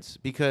makes sense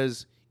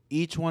because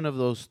each one of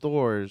those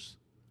Thors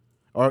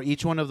or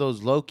each one of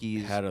those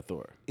Lokis had a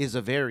Thor. is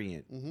a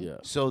variant. Mhm. Yeah.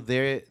 So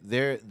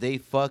they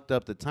fucked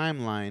up the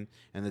timeline,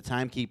 and the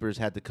timekeepers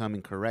had to come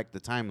and correct the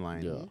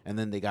timeline, Yeah. and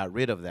then they got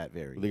rid of that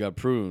variant. They got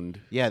pruned.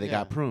 yeah, they Yeah.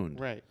 got pruned.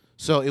 Right.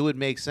 So it would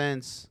make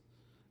sense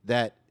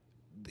that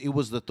it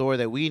was the Thor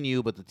that we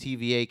knew, but the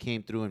TVA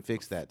came through and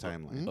fixed that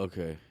timeline.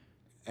 Okay.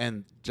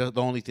 And just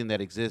the only thing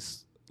that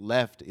exists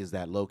left is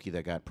that Loki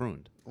that got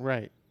pruned.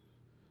 Right.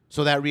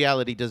 So that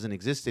reality doesn't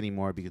exist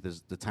anymore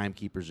because the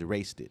timekeepers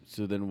erased it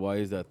So then why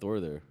is that Thor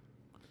there?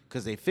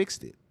 because they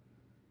fixed it.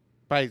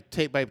 By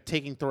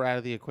taking Thor out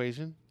of the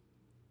equation.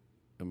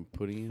 I'm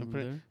putting him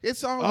there.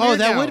 It's all. Oh, weird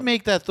that now. would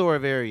make that Thor a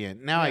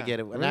variant. Now I Yeah. get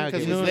it. Really? Now I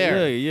 'Cause get he's it.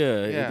 there. Yeah. Yeah.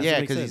 It doesn't Yeah,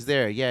 make because he's sense.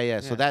 there. Yeah.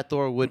 So Yeah. that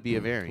Thor would be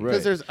a variant. Because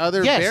Right. there's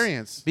other Yes,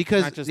 variants.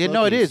 Because not just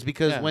no, it Lokis. is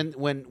because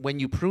Yeah. when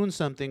you prune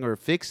something or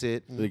fix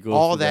it, It goes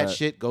all to that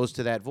shit goes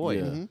to that void.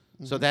 Yeah. Mhm.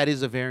 So that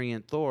is a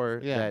variant Thor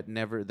Yeah.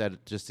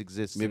 that just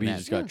exists. Maybe in he that.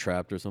 just got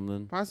trapped or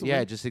something. Possibly.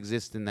 Yeah, it just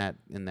exists in that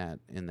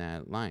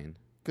line.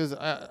 Because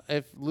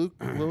if Luke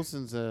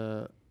Wilson's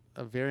a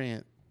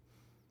variant,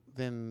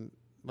 then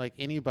like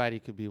anybody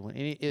could be one.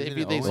 If Isn't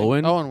you, it they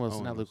Owen? Owen Wilson,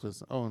 Owen not Luke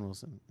Wilson. Owen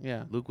Wilson.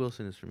 Yeah. Luke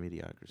Wilson is from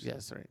Idiocracy.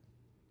 Yes, right.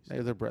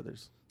 They're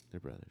brothers. They're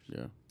brothers.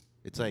 Yeah.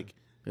 It's like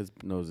His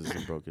nose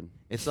isn't broken.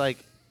 it's like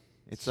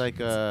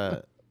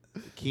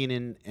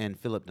Keenan and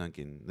Philip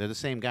Duncan. They're the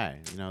same guy.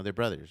 You know, they're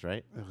brothers,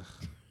 right?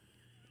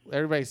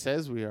 Everybody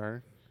says we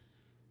are.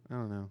 I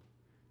don't know.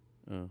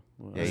 Oh,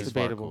 well, Yeah, It's he's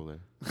far debatable.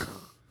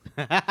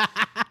 cooler.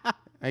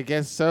 I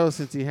guess so,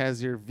 since he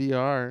has your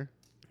VR.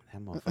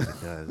 That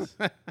motherfucker does.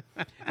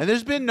 And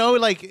there's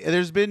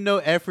been no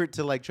effort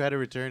to like try to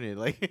return it.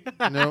 Like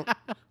No.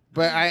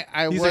 But I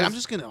he's was. like, I'm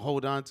just gonna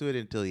hold on to it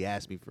until he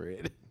asks me for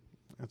it.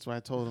 That's why I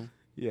told him.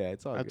 Yeah,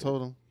 it's all. I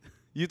told him.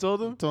 You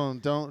told him? Told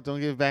him don't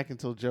give it back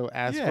until Joe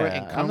asks for it Yeah,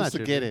 and I'm comes not to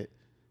tripping. get it.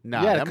 Nah,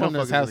 You gotta that come to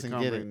his motherfucker's house gonna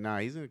and get come it. Nah,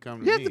 he's gonna come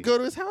to You me. have to go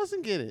to his house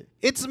and get it.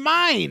 It's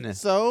mine.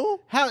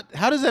 So How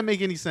does that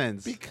make any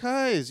sense?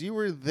 because you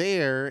were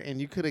there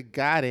and you could have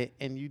got it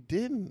and you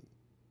didn't.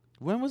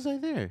 When was I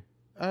there?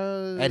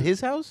 Uh, At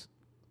his house?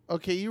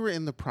 Okay, you were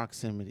in the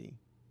proximity.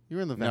 You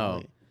were in the No.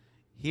 valley.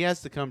 He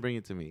has to come bring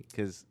it to me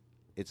because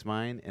it's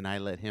mine and I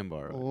let him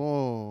borrow it.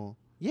 Oh.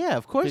 Yeah,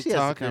 of course Big he has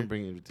talker. to come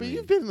bring it to But me.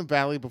 you've been in the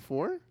valley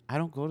before. I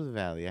don't go to the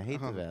valley. I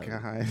hate the Oh valley.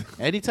 God.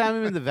 Anytime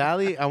I'm in the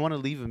valley, I want to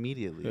leave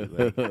immediately.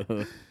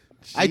 Like,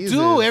 I do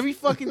Jesus. every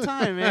fucking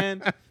time,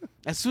 man.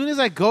 As soon as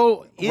I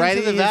go into Right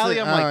the into valley,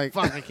 the- I'm oh, like, like-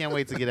 fuck, I can't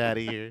wait to get out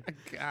of here.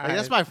 God. Like,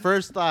 that's my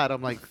first thought.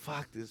 I'm like,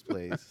 fuck this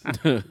place.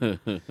 Well,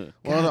 to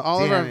God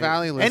all of our damn it.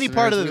 valley listeners, Any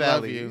part of the we love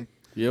valley. you.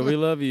 Yeah, we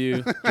love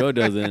you. Joe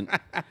doesn't.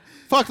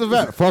 Fuck the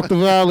valley. Fuck the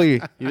valley.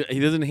 He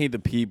doesn't hate the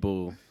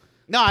people.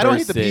 No, I don't Per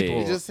hate the se. people.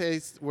 He just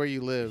hates where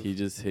you live. He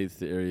just hates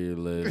the area you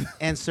live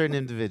and certain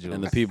individuals.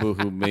 and the people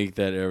who make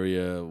that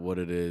area what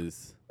it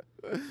is.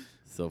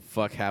 So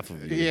fuck half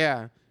of you.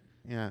 Yeah.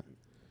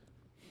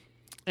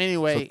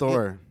 Anyway, So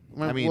Thor.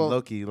 well, I mean, well,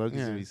 Loki. Loki's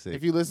yeah. gonna be sick.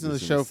 If you listen to the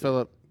He's show, gonna be sick.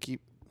 Philip,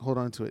 hold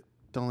on to it.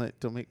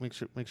 Don't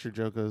make sure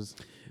Joe goes.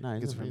 no,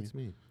 Gets it's from it's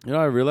me. You know,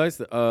 I realized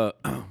that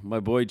my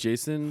boy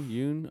Jason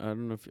Yoon, I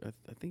don't know if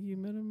I think you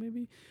met him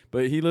maybe,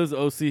 but he lives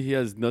OC. He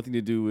has nothing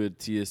to do with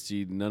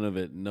TSG, none of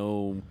it,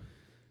 no,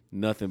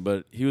 nothing.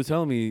 But he was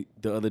telling me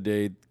the other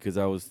day because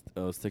I was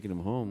taking him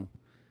home,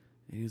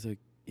 and he was like,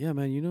 "Yeah,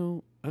 man, you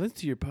know, I listen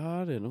to your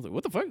pod," and I was like,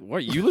 "What the fuck? Why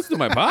you listen to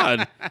my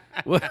pod?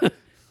 What?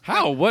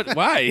 How? What?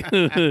 Why?"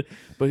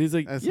 But he's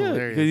like, That's "Yeah,"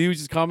 hilarious. because he was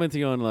just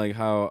commenting on like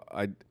how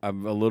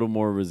I'm a little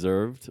more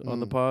reserved on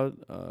the pod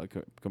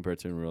compared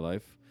to in real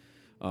life.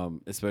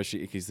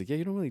 Especially he's like, yeah,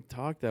 you don't really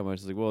talk that much.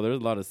 It's like, well, there's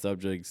a lot of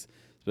subjects,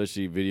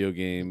 especially video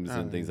games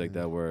and things like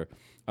that, where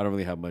I don't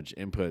really have much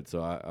input.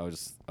 So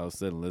I'll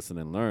sit and listen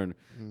and learn.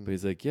 But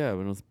he's like, yeah,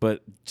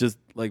 but just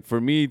like for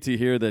me to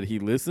hear that he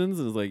listens,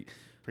 it's like,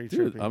 Pretty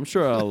dude, trippy. I'm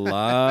sure a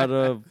lot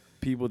of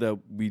people that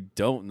we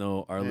don't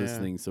know are Yeah.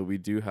 listening. So we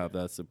do have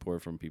that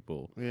support from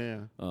people. Yeah.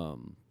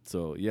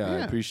 So yeah, I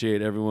Yeah.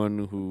 appreciate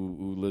everyone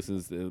who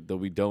listens that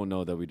we don't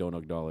know, that we don't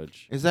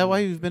acknowledge. Is that why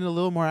you've been a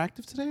little more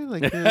active today?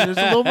 Like, there's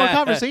a little more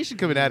conversation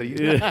coming out of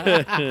you.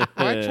 Well,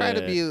 I try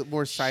to be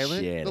more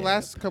silent. Shut The up.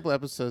 last couple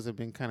episodes have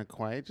been kind of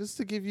quiet, just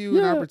to give you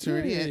an Yeah,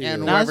 opportunity yeah, and, yeah.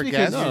 and No, it's whoever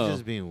because guests. No. you're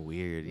just being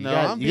weird. You No,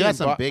 got, I'm you got being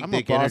some big I'm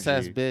dick a boss ass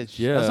energy. bitch.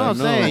 Yeah, That's what I'm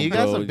no, saying. You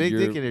got bro, some big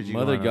your dick energy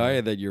Mother going on.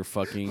 Gaia that you're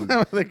fucking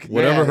Like,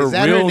 whatever Yeah, her is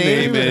that her real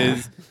name? name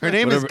is. Her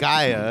name is Whatever-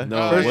 Gaia. No,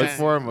 Oh, first yeah. and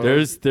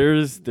foremost.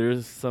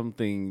 There's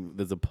something.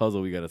 There's a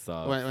puzzle we gotta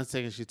solve. One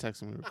second, she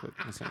texted me real quick.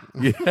 One second.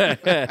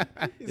 Yeah,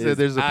 He said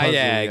there's a puzzle.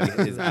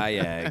 IAG. It's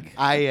IAG.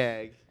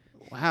 IAG.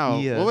 Wow,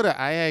 Yeah. what would an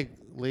IAG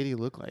lady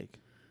look like?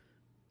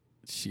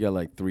 She got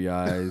like 3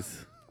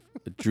 eyes,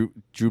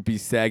 droopy,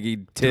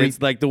 saggy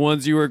tits, like the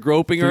ones you were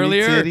groping Three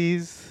earlier.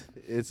 titties.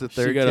 It's a She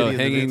third got a titty in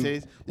the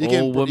hanging-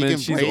 middle. Old woman, You can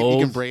she's braid, You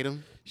old. can braid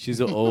them. She's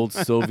an old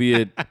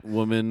Soviet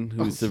woman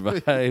who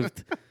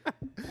survived.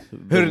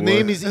 Her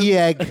name is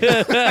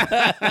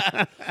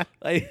IAG.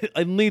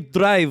 I need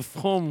drive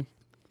home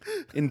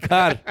in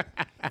car.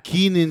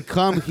 Keenan,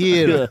 come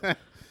here.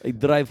 I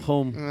drive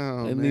home.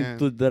 Oh, I man. need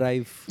to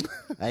drive.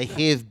 I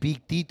have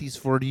big titties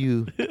for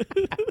you.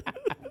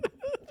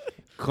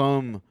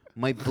 Come,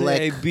 my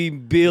black, I be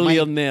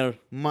billionaire.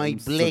 my I'm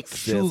black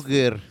successful.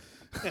 sugar.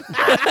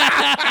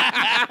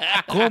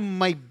 Come,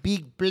 my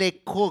big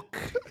black cock.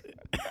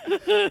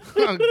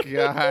 Oh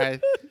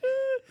God.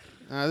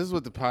 This is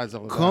what the pod's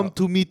all about. Come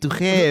to me to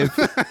have.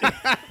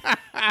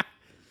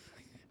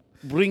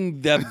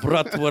 Bring that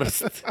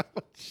bratwurst.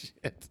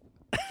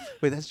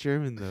 Wait, that's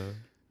German though.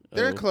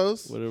 They're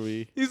close. What are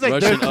we? He's like,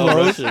 Russian? they're Oh,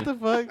 close. Russian. What the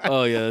fuck?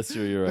 Oh yeah, that's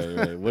true. You're right. You're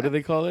right. What do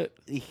they call it?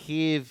 I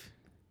have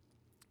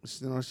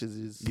No,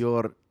 she's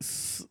your.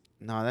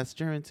 No, that's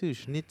German too.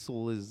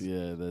 Schnitzel is.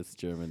 Yeah, that's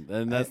German,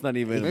 and that's not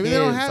even. maybe they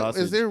don't Yeah, have.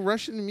 sausage. Is there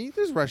Russian meat?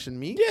 There's Russian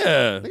meat.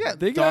 Yeah, They got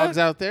dogs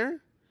out there.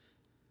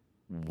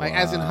 Like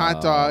as in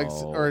hot dogs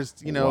or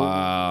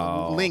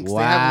Wow. links. They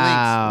have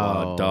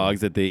links. Wow, dogs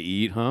that they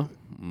eat, huh?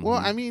 Mhm. Well,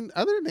 I mean,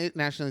 other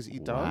nationalities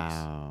eat dogs.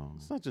 Wow,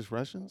 It's not just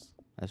Russians.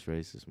 that's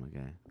racist, my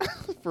guy.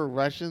 For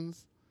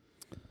Russians,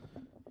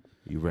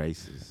 You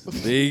racist.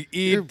 They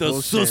You're eat the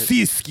bullshit.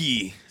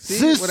 sosiski.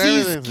 See,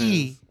 whatever it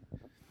Sosiski. is.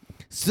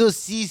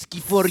 Sosiski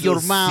for your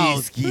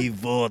mouth. Sosiski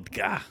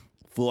vodka.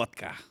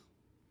 Vodka.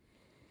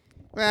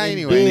 Well, I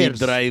anyway, need Bears.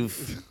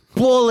 drive.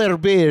 Polar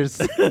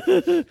bears.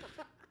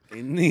 I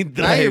need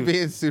now you're drive.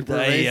 being super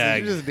racist. Diag.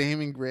 You're just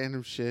naming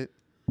random shit.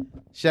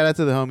 Shout out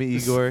to the homie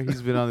Igor.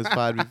 He's been on this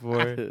pod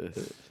before.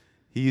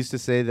 He used to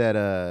say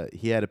that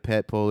he had a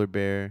pet polar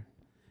bear,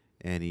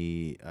 and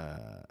he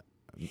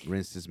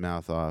rinsed his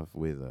mouth off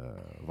with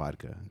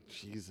vodka.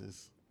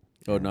 Jesus.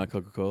 Oh, not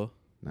Coca-Cola.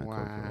 Not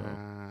Coca-Cola.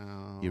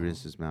 Wow. He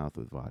rinsed his mouth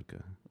with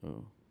vodka.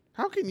 Oh.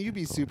 How can you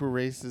be super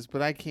racist,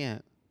 but I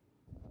can't?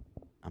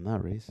 I'm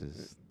not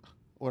racist.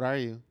 What are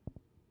you?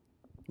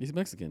 He's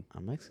Mexican.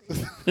 I'm Mexican.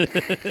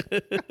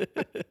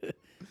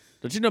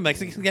 Don't you know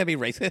Mexicans can be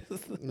racist?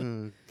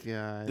 Oh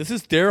God. This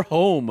is their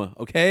home,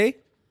 okay?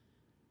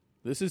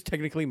 This is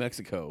technically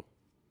Mexico.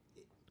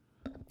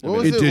 What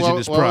was it?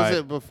 Indigenous What was pride.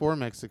 it before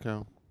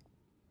Mexico?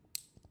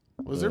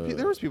 Was there?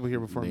 There was people here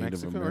before Native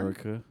Mexico. right?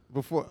 America.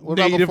 Before what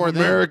about Native before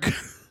America.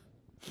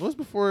 That? What was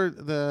before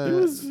the?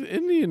 It was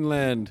Indian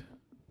land,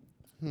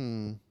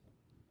 Hmm.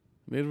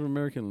 Native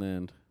American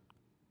land.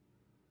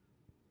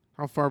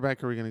 How far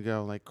back are we gonna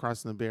go? Like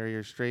crossing the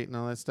barrier straight and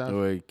all that stuff.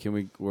 Oh, wait, can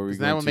we? Were we Does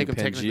that going one to make 'em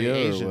technically Pangea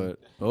Asian? or what?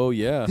 Oh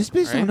yeah. This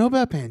bitch Right? don't know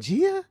about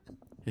Pangea.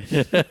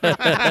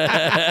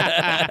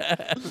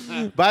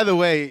 By the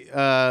way,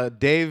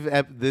 Dave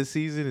this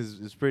season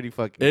is pretty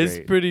fucking It's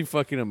great. pretty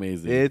fucking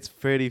amazing. It's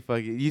pretty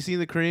fucking. You seen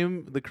the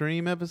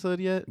Kareem episode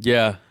yet?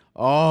 yeah.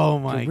 Oh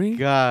my Kareem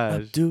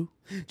gosh,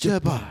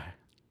 Abdul-Jabbar.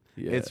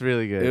 Yeah. it's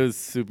really good. It was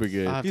super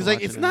good. have He's to like,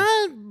 watch it's it now.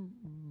 not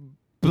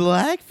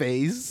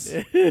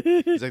blackface.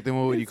 He's like, then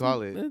what would you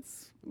call it?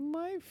 That's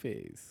my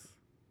face.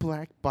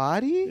 Black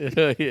body?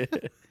 Yeah.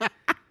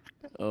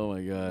 Oh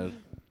my god.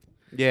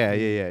 Yeah.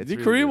 It's Dude,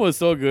 really Kareem good. was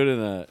so good in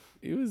that.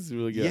 He was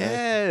really good.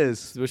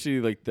 Yes. Especially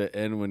like the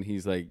end when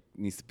he's like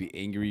needs to be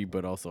angry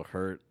but also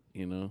hurt.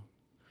 You know,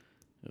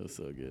 it was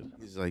so good.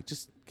 He's like,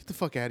 just get the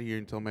fuck out of here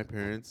and tell my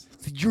parents.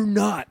 You're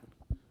not.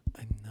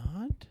 I'm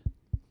not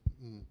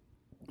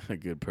a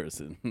good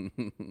person.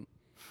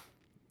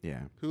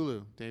 Yeah.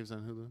 Hulu. Dave's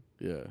on Hulu.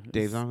 Yeah,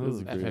 Dave's on It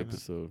was a Hulu. great FX.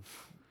 episode.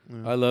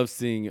 Yeah. I love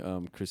seeing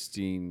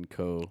Christine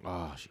Coe.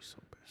 Oh, she's so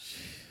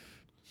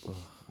bad.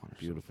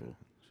 Beautiful.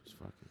 She's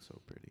fucking so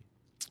pretty.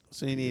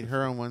 So you need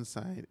her on one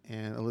side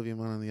and Olivia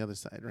Munn on the other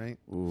side, right?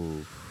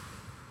 Ooh,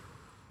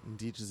 And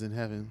Deech is in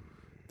heaven.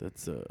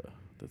 that's a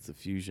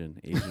fusion,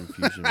 Asian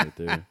fusion right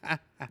there.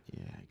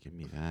 Yeah, give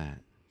me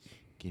that.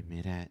 Give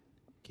me that.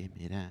 Give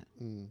me that.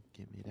 Mm.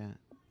 Give me that.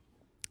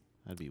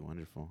 That'd be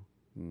wonderful.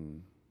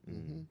 Mm.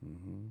 Mhm.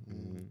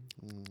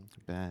 Mm-hmm. Mm.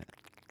 Bet.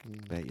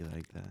 Mm. Bet you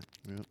like that.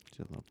 Yep.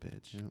 You little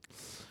bitch. Yep.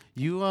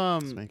 You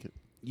Spank it.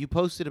 you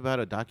posted about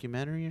a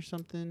documentary or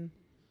something?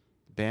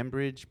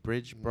 Bambridge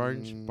Barge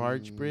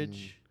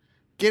Bridge.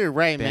 Get it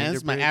right, man.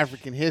 This is my Vanderbridge.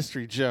 African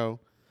history, Joe.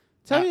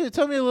 Tell me a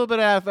little bit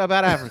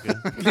about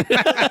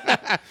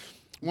Africa.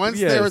 Once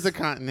there was Yes. a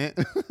continent.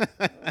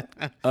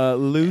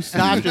 Lucy.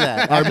 After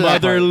that. Our After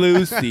that mother part.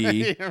 Lucy.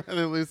 Yeah,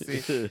 Mother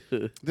Lucy.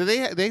 Do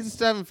they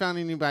still haven't found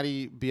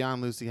anybody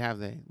beyond Lucy, have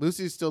they?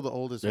 Lucy's still the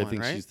oldest I one,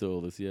 think right? she's the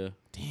oldest. Yeah.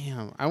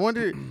 Damn. I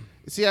wonder.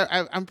 See,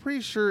 I'm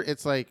pretty sure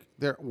it's like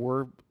there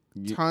were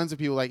Ye- tons of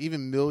people, like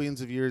even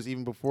millions of years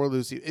even before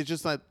Lucy. It's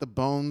just like the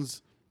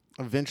bones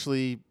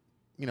eventually,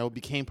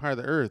 became part of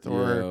the earth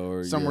or, Yeah,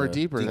 or, somewhere yeah,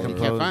 deeper that you can't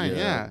decomposed, find.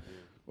 yeah. Yeah.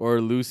 Or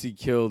Lucy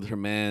killed her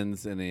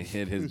mans and it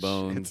hit his Shit.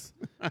 bones,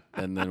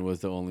 and then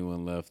was the only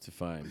one left to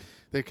find.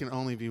 There can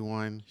only be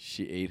one.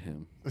 She ate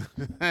him.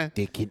 There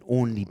can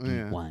only be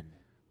Yeah. one.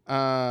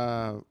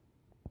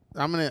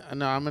 I'm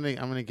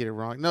gonna get it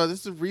wrong. No,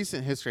 this is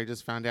recent history. I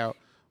just found out,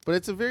 but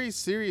it's a very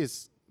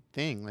serious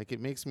thing. Like it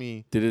makes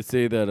me. Did it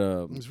say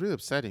that? It's really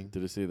upsetting.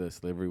 Did it say that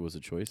slavery was a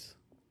choice?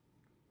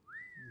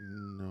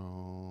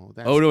 No.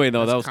 Oh, no, wait,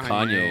 no, that's that was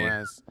Kanye.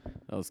 West.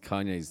 That was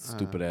Kanye's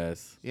stupid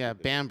ass. Yeah,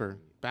 Bamber.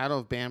 Battle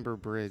of Bamber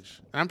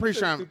Bridge. I'm pretty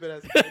sure I'm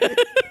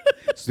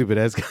Stupid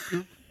ass.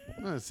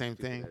 the same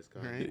thing,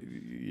 right?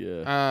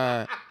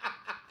 Yeah.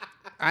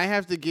 I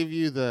have to give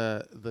you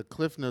the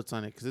cliff notes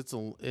on it because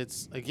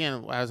it's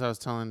again, as I was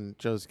telling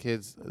Joe's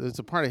kids, it's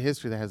a part of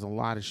history that has a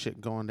lot of shit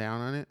going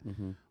down on it.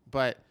 Mhm.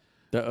 But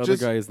That other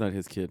just- guy is not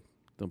his kid.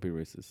 Don't be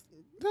racist.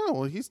 no,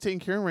 well, he's taking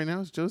care of right now.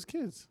 It's Joe's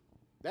kids.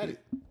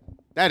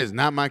 That is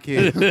not my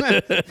kid.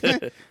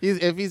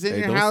 If he's in Hey,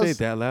 your don't house, say it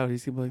that loud.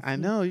 He's gonna be like, I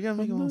know you're gonna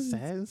make him all I'm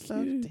sad not and his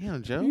stuff. kid.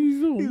 Damn, Joe, He's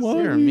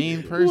you're a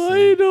mean person. Why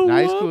you don't Nah,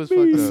 he's want cool as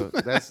me? fuck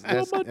though. That's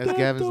My dad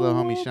Gavin's little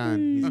don't homie want Sean.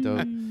 me. He's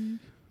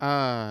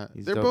dope.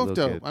 He's They're dope both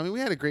little dope. kid. I mean, we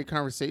had a great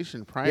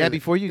conversation prior. Yeah,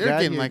 before you They're got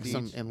getting here, like Deej.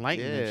 some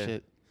enlightenment Yeah.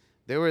 shit,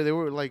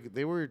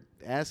 They were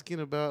asking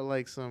about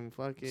like some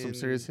fucking some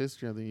serious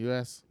history of the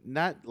U.S.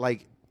 not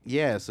like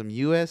some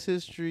U.S.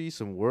 history,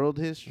 some world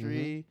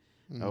history.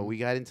 Mhm. We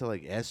got into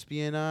like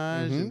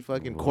espionage Mhm. and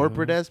fucking What?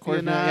 corporate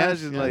espionage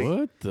yes, and yes. like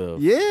What the?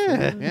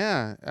 yeah.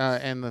 Yeah,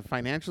 and the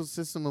financial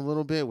system a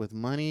little bit with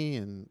money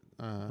and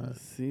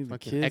See the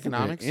fucking kids,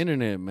 economics. economics,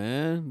 internet,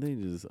 man. They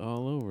just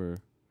all over.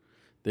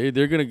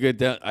 They're gonna get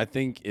down. I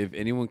think if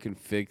anyone can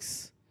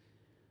fix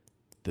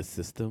the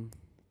system,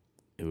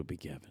 it would be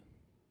Gavin.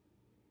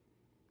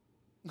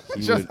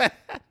 He Just- would-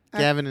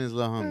 Gavin and his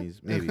little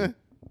homies, maybe.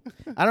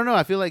 I don't know.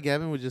 I feel like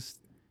Gavin would just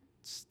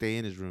stay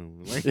in his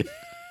room. Like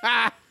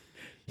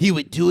He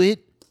would do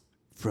it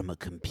from a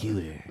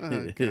computer.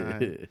 Oh,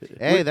 God.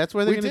 hey, that's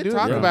where they're We gonna did do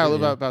talk it. about a Yeah. little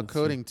bit about That's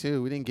coding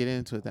too. We didn't get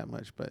into it that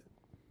much, but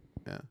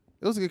yeah,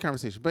 it was a good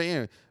conversation. But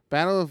anyway,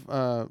 Battle of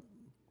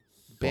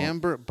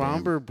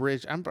Bomber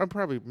Bridge. I'm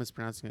probably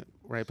mispronouncing it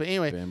right, but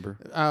anyway, Bamber.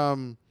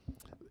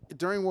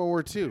 during World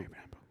War II,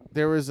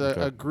 there was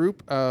Okay. a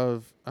group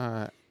of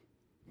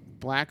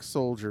black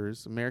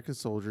soldiers, American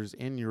soldiers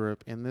in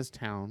Europe in this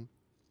town,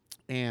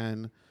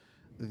 and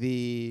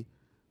the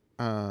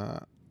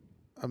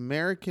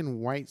American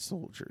white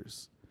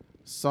soldiers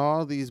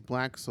saw these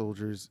black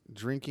soldiers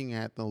drinking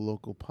at the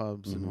local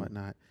pubs and Mhm.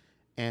 whatnot,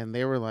 and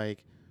they were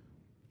like,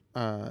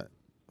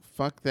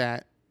 "Fuck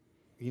that!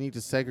 You need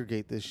to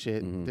segregate this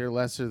shit. Mhm. They're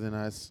lesser than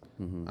us.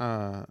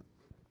 Mhm.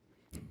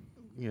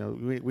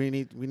 We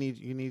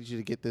need you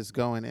to get this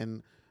going."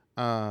 And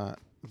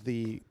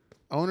the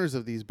owners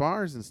of these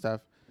bars and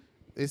stuff,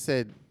 they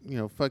said,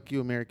 "Fuck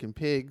you, American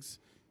pigs,"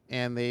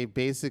 and they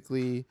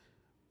basically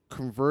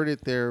converted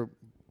their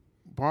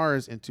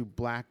bars into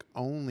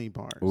black-only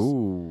bars.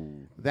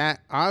 Ooh.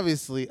 That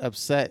obviously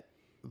upset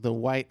the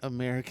white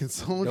American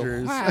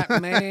soldiers.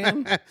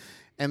 man.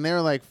 And they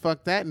were like,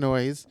 fuck that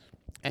noise.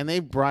 And they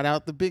brought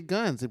out the big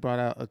guns. They brought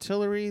out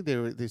artillery.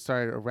 They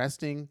started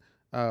arresting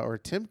or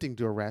attempting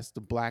to arrest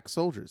the black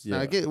soldiers. Now,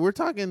 Yeah. again, we're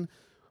talking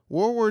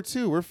World War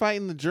II. We're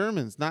fighting the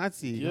Germans,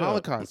 Nazi, Yeah.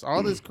 Holocaust,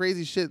 all this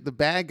crazy shit, the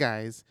bad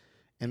guys.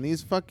 And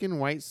these fucking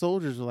white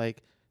soldiers were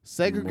like,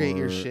 segregate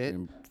your shit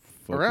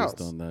or else.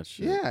 On that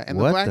shit. Yeah. And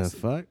What the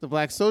fuck? the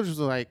black soldiers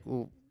were like,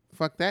 well,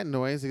 fuck that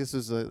noise. I guess it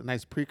was a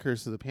nice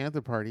precursor to the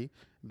Panther Party.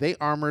 They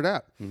armored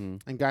up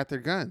and got their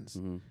guns.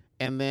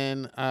 And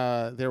then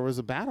there was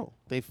a battle.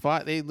 They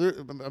fought.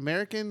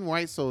 American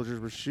white soldiers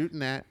were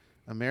shooting at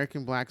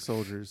American black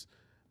soldiers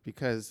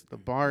because the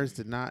bars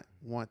did not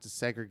want to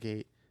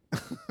segregate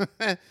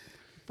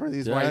for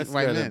these That's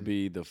white gotta men.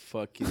 be the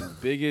fucking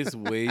biggest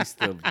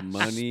waste of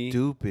money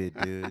Stupid,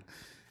 dude.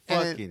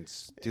 And Fucking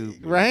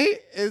stupid. Right?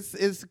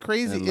 It's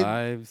crazy. and It-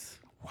 lives.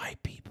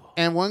 White people.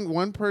 And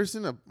one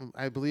person,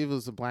 I believe it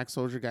was a black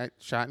soldier, got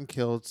shot and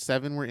killed.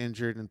 7 were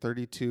injured, and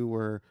 32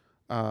 were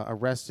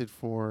arrested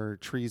for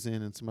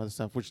treason and some other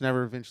stuff, which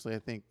never eventually, I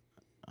think.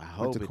 I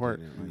hope to it court.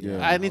 didn't.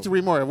 Yeah. I need to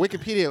read more.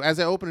 Wikipedia, as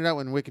I open it up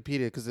in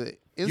Wikipedia, because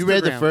You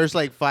read the first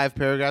like 5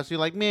 paragraphs. You're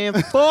like, man,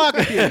 fuck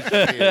this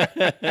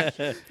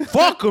shit.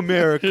 Fuck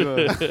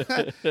America.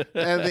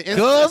 And the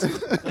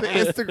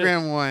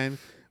Instagram one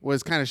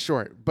was kind of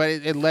short, but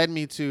it led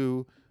me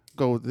to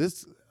go,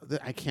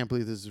 I can't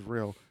believe this is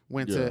real.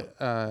 Went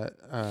to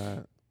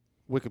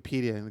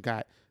Wikipedia and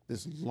got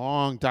this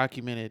long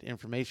documented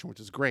information, which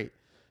is great.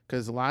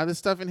 Because a lot of this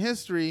stuff in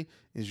history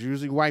is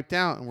usually wiped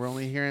out, and we're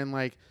only hearing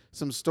like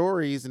some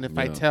stories. And if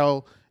I Yeah.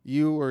 tell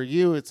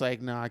you, it's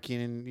like, nah,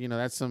 Keenan,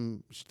 that's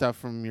some stuff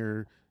from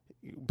your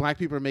black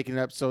people are making it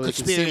up, so it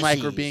can seem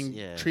like we're being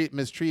Conspiracies, yeah.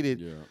 mistreated.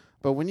 Yeah.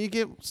 But when you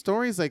get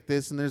stories like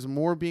this, and there's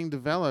more being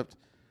developed,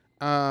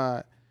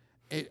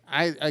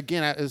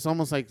 it's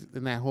almost like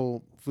in that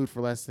whole Food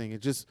for Less thing.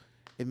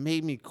 It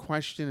made me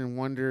question and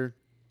wonder.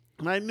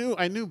 And I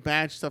knew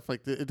bad stuff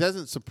like this. It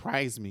doesn't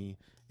surprise me.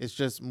 It's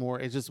just more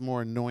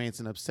annoyance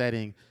and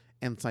upsetting,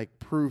 and it's like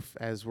proof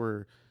as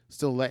we're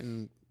still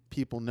letting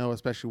people know,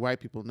 especially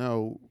white people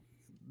know,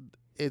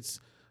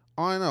 it's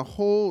on a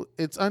whole.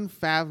 It's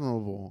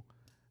unfathomable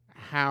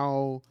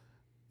how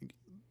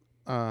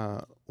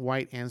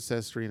white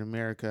ancestry in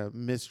America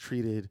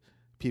mistreated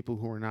people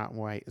who are not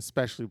white,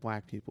 especially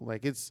black people.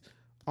 Like, it's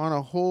on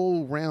a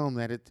whole realm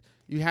that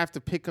you have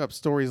to pick up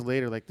stories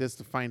later like this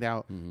to find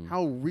out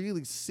how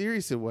really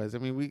serious it was. I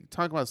mean, we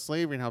talk about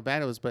slavery and how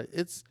bad it was, but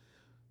it's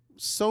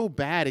so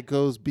bad it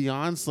goes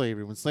beyond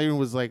slavery. When slavery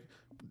was like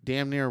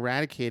damn near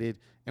eradicated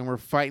and we're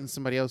fighting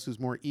somebody else who's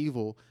more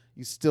evil,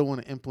 you still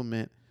want to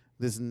implement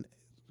this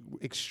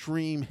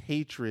extreme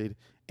hatred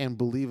and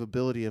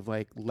believability of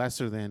like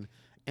lesser than.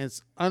 And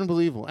it's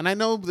unbelievable. And I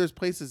know there's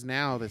places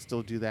now that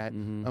still do that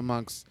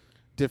amongst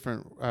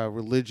different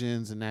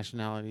religions and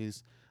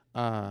nationalities.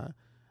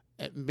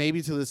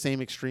 Maybe to the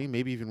same extreme,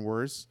 maybe even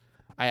worse.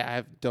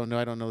 I don't know.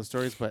 I don't know the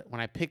stories. But when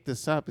I picked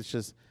this up, it's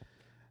just,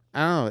 I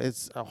don't know.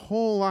 It's a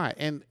whole lot.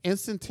 And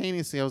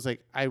instantaneously, I was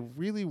like, I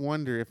really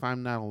wonder if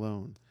I'm not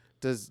alone.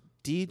 Does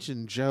Deej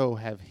and Joe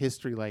have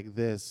history like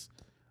this,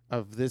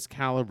 of this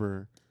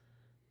caliber,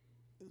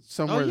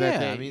 somewhere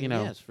that they,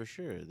 yes, for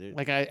sure.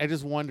 like I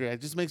just wonder.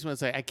 It just makes me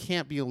say I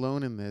can't be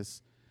alone in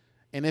this,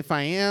 and if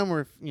I am,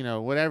 or if,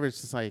 whatever,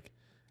 it's just like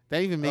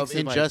that even makes of it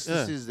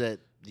injustices that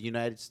the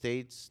United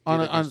States did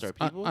like, against our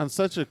people. on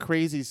such a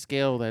crazy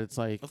scale that it's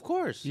like, Of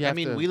course. You I have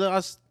mean, to- we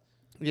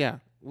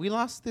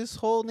lost this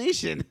whole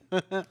nation.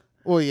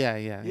 well, yeah.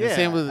 Yeah,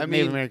 Same with I Native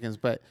mean, Americans,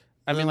 but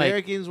I The mean, like,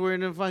 Americans were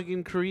in a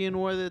fucking Korean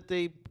War that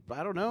they,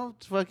 I don't know,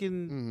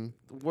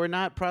 were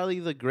not probably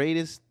the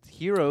greatest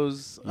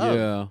heroes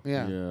of.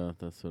 Yeah.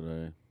 That's what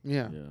I.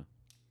 yeah,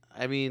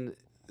 I mean,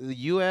 the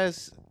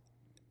U.S.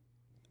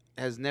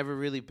 has never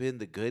really been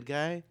the good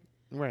guy.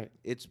 right,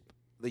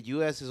 The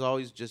U.S. has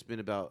always just been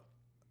about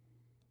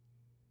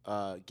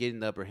getting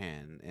the upper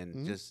hand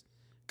and just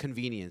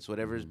convenience,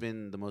 whatever's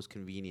been the most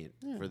convenient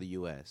for the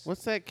U.S.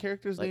 What's that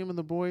character's Like- name in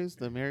The Boys?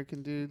 The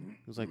American dude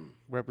who's like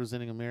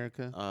representing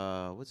America,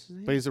 What's his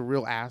name? but he's a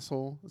real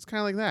asshole. It's kind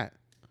of like that.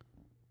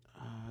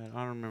 I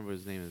don't remember what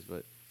his name is,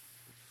 but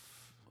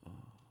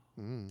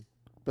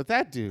But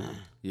that dude,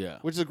 Yeah.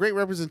 which is a great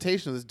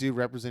representation of this dude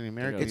representing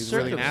America. Yeah, it's He's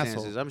really an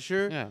circumstances.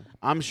 asshole.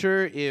 I'm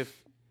sure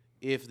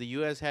if the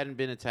U.S. hadn't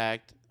been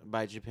attacked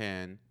by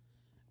Japan,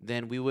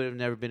 then we would have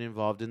never been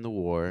involved in the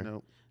war.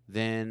 Nope.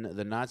 Then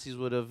the Nazis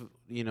would have,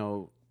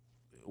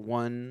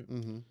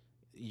 won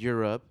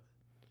Europe.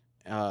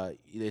 The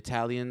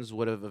Italians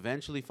would have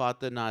eventually fought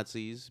the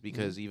Nazis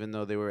because even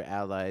though they were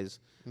allies,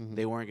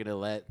 they weren't going to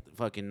let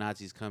fucking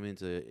Nazis come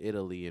into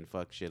Italy and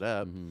fuck shit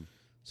up.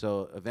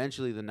 So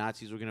eventually the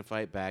Nazis were going to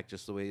fight back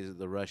just the way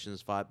the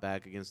Russians fought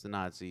back against the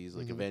Nazis,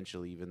 like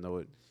eventually, even though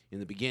it in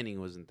the beginning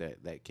wasn't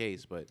that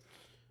case. But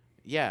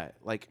yeah,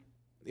 like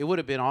it would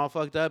have been all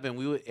fucked up, and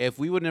we would if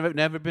we would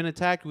never been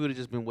attacked, we would have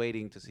just been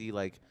waiting to see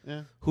like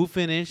Yeah. who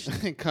finished,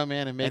 Come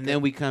in and make and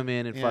then we come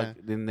in and Yeah. fuck,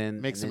 and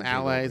then make and some then take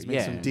allies, over. make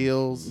Yeah. some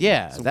deals.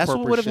 Yeah, some that's what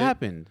corporate would have shit.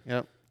 happened.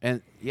 Yep.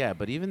 And yeah,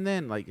 but even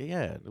then, like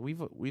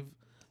we've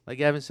like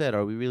Gavin said,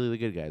 are we really the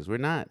good guys? We're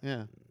not.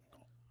 Yeah.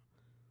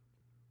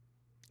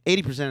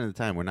 80% of the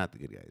time, we're not the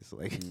good guys.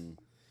 Like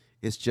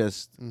it's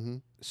just Mm-hmm.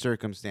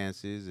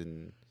 circumstances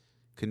and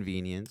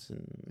convenience,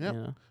 and Yep. you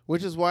know.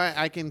 Which is why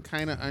I can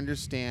kind of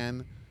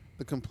understand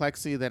the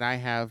complexity that I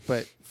have,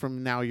 but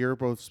from now your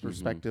both's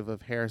perspective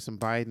of Harris and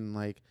Biden,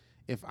 like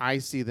if I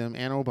see them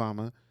and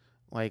Obama,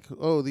 like,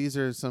 oh, these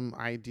are some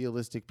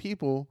idealistic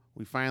people,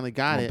 we finally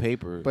got on it.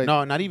 paper. but-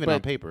 No, not even on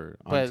but- paper.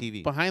 On But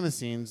TV. behind the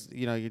scenes,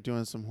 you're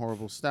doing some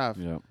horrible stuff.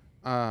 Yeah.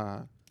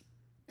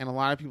 And a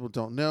lot of people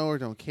don't know or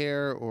don't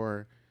care,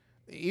 or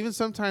even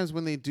sometimes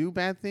when they do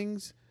bad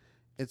things,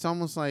 it's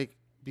almost like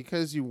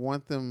because you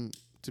want them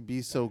to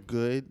be so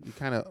good, you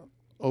kind of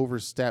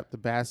overstep the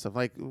bad stuff.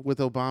 Like with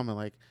Obama,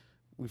 like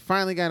we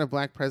finally got a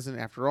black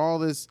president after all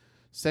this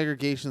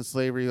segregation,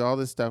 slavery, all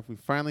this stuff. We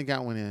finally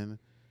got one in,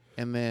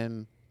 and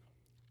then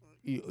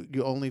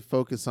you only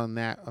focus on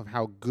that of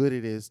how good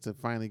it is to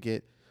finally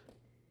get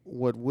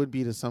what would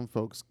be to some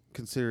folks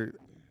considered,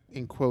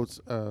 in quotes,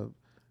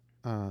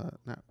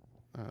 not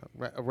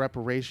a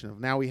reparation of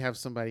now we have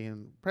somebody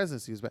in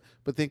presidency who's bad,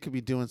 but they could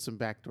be doing some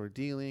backdoor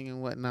dealing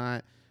and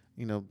whatnot,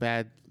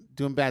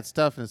 doing bad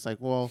stuff. And it's like,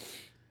 well,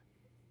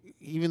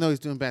 even though he's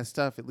doing bad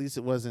stuff, at least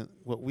it wasn't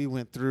what we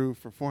went through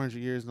for 400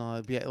 years and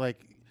all that.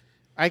 Like,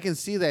 I can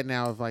see that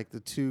now of like the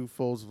two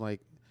folds of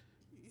like,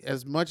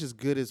 as much as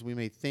good as we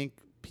may think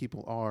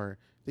people are,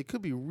 they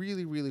could be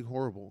really, really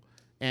horrible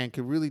and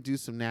could really do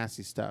some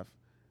nasty stuff.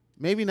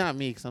 Maybe not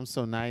me, because I'm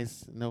so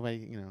nice.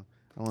 Nobody,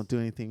 I won't do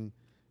anything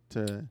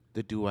to.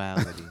 The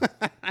duality.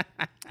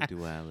 The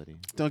duality.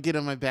 Don't get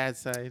on my bad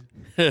side.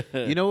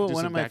 You know what? Do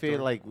One some of my backdoor.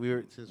 favorite, like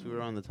since we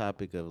were on the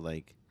topic of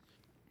like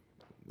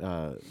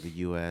the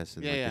U.S.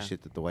 and Yeah, like yeah. the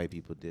shit that the white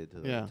people did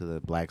to, Yeah. to the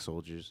black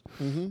soldiers.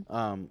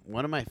 Mm-hmm.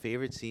 One of my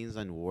favorite scenes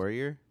on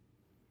Warrior,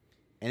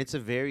 and it's a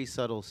very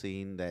subtle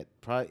scene that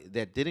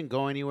that didn't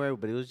go anywhere,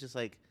 but it was just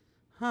like,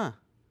 huh,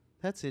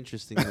 that's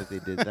interesting that they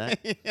did that.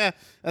 Yeah,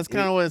 that's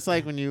kind of what it's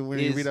like when you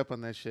is- read up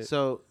on that shit.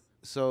 So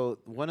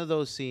one of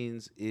those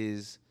scenes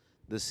is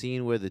the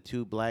scene where the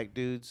two black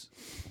dudes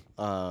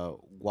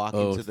walk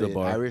into it's the the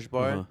bar. Irish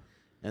bar, Uh-huh.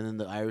 and then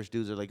the Irish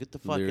dudes are like, "Get the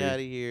fuck Leery. out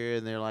of here!"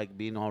 and they're like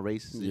being all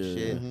racist and Yeah.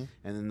 shit. Mhm.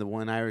 And then the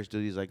one Irish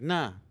dude, he's like,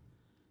 "Nah,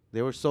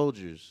 they were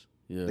soldiers.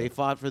 Yeah. They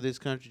fought for this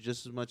country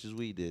just as much as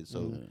we did.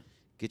 So Yeah.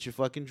 get your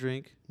fucking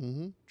drink,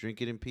 Mm-hmm.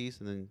 drink it in peace,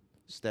 and then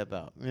step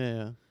out."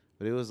 Yeah.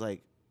 But it was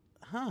like,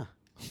 huh.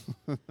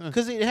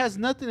 Because it has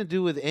nothing to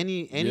do with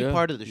any Yeah,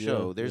 part of the yeah,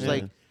 show. There's yeah.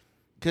 like,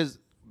 because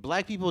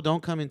black people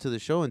don't come into the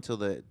show until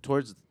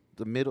towards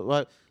the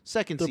middle,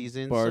 second The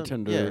season. so-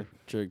 bartender yeah,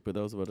 chick, but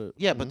that was about it.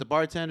 yeah, but the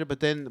bartender. But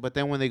then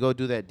when they go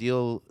do that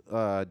deal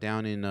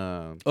down in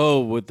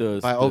Oh, with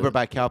the over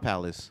by Cow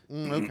Palace,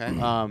 Okay.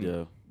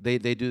 yeah. they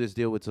do this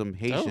deal with some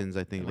Haitians,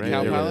 I think, The right?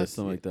 Cow yeah, Palace?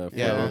 something like that.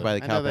 Yeah, over by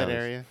the I Cow know that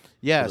Palace. area.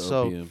 Yeah, For the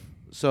so opium.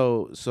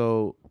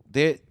 so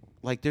there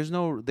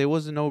there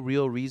wasn't no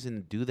real reason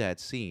to do that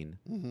scene.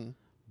 Mm-hmm.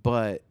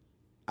 But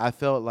I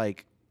felt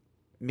like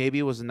maybe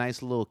it was a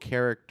nice little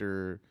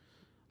character,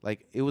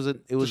 like it was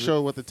To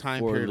show what the time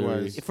For period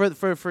Leary. was.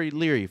 for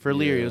Leary. For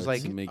Leary, it was Yeah,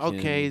 like to make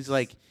okay, him he's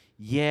like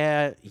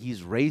yeah,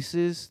 he's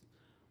racist,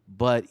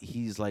 but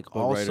he's like But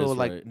right also is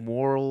like right.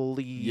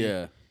 morally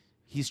Yeah.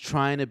 he's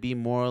trying to be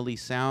morally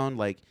sound,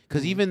 like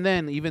because Mhm. even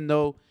then, even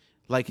though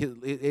like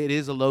it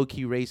is a low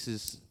key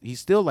racist, he's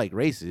still like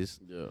racist.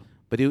 Yeah.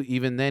 But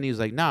even then, he was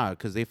like, nah,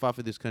 because they fought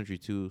for this country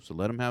too. So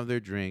let them have their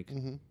drink,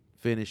 Mm-hmm.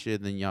 finish it,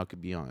 and then y'all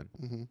could be on.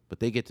 Mm-hmm. But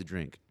they get to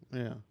drink.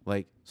 Yeah.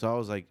 Like, so I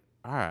was like,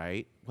 all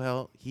right,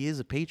 well, he is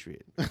a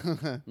patriot.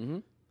 Mm-hmm.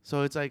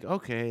 So it's like,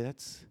 okay,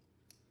 that's.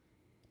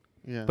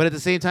 Yeah. But at the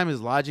same time,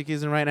 his logic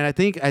isn't right. And I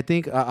think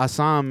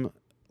Assam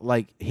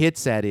like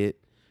hits at it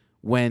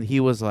when he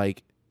was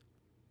like,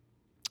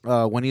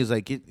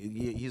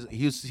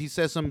 he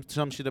says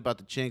some shit about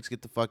the Chinks,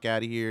 get the fuck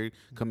out of here,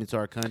 come into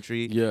our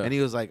country. Yeah. And he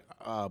was like,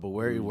 but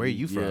where are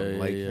you from? Yeah,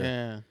 like,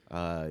 yeah.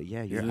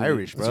 yeah. You're Yeah.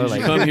 Irish, So bro. you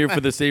Like, come here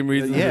for the same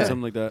reasons Yeah. or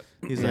something like that.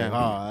 he's Yeah.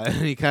 like,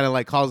 and he kind of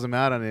like calls him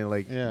out on it,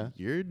 like, Yeah.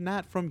 you're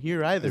not from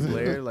here either,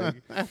 Blair. Like,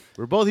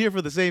 we're both here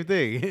for the same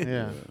thing.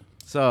 Yeah.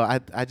 So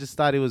I just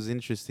thought it was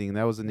interesting.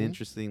 That was an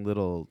interesting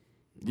little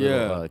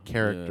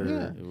character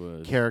Yeah, it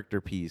was.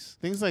 character piece.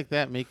 Things like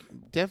that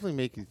definitely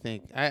make you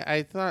think.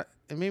 I thought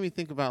it made me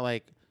think about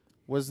like,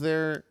 was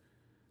there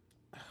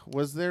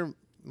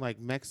like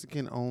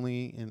Mexican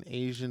only and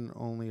Asian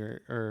only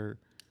or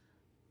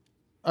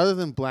other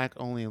than black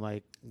only,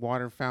 like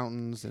water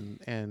fountains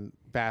and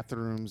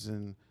bathrooms,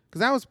 and because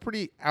that was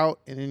pretty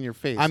out and in your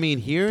face. I mean,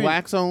 here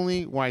blacks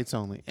only, whites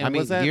only. And I mean,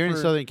 was that here in for-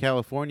 Southern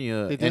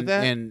California They did and,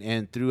 that?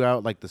 and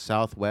throughout like the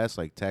Southwest,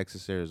 like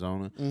Texas,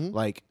 Arizona, Mhm.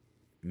 like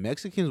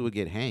Mexicans would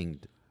get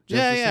hanged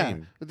yeah, the yeah.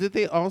 same. But did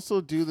they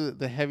also do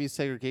the heavy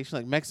segregation?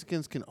 Like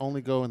Mexicans can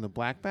only go in the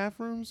black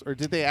bathrooms, or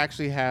did they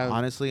actually have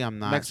Honestly, I'm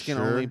not Mexican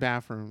sure. only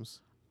bathrooms?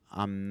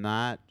 I'm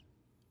not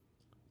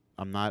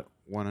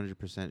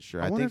 100%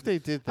 sure. I wonder if they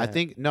did that.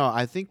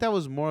 I think that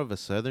was more of a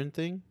southern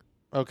thing.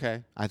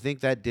 Okay. I think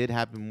that did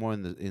happen more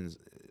in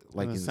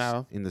the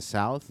South? In the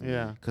South.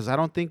 Yeah. Because I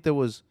don't think there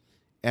was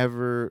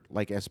ever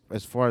like as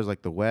far as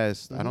like the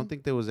West. I Mhm. don't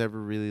think there was ever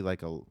really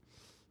like a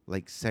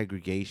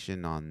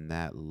segregation on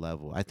that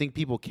level. I think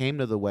people came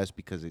to the West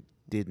because it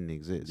didn't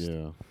exist.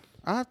 Yeah.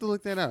 I'll have to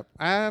look that up.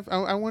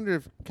 I wonder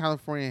if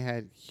California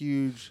had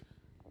huge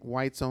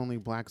whites only,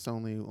 blacks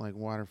only like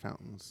water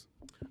fountains.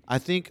 I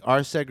think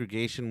our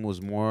segregation was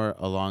more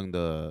along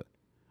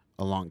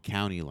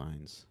county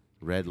lines,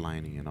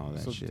 redlining and all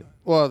that So- shit.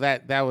 Well,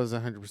 that was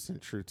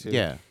 100% true too.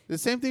 Yeah. The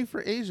same thing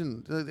for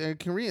Asian,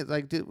 Korean.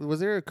 Like, was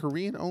there a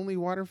Korean only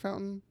water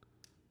fountain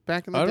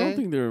back in the I day? don't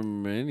think there are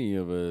many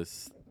of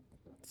us.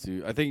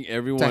 I think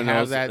everyone have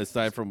else, that-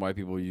 aside from white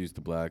people, use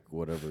the black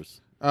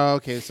whatever's. Oh,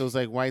 okay. So it's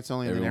like whites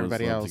only, and then Everyone's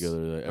everybody lumped else.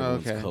 together. Like,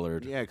 everyone's Okay.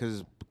 colored. Yeah,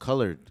 because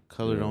colored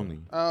Yeah. only,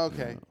 Oh,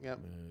 okay. Yep.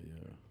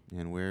 Yeah.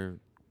 and we're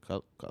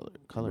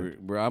colored.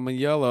 I'm a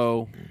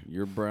yellow.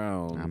 You're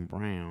brown. I'm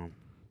brown.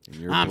 and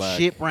you're I'm black.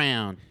 shit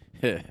brown.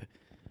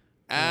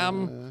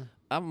 I'm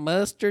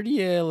mustard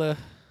yellow.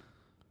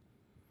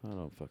 I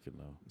don't fucking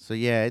know. So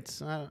yeah,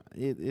 it's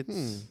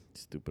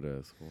Stupid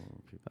ass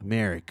people.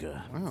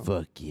 America. Wow.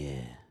 Fuck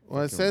yeah.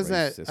 Well, it Fucking says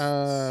that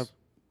racists.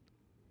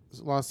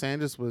 Los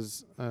Angeles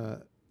was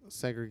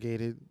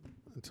segregated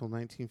until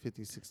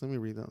 1956. Let me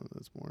read on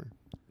this more.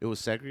 It was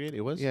segregated.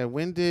 It was. Yeah,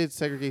 when did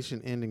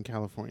segregation end in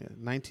California?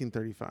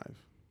 1935.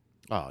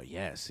 Oh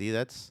yeah. See,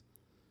 that's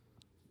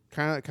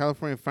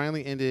California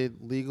finally ended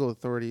legal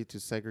authority to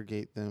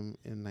segregate them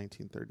in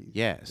 1930.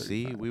 yeah.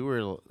 See, 35. we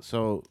were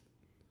so.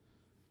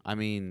 I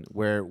mean,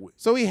 where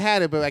So we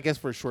had it, but I guess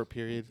for a short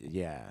period.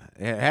 yeah,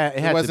 it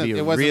had to be a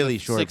it wasn't really the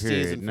short 60s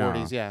period. and No,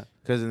 40s. Yeah.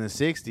 because in the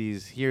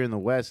 '60s here in the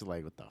West,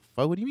 like what the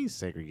fuck? What do you mean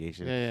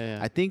segregation? Yeah.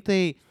 I think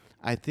they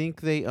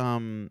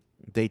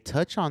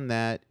touch on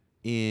that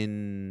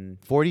in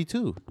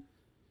 42.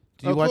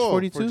 Did you watch cool.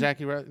 42? For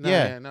Jackie no,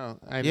 Yeah. no.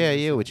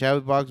 Yeah, with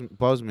Chadwick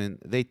Boseman.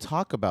 They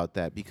talk about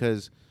that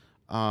because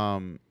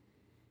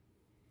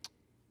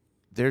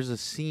there's a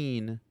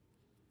scene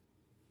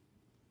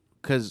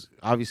because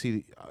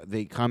obviously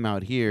they come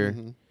out here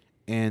Mm-hmm.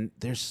 and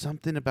there's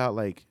something about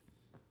like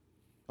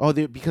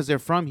because they're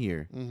from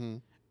here. Mm-hmm.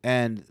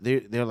 And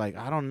they're like,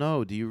 I don't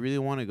know. Do you really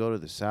want to go to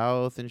the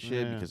South and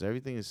shit? Yeah. Because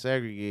everything is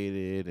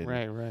segregated. And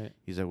Right.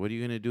 he's like, what are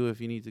you gonna do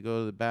if you need to go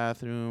to the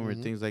bathroom or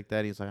Mhm. things like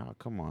that? He's like, oh,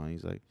 come on.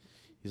 He's like,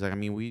 I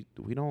mean, we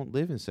don't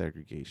live in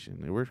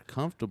segregation. We're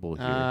comfortable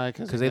here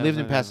because they lived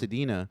in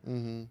Pasadena.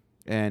 Mm-hmm.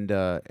 And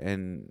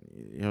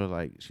you know,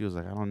 like she was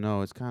like, I don't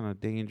know, it's kind of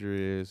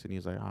dangerous. And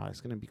he's like, it's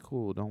gonna be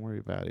cool. Don't worry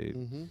about it.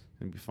 Mm-hmm.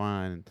 It'll be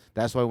fine. And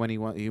that's why when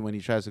he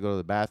tries to go to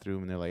the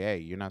bathroom and they're like, hey,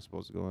 you're not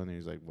supposed to go in there.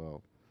 He's like,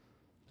 well,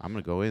 I'm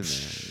gonna go in there.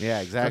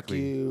 Yeah, exactly.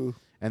 Fuck you.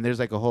 And there's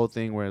like a whole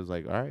thing where it's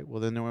like, all right, well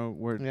then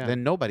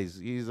then nobody's.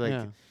 He's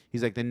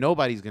like, then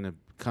nobody's gonna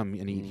come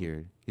and eat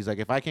here. He's like,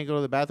 if I can't go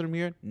to the bathroom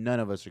here,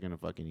 none of us are gonna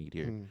fucking eat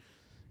here. Mm.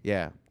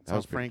 Yeah, That's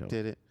how Frank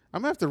did it.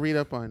 I'm gonna have to read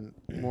up on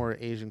more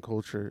Asian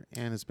culture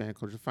and Hispanic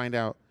culture, find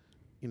out,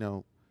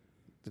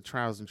 the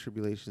trials and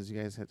tribulations you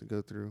guys had to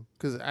go through,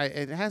 because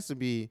it has to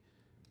be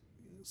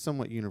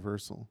somewhat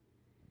universal,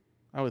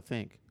 I would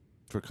think.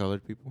 For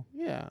colored people.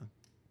 Yeah.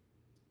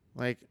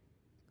 Like,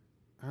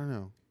 I don't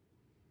know.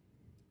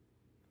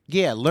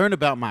 Yeah, learn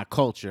about my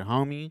culture,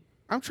 homie.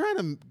 I'm trying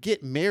to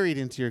get married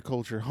into your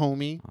culture,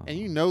 homie, and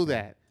you know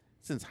that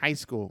since high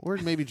school or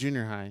maybe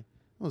junior high.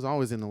 I was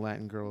always into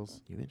Latin girls.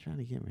 You've been trying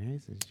to get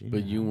married since June.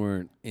 But you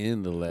weren't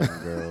in the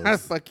Latin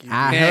girls. Fuck you.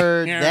 I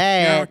heard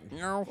that.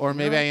 Or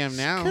maybe I am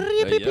now.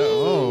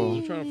 Oh,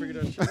 I'm trying to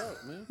figure that shit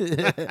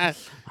out, man.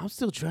 I'm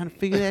still trying to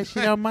figure that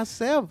shit out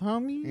myself,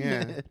 homie.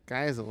 Yeah,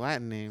 Guy is a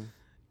Latin name.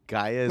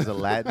 Gaia is a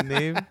Latin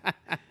name.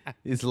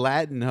 It's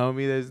Latin,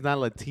 homie. There's not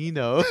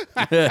Latino.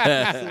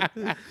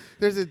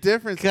 There's a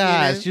difference.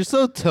 Gosh, Keenan. you're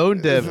so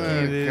tone deaf.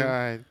 Oh, Keenan.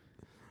 God.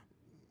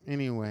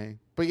 Anyway,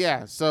 but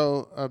yeah,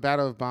 so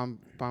Battle of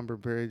Bomber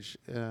Bridge.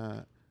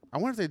 I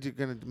wonder if they're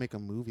going to make a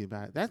movie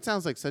about it. That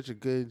sounds like such a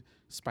good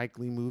Spike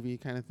Lee movie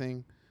kind of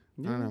thing.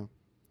 I don't know.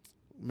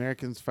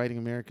 Americans fighting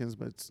Americans,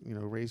 but it's,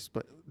 race,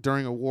 but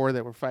during a war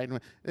that we're fighting.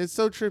 It's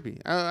so trippy.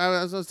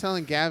 I was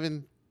telling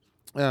Gavin,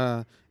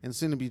 and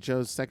soon to be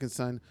Joe's second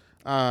son,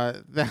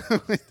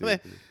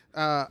 that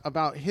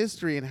about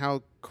history and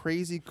how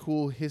crazy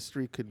cool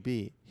history could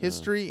be.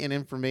 History and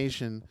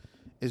information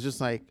is just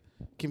like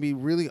can be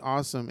really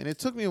awesome. And it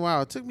took me a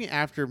while. It took me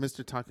after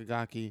Mr.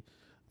 Takagaki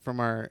from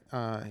our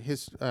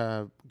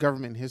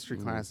government history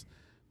class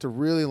to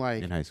really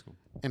like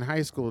in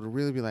high school to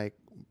really be like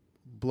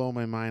blow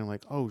my mind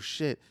like, oh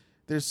shit,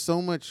 there's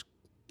so much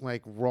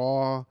like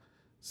raw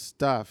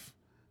stuff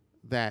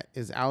that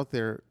is out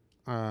there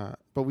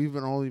but we've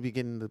been only be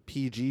getting the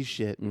PG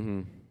shit,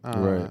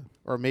 Right.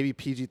 or maybe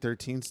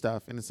PG-13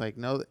 stuff, and it's like,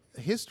 no,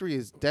 history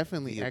is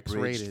definitely The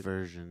abridged X-rated,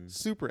 version.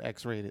 super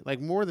X-rated, like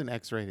more than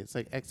X-rated. It's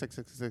like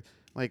XXX.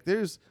 Like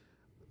there's,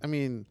 I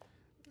mean,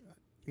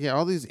 yeah,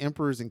 all these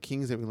emperors and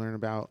kings that we learn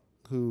about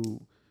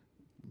who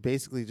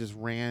basically just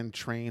ran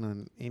train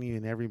on any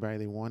and everybody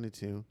they wanted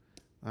to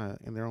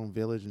in their own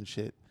village and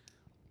shit.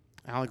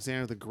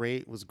 Alexander the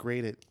Great was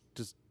great at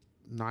just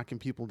knocking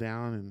people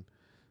down and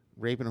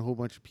raping a whole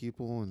bunch of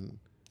people. And,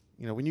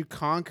 you know, when you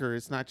conquer,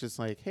 it's not just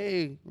like,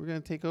 hey, we're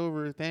going to take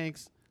over,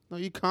 thanks. No,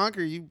 you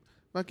conquer, you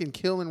fucking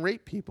kill and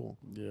rape people.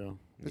 Yeah.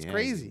 It's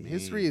crazy. man,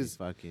 History is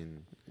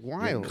fucking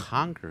wild. You're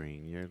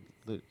conquering. You're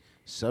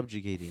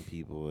subjugating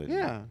people. And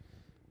Yeah.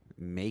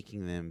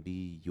 making them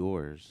be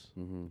yours.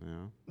 Mm-hmm. You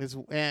know? It's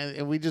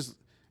and we just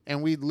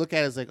and we look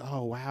at it as like,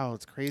 oh wow,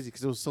 it's crazy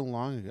because it was so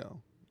long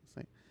ago. It's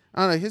like,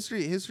 I don't know.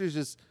 History is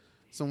just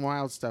some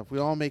wild stuff. We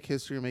all make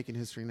history. We're making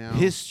history now.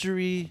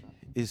 History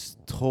is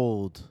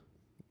told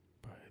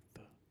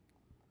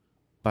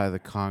by the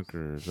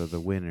conquerors or the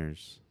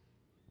winners.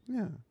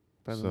 Yeah,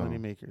 by the So- money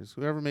makers.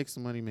 Whoever makes the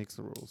money makes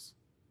the rules.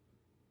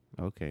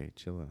 Okay,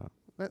 chill out.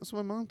 That's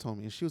what my mom told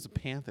me. And she was a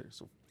Panther.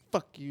 So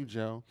fuck you,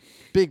 Joe.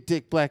 Big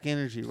dick, black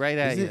energy, right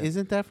at you.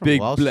 Isn't that from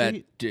Big Wall black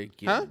Street? dick.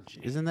 Huh? energy.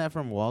 Isn't that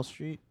from Wall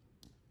Street?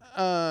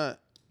 No,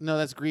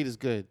 that's greed is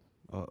good.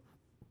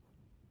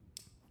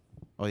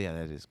 Oh yeah,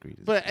 that is greed.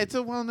 But it's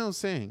a well-known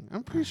saying.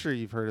 I'm pretty sure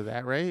you've heard of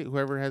that, right?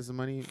 Whoever has the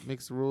money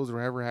makes the rules, or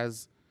whoever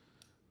has.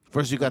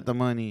 First you got the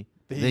money,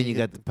 then you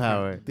got the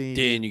power.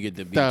 Then you get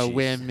the the beaches.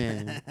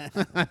 women.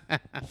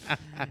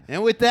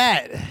 And with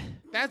that,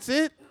 That's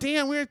it.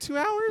 Damn, we're at 2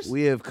 hours.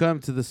 we have come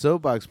to the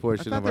soapbox I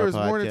portion thought of there our was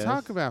podcast. more to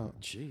talk about.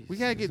 Jeez. We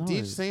gotta get There's Deej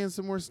always- saying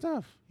some more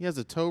stuff. He has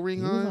a toe ring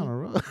He was on on. a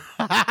roll.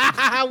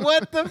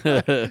 What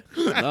the?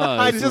 No,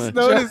 I it's just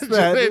not- noticed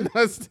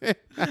that.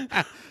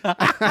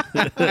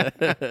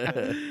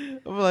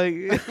 I'm like,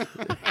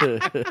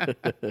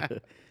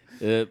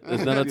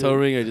 It's not a toe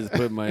ring. I just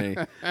put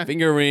my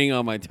finger ring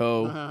on my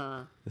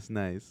toe. that's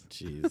nice.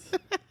 Jeez.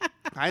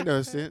 I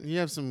noticed it. You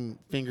have some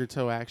finger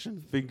toe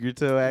action. Finger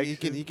toe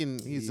action. He can.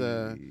 He's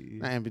not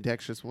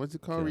ambidextrous. What's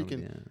it called? Where you Calm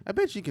can. down. I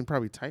bet you can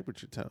probably type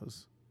with your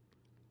toes.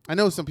 I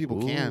know some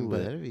people can, Ooh,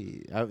 but that'd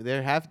be,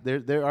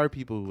 there are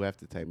people who have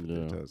to type with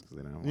their Yeah. toes because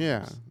they don't. have yeah,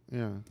 arms.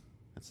 yeah.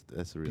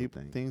 That's a real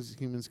thing. Things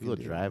humans can People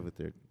do. drive with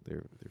their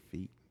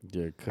feet.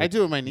 Yeah, I do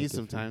it with my knees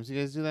different. sometimes. You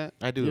guys do that?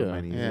 I do Yeah. with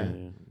my knees. Yeah.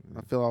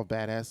 I feel all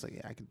badass. Like,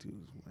 yeah, I can do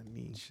my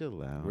knees.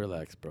 Chill out.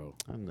 Relax, bro.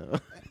 I know.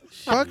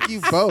 Fuck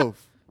you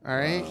both. All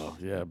right. Oh,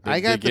 yeah, big I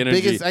got dick the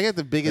energy. biggest. I got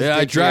the biggest. Yeah,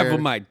 I dick drive here,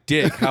 with my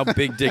dick. How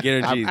big dick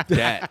energy is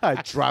that? I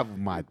drive with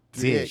my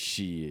dick.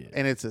 Shit.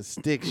 and it's a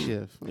stick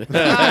shift.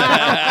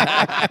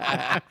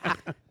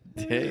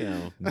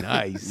 Damn.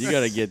 Nice. You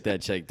gotta get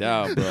that checked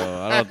out, bro.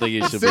 I don't think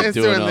you should be It's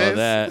doing doing all this.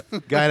 that.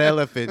 Got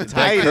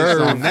elephantitis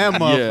curve. on that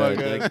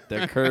motherfucker. Yeah,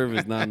 that curve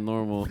is not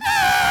normal.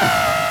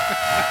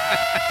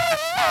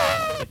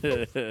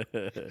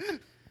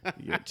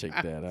 You gotta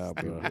check that out,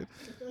 bro.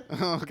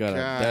 Oh Got God.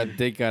 that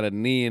dick got a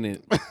knee in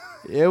it.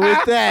 Yeah,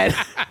 with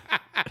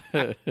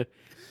that,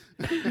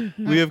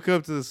 we have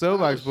come to the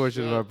soapbox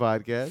portion of our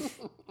podcast.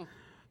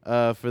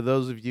 For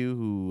those of you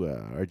who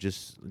are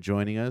just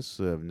joining us,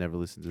 who have never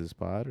listened to this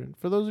pod, and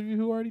for those of you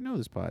who already know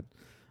this pod,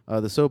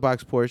 the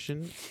soapbox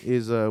portion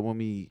is when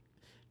we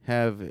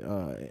have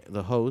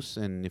the hosts,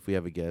 and if we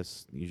have a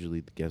guest,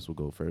 usually the guest will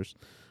go first.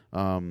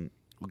 We'll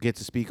get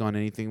to speak on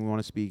anything we want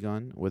to speak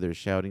on, whether it's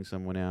shouting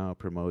someone out,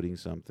 promoting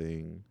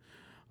something,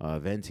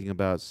 venting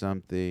about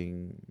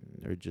something,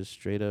 or just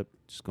straight up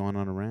just going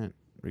on a rant.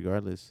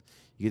 Regardless,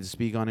 you get to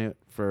speak on it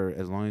for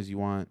as long as you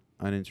want,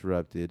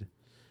 uninterrupted.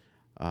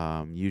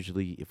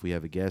 Usually, if we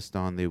have a guest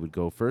on, they would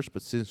go first.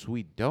 But since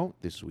we don't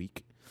this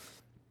week,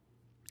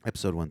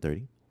 episode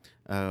 130,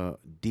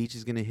 Deej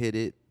is going to hit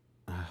it,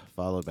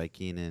 followed by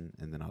Keenan,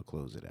 and then I'll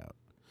close it out.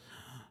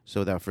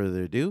 So without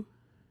further ado,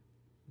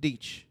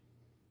 Deej,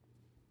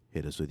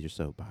 hit us with your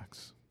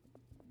soapbox.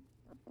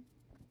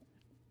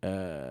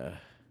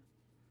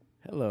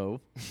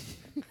 Hello.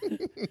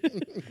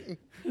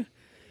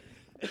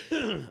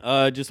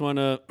 I just want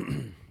to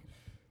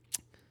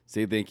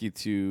say thank you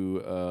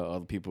to all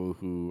the people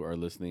who are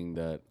listening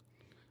that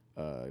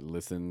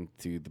listen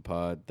to the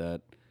pod that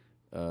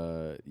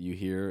you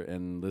hear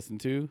and listen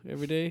to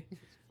every day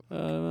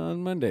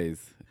on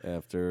Mondays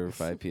after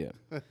 5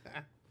 p.m.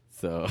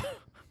 So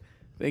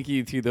thank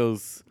you to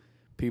those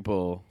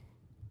people.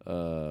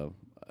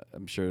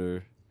 I'm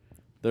sure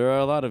there are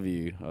a lot of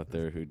you out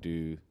there who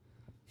do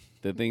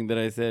the thing that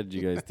I said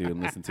you guys do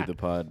and listen to the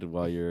pod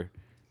while you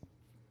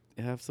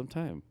have some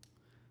time.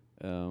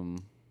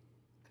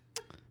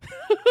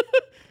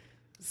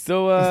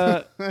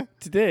 So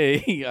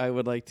today I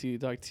would like to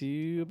talk to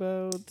you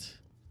about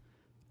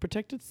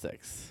protected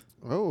sex.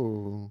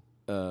 Oh.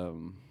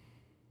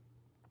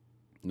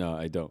 No,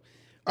 I don't.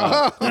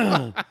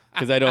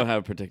 Because I don't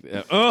have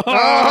protected.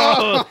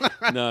 Oh!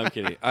 No, I'm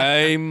kidding.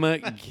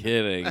 I'm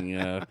kidding.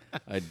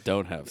 I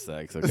don't have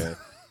sex. Okay.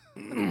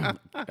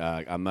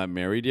 I'm not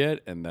married yet,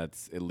 and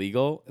that's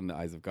illegal in the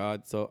eyes of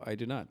God, so I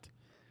do not.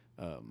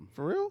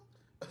 For real?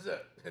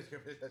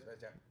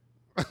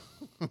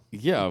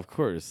 Yeah, of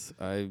course.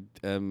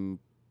 I'm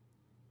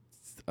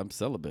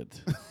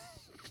celibate.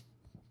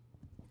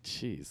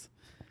 Jeez.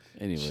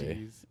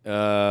 Anyway.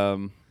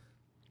 No,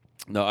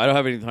 I don't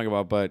have anything to talk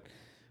about, but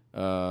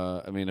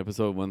I mean,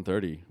 episode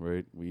 130,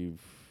 right?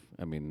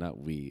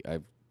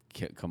 I've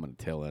can't come on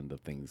the tail end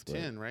of things, but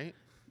 10, right?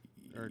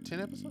 Or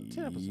 10 episodes?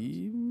 10 episodes. A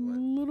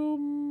little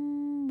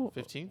more.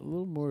 15? A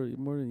little more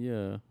than,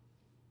 yeah. I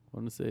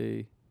want to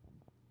say,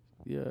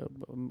 yeah,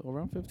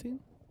 around 15?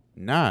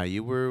 Nah,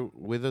 you were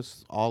with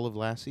us all of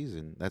last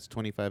season. That's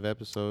 25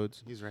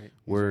 episodes. He's right.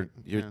 You're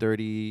Yeah.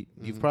 30.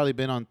 You've Mhm. probably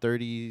been on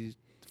 40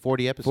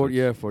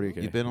 episodes. 40,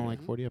 okay. You've been on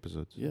like 40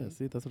 episodes. Yeah,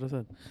 see, that's what I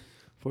said.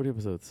 40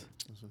 episodes.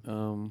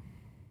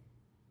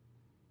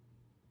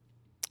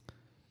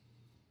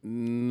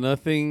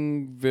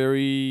 Nothing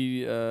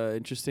very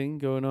interesting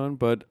going on,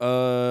 but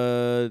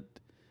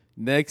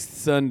next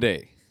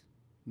Sunday,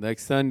 the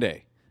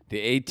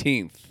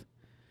 18th,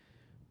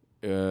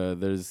 I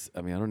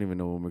don't even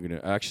know when we're going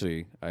to.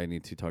 Actually, I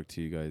need to talk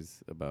to you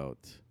guys about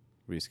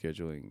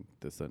rescheduling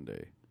the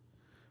Sunday.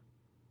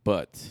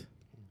 But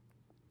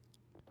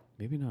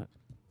maybe not.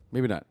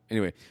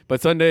 Anyway,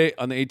 but Sunday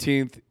on the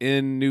 18th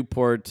in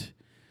Newport,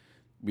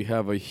 we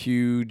have a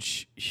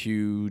huge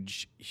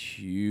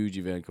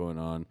event going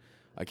on.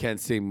 I can't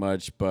say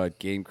much, but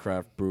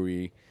Gamecraft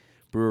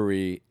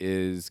Brewery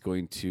is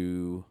going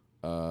to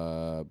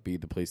be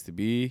the place to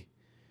be.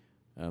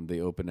 They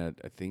open at,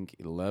 I think,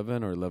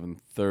 11 or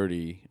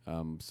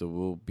 11:30.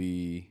 So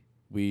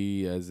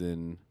we as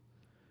in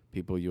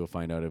people, you'll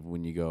find out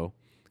when you go.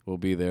 We'll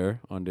be there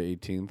on the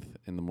 18th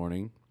in the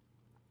morning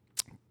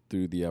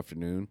through the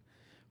afternoon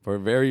for a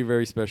very,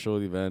 very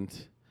special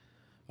event.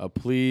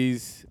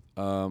 Please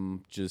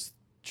just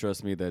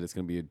trust me that it's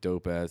going to be a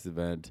dope-ass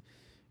event.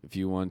 If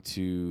you want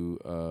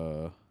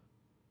to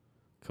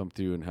come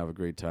through and have a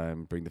great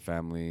time, bring the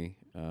family,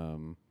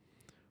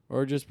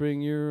 or just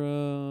bring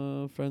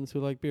your friends who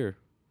like beer.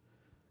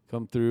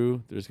 Come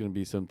through. There's going to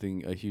be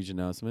a huge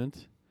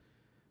announcement.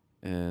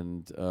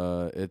 And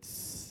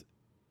it's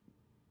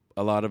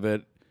a lot of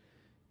it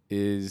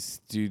is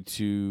due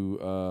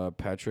to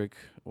Patrick,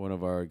 one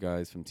of our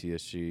guys from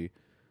TSG,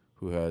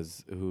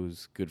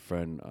 whose good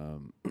friend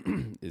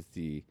is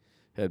the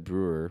head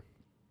brewer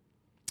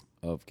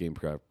of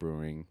Gamecraft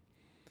Brewing.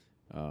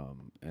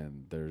 And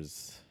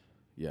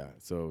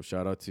so huge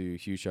shout out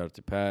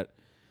to Pat,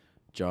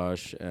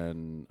 Josh,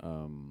 and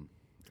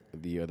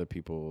the other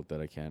people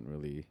that I can't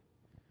really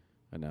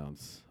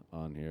announce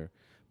on here.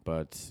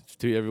 But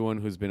to everyone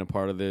who's been a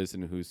part of this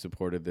and who's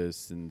supported this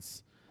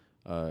since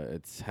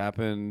it's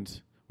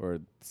happened, or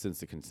since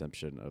the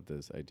conception of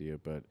this idea,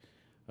 but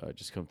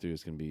just come through.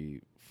 It's going to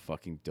be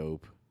fucking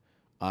dope.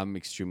 I'm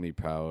extremely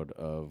proud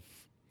of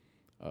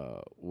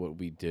what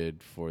we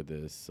did for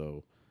this.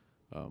 So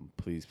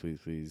please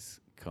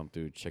come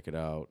through, check it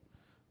out.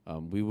 I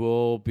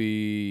will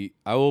be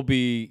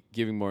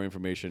giving more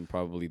information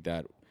probably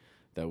that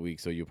week,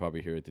 so you'll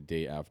probably hear it the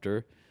day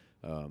after.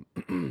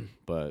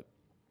 But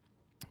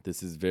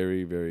this is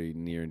very, very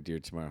near and dear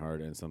to my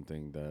heart, and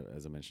something that,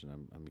 as I mentioned,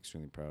 I'm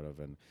extremely proud of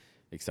and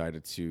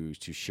excited to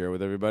share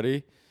with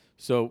everybody.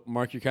 So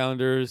mark your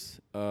calendars.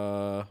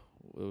 What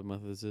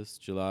month is this?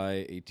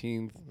 July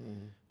 18th.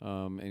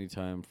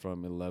 Anytime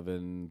from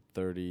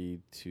 11:30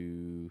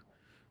 to,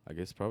 I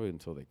guess, probably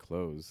until they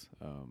close.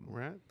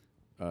 We're at?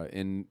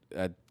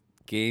 At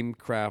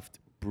Gamecraft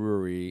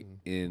Brewery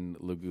in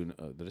Laguna.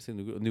 Did I say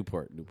Laguna?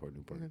 Newport.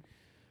 Okay.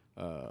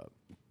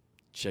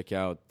 Check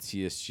out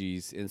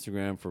TSG's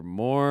Instagram for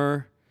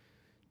more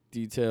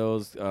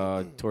details.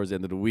 Towards the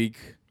end of the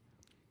week,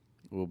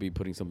 we'll be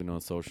putting something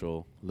on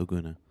social.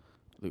 Laguna.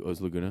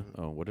 It's Laguna.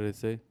 Oh, what did I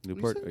say?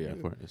 Newport? Oh, yeah.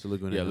 Newport. It's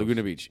Laguna. Yeah, Hills.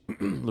 Laguna Beach.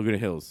 Laguna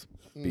Hills.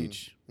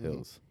 Beach.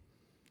 Hills.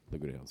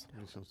 Laguna Hills.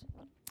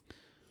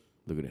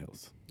 Laguna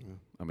Hills. Yeah.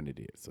 I'm an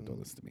idiot, so don't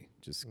listen to me.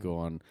 Just go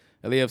on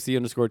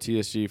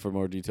LAFC_TSG for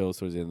more details.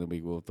 Towards the end of the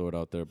week, we'll throw it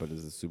out there, but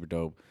this is super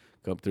dope.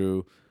 Come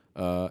through.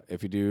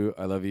 If you do,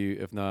 I love you.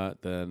 If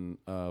not, then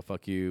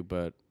fuck you.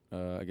 But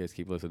I guess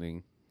keep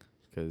listening,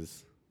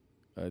 because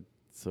I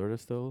sort of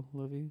still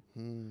love you.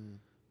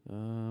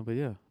 But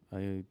yeah,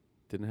 I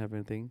didn't have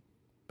anything,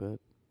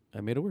 but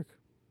I made it work.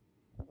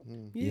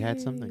 You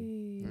had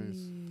something.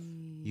 Nice.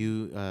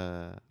 You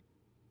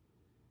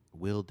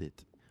willed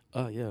it.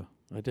 Oh yeah,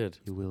 I did.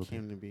 You willed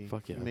Came to be.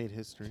 Fuck yeah. Made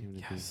history.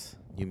 it. Yes.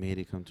 You made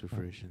it come to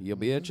fruition. You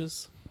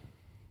bitches.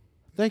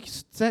 Thank you,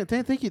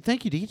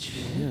 thank you, Deech.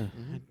 Yeah.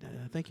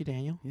 Thank you,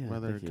 Daniel. Yeah.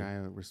 Whether thank you.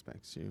 Gaia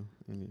respects you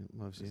and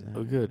loves you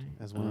Oh, good.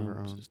 as one of her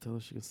own. Just tell her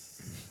she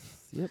goes.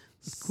 Yep.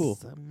 It's cool.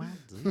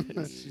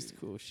 She's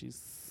cool. She's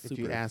super. If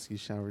you ask, you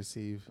shall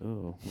receive. Oh,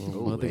 Oh,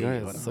 well, mother wait, guy,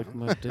 hold on. suck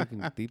my dick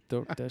and deep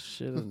throat that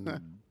shit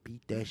and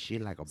Beat that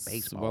shit like a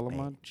baseball swallow bat.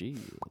 my G's.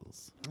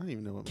 I don't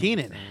even know what.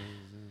 Keenan. mine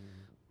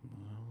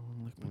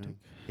Lick my Yeah. dick.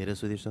 Hit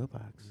us with your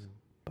soapbox.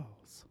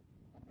 Balls.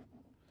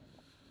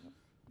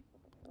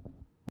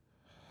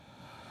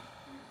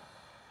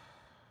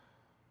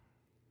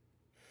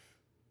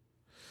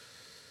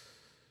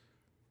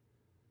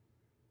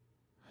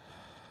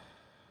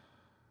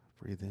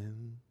 Breathe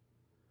in.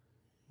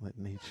 Let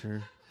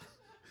nature.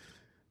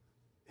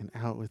 And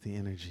out with the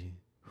energy.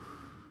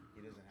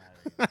 He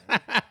doesn't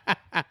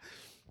have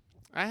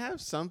I have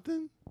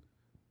something.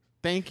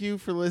 Thank you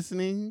for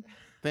listening.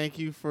 Thank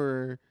you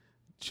for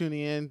tuning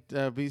in.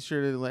 Be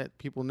sure to let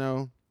people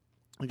know.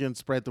 Again,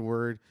 spread the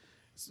word.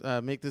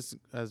 Make this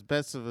as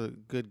best of a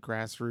good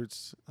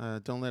grassroots.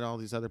 Don't let all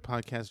these other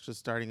podcasts just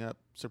starting up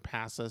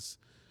surpass us.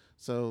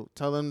 So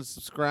tell them to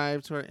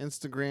subscribe to our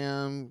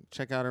Instagram.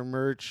 Check out our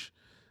merch.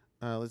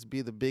 Let's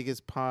be the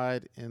biggest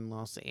pod in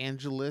Los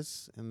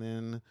Angeles, and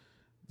then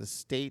the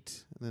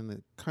state, and then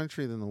the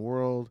country, then the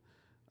world.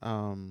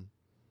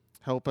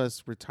 Help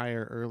us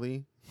retire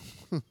early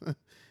and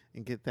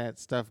get that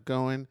stuff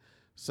going.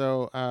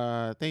 So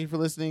thank you for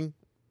listening.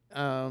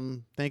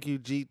 Thank you,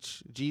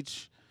 Jeech, Joe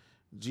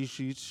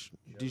Deech.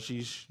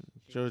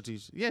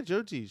 Yeah,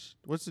 Joe Deech.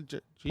 What's the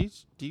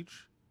Jeech?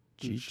 Jeech.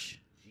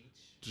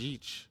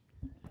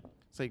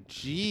 It's like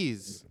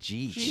jeez.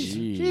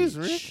 Jeez,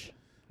 Rick.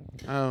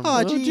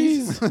 Oh,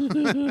 jeez.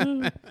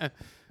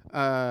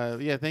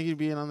 Yeah, thank you for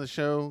being on the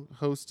show,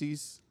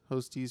 hosties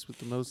with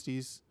the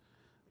mosties.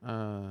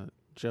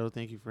 Joe,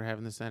 thank you for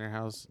having this at our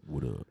house.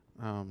 What up?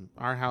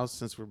 Our house,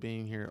 since we're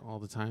being here all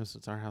the time, so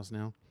it's our house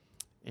now.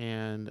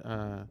 And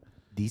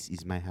This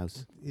is my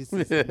house. this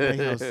is my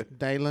house.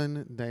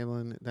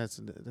 Dylan, that's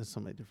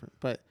somebody different.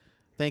 But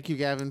thank you,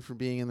 Gavin, for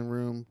being in the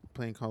room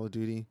playing Call of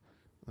Duty,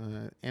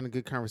 and a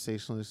good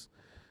conversationalist.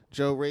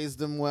 Joe raised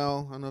them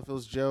well. I don't know if it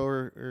was Joe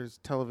or his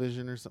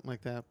television or something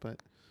like that,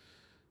 but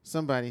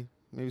somebody,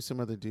 maybe some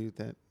other dude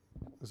that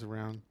was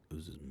around. It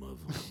was his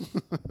mother.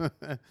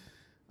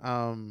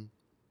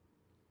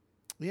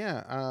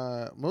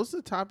 Yeah, most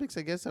of the topics,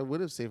 I guess I would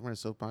have saved my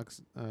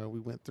soapbox. We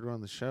went through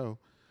on the show.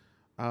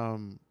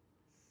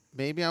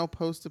 Maybe I'll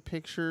post a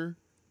picture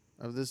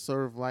of this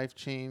sort of life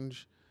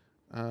change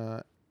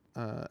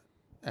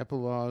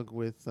epilogue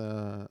with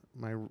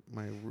my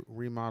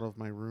remodel of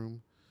my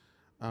room.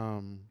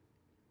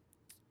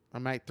 I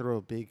might throw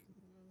a big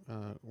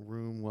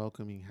room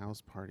welcoming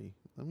house party.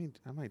 I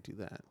might do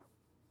that.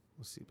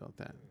 We'll see about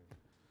that.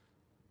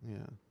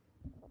 Yeah,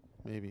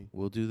 maybe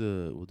We'll do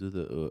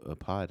the a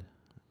pod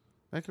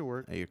that could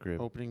work. at your crib.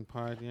 Opening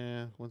pod,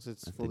 yeah. Once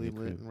it's At the fully new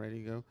lit crib. and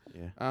ready to go.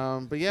 Yeah.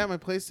 But yeah, my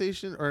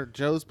PlayStation, or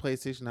Joe's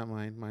PlayStation, not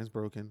mine. Mine's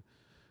broken.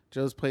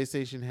 Joe's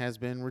PlayStation has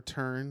been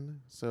returned.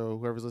 So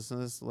whoever's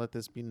listening to this, let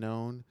this be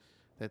known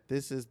that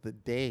this is the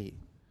day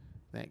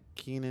that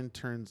Keenan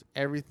turns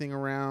everything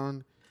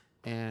around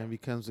and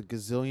becomes a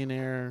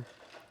gazillionaire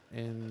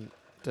and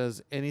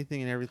does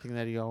anything and everything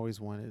that he always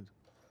wanted.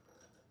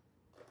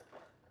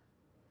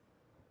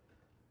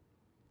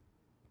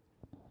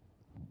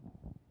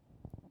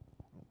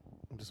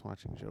 I'm just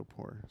watching Joe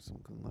pour some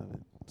Glenlivet.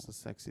 It's the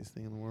sexiest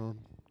thing in the world.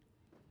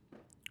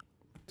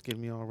 It's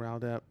getting me all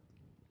riled up.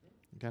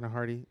 Kind of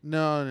hearty.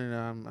 No.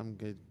 I'm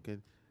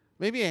good.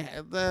 Maybe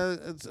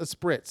it's a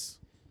spritz.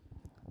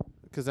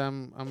 Because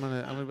I'm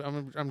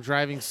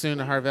driving soon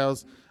to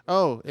Harvell's.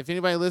 Oh, if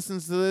anybody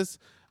listens to this,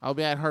 I'll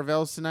be at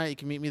Harvell's tonight. You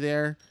can meet me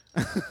there.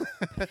 in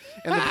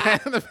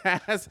the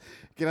past,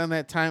 get on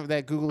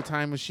that Google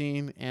time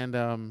machine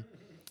and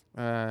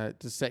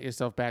just set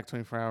yourself back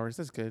 24 hours.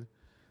 That's good.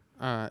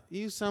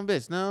 You son of a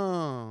bitch.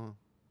 No.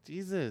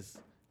 Jesus.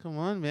 Come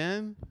on,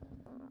 man.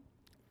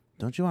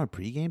 Don't you want a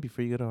pregame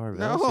before you go to Harvard?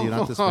 No. So you don't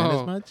have to spend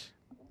as much?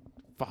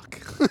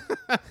 Fuck.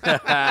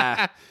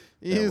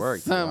 You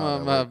worked. son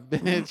Oh, of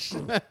that a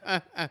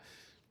bitch.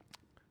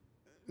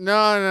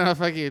 No,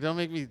 fuck you. Don't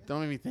make me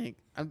think.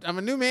 I'm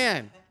a new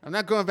man. I'm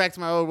not going back to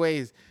my old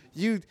ways.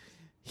 You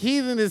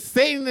heathenist,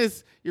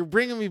 Satanist, you're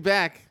bringing me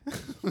back.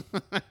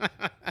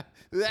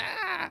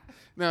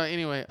 No,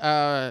 anyway,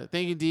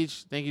 thank you,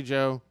 Deech. Thank you,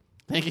 Joe.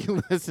 Thank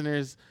you,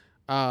 listeners.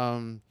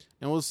 And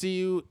we'll see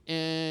you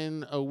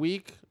in a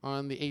week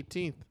on the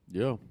 18th.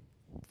 Yo.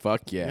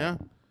 Fuck yeah.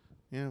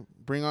 Yeah.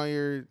 Bring all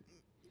your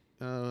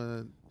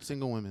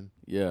single women.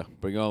 Yeah.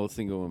 Bring all the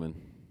single women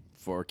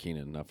for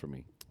Keenan, not for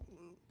me.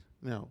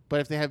 No, but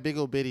if they have big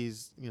old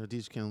bitties,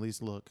 Deej can at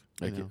least look.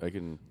 I can look.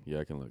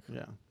 Yeah,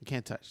 you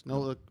can't touch.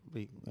 No look.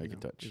 But I can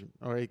touch.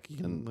 Or you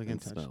can look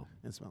and touch smell.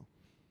 and smell.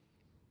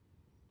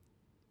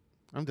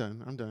 I'm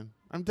done.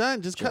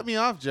 Just cut me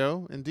off,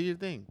 Joe, and do your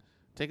thing.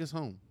 Take us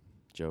home.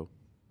 Joe.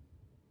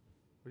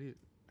 What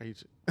are you?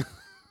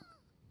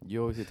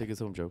 You always say take us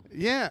home, Joe.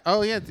 Yeah.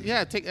 Oh yeah.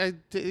 Yeah. Take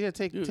it. Take it.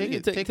 Take it. Take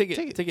it.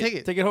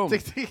 Take it home.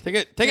 Take it. Take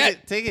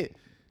it.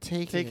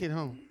 Take it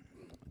home.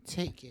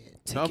 Take it.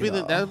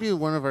 That'll be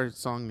one of our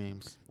song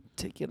names.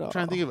 Take it I'm off.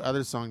 trying to think of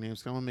other song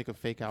names. 'Cause I want to make a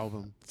fake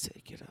album.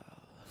 Take it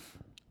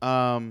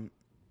off.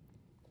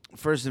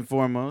 First and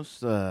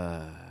foremost,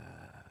 I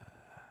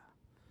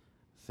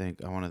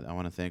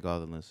want to thank all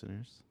the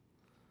listeners.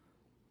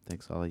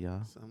 Thanks all of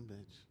y'all. Some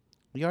bitch.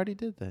 You already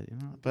did that,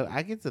 but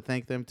I get to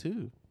thank them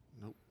too.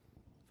 Nope.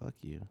 Fuck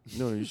you.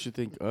 No, you should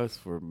thank us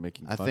for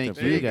making I content thank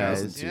for you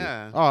guys. guys.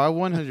 Yeah. Oh, I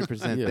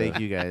 100% Yeah. thank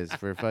you guys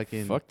for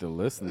fucking. Fuck the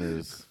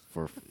listeners.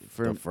 for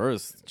the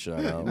first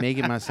shout out.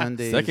 Making my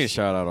Sundays. Second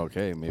shout out,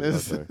 okay, maybe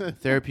that's there.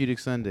 Therapeutic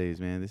Sundays,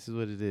 man. This is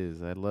what it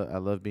is. I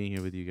love being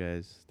here with you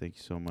guys. Thank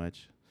you so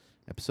much.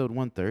 Episode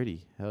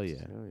 130. Hell yeah.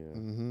 Hell yeah.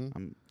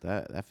 Mm-hmm.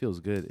 That feels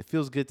good. It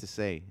feels good to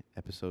say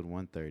episode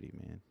 130,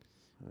 man.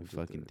 We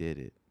fucking did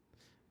it.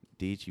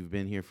 Deech, you've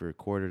been here for the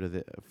quarter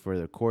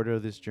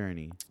of this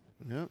journey.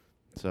 Yep.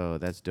 So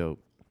that's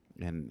dope.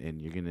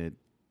 And you're gonna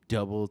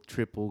double,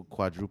 triple,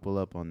 quadruple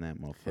up on that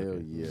motherfucker.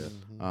 Hell yeah.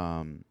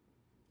 Mm-hmm.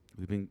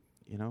 We've been,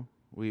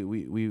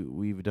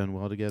 we've done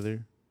well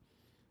together.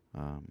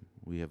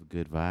 We have a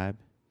good vibe,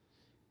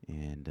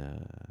 and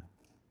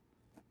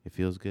it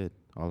feels good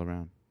all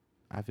around.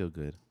 I feel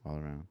good all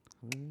around.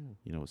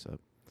 You know what's up.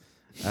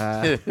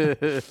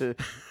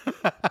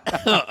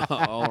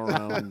 All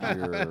around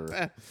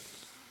here.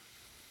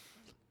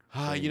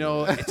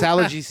 It's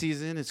allergy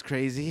season. It's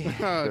crazy.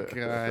 Oh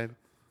God.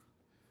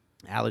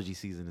 Allergy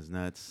season is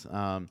nuts.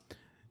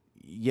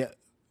 Yeah,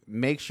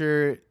 make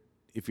sure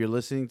if you're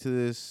listening to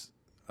this,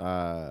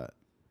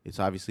 it's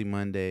obviously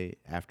Monday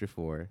after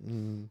 4.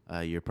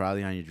 Mm-hmm. You're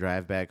probably on your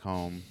drive back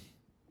home.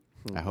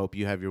 I hope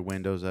you have your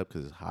windows up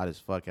because it's hot as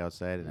fuck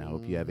outside, and I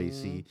hope you have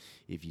AC.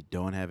 If you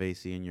don't have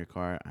AC in your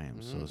car, I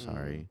am so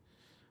sorry.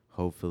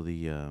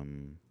 Hopefully,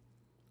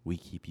 we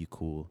keep you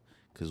cool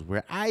because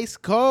we're ice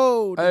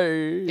cold.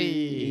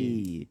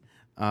 Hey.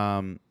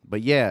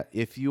 But yeah,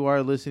 if you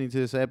are listening to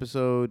this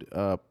episode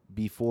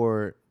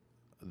before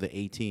the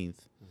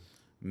 18th,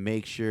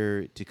 make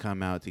sure to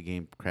come out to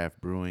Gamecraft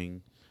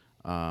Brewing.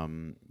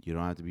 You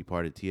don't have to be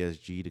part of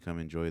TSG to come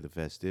enjoy the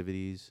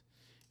festivities.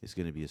 It's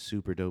going to be a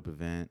super dope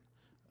event.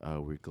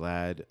 We're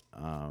glad,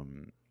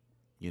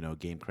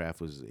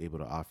 Gamecraft was able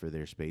to offer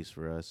their space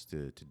for us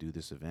to do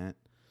this event.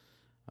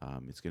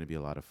 It's going to be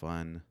a lot of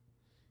fun.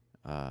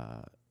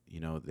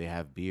 They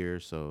have beer,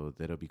 so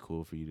that'll be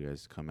cool for you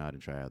guys to come out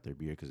and try out their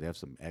beer because they have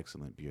some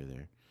excellent beer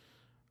there.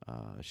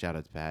 Shout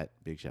out to Pat.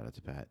 Big shout out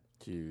to Pat.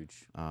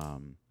 Huge.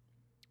 And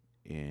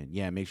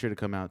yeah, make sure to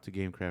come out to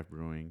Gamecraft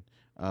Brewing.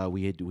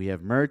 We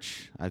have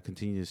merch. I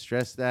continue to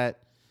stress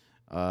that.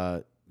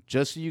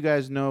 Just so you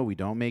guys know, we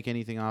don't make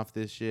anything off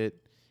this shit.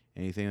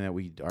 Anything that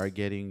we are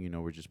getting,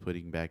 we're just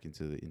putting back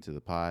into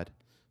the pod.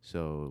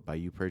 So by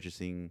you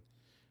purchasing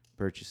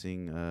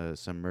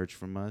some merch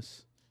from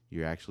us,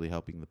 you're actually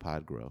helping the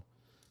pod grow.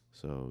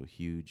 So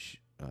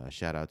huge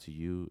shout out to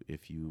you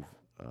if you've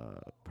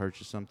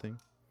purchased something,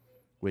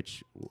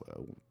 which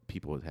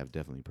people have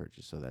definitely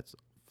purchased. So that's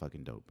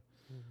fucking dope.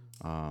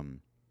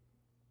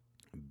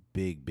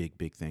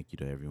 Big thank you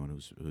to everyone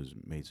who's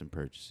made some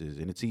purchases.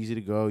 And it's easy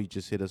to go. You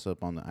just hit us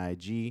up on the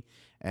IG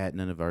at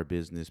None of Our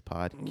Business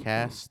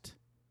Podcast.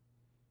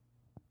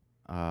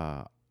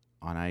 On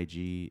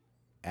IG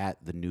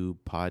at The Noob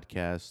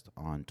Podcast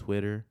on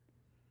Twitter.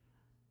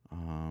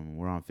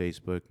 We're on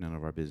Facebook, None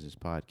of Our Business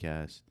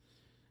Podcast.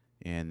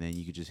 And then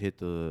you could just hit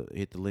the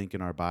link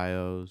in our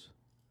bios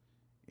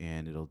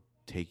and it'll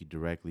take you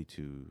directly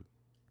to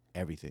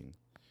everything.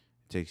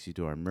 It takes you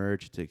to our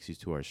merch, it takes you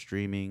to our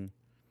streaming.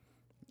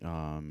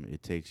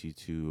 It takes you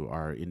to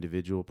our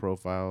individual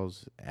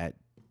profiles at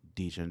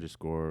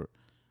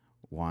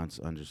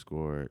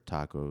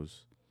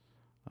Deech_wants_tacos,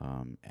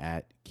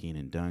 at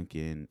Keenan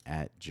Duncan,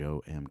 at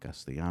Joe M.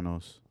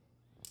 Castellanos.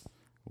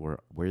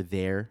 We're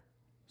there.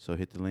 So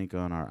hit the link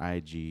on our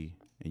IG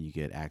and you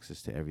get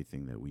access to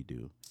everything that we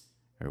do,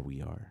 or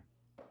we are.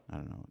 I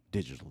don't know,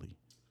 digitally,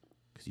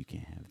 because you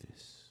can't have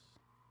this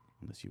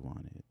unless you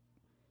want it.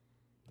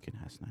 You can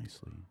ask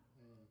nicely.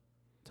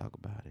 Talk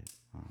about it.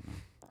 I don't know.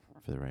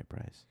 For the right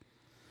price.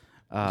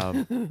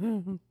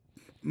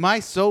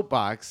 My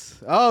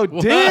soapbox. Oh,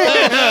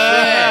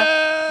 damn.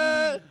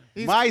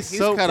 My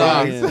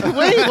soapbox.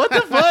 Wait, what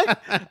the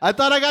fuck? I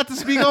thought I got to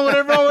speak on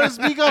whatever I want to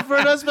speak on for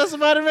an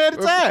unspecified amount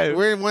of time.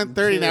 We're in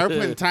 1:30 now.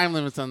 We're putting time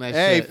limits on that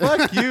Hey, shit.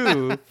 fuck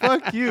you.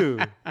 Fuck you.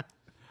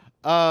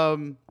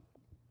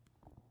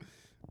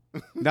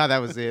 No, that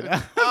was it.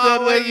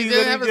 Oh, wait, you He's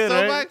didn't have a good,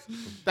 right? soapbox?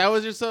 That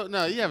was your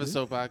No, you have a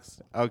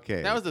soapbox.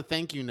 Okay. That was a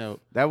thank you note.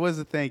 That was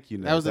a thank you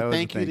note. That was a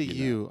thank you to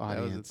you, note. That was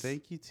a audience.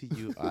 thank you to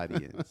you,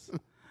 audience.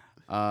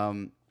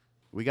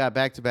 We got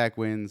back-to-back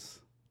wins,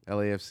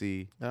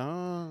 LAFC.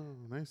 Oh,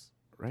 nice.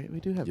 Right?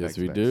 We do have Yes,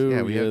 we back-to-backs. do.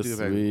 Yeah, we Yes, have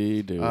back-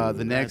 we do.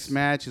 The next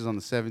match is on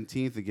the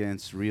 17th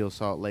against Real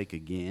Salt Lake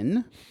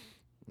again.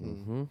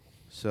 Mm-hmm.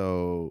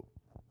 So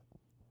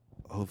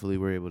hopefully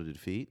we're able to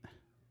defeat.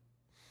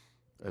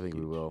 I think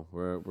we will.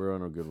 We're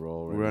on a good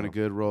roll. Right We're on now. a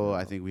good roll.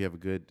 I think we have a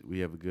good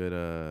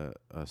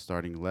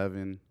starting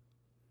 11.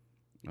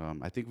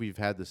 I think we've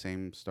had the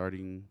same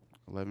starting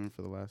 11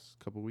 for the last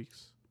couple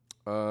weeks.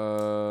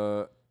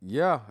 Yeah.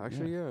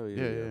 Actually, yeah.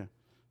 Yeah.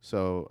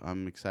 So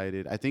I'm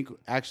excited. I think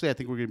we're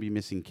gonna be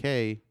missing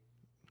K.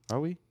 Are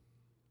we?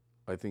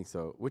 I think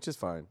so, which is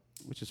fine.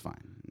 Which is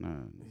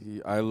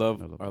fine. I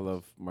love I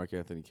love Mark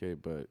Anthony K,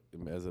 but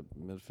as a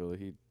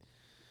midfielder,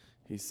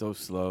 he's so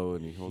slow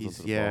and he holds on to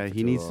the ball. Yeah, for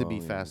he too needs to be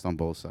long, fast on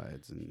both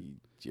sides, and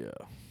Yeah.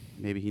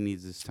 maybe he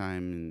needs this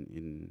time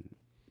in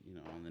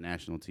on the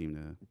national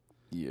team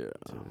Yeah.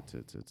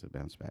 to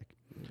bounce back.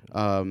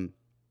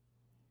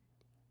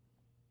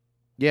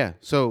 yeah,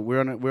 so we're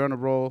on a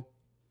roll.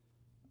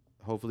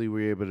 Hopefully,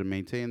 we're able to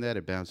maintain that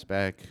and bounce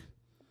back.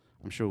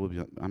 I'm sure we're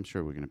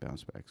gonna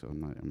bounce back. So I'm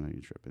not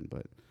even tripping,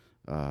 but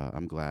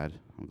I'm glad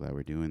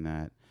we're doing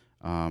that.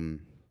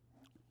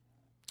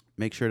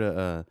 Make sure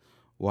to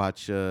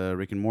watch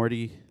Rick and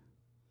Morty,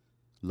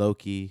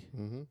 Loki.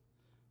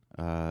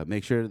 Mm-hmm.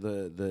 Make sure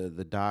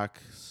the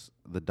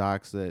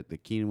docs that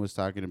Keenan was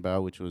talking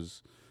about, which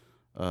was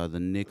the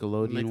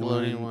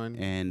Nickelodeon one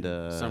and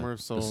Summer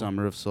of Soul. the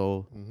Summer of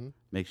Soul. Mm-hmm.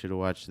 Make sure to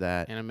watch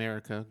that. And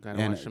America. Gotta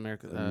And watch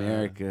America.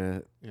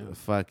 Yeah.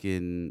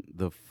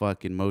 the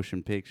fucking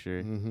motion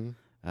picture.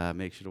 Mm-hmm.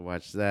 Make sure to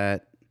watch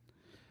that.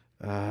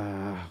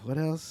 What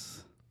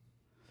else?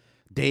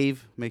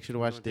 Dave. Make sure to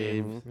watch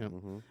Dave. Yep.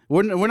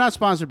 We're not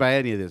sponsored by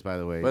any of this, by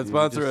the way. But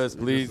sponsor us,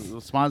 please.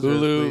 Sponsor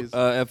Hulu,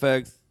 us,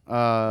 please.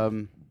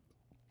 FX.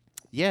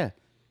 Yeah,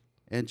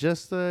 and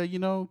just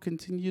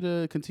continue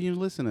to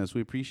listen to us. We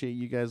appreciate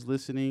you guys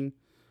listening.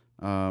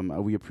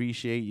 We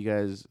appreciate you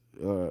guys.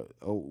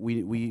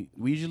 We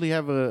usually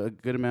have a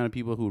good amount of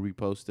people who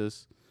repost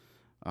us,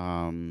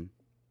 and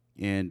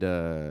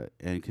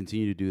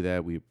continue to do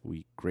that.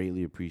 We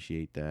greatly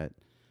appreciate that.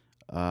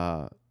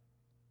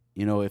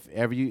 If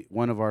every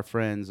one of our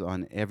friends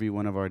on every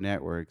one of our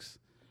networks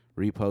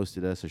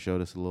reposted us or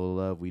showed us a little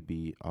love, we'd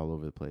be all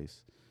over the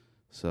place.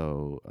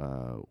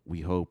 So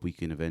we hope we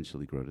can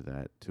eventually grow to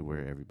that, to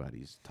where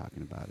everybody's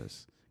talking about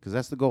us, because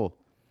that's the goal.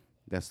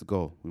 That's the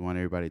goal. We want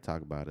everybody to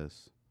talk about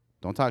us.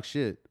 Don't talk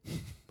shit,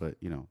 but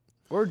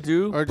Or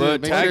do. Or do.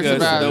 But Make tag sure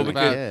it's us about- so we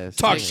about- can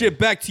talk shit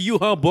back to you,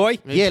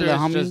 homeboy. Make Yeah, sure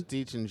little it's homie. just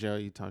Deech and Joe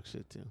you talk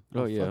shit to.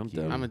 Oh, yeah, fuck I'm you.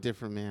 down. I'm a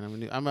different man.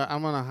 I'm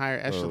on a higher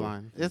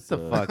echelon. It's the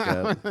fuck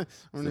up. I'm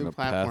a in new a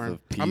path platform.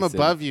 of peace I'm and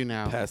above you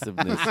now.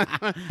 Passiveness.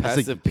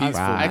 Passive Right. peaceful.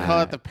 I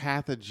call it the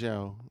path of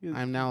Joe.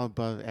 I'm now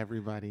above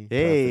everybody.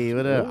 Hey,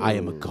 what up? I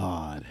am a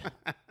god.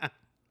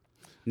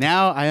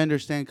 Now I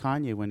understand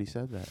Kanye when he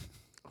said that.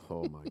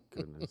 Oh, my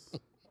goodness.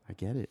 I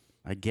get it.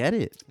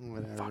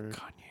 Whatever.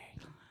 Kanye.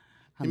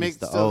 He makes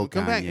come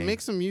back. Make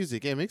some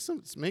music. Yeah, make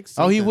some. Oh,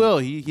 he something. will.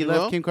 He He left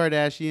will? Kim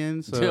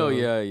Kardashian. So Oh,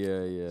 yeah.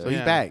 So he's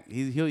Yeah. back.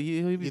 He'll be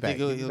You back. think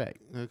He'll be back.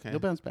 Okay. He'll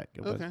bounce back.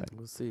 Okay.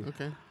 We'll see.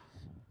 Okay.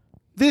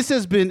 This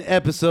has been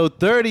episode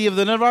 30 of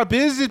the None of Our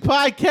Business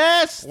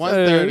podcast.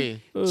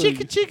 130.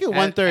 Chicka,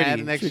 130. add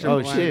an extra oh,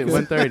 one. shit,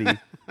 130.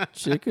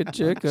 Chicka,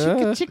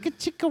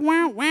 Chicka,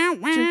 wow, wow,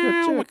 wow.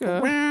 Chicka,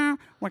 Wicka, wow,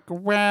 wicka,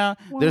 wow.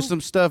 There's some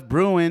stuff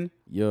brewing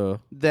Yeah.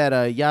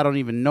 that y'all don't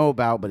even know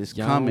about, but it's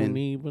Y'all coming. don't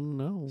even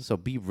know. So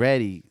be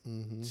ready.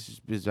 Mm-hmm.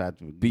 It's about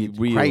to Be get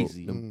real.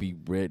 crazy. And be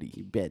ready.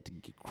 You better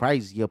get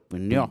crazy up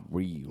in Be there.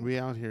 real. We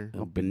out here.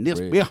 Up in this,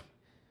 ready. yeah.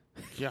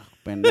 Yeah.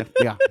 Up in this,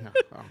 yeah.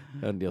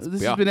 And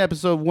This has been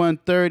episode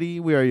 130.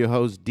 We are your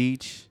hosts,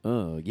 Deech,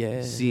 Oh, yeah.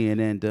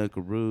 CNN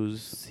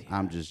Dunkaroos.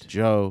 I'm just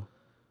Joe.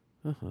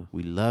 Uh-huh.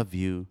 We love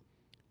you.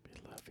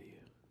 We love you.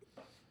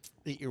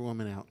 Eat your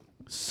woman out.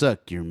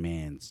 Suck your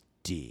man's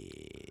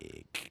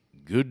dick.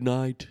 Good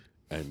night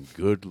and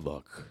good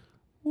luck.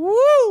 Woo!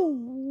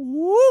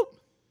 Woo!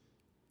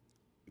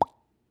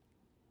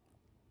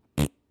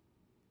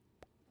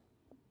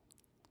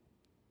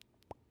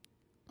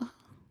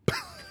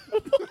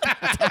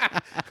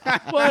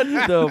 What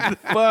the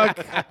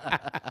fuck?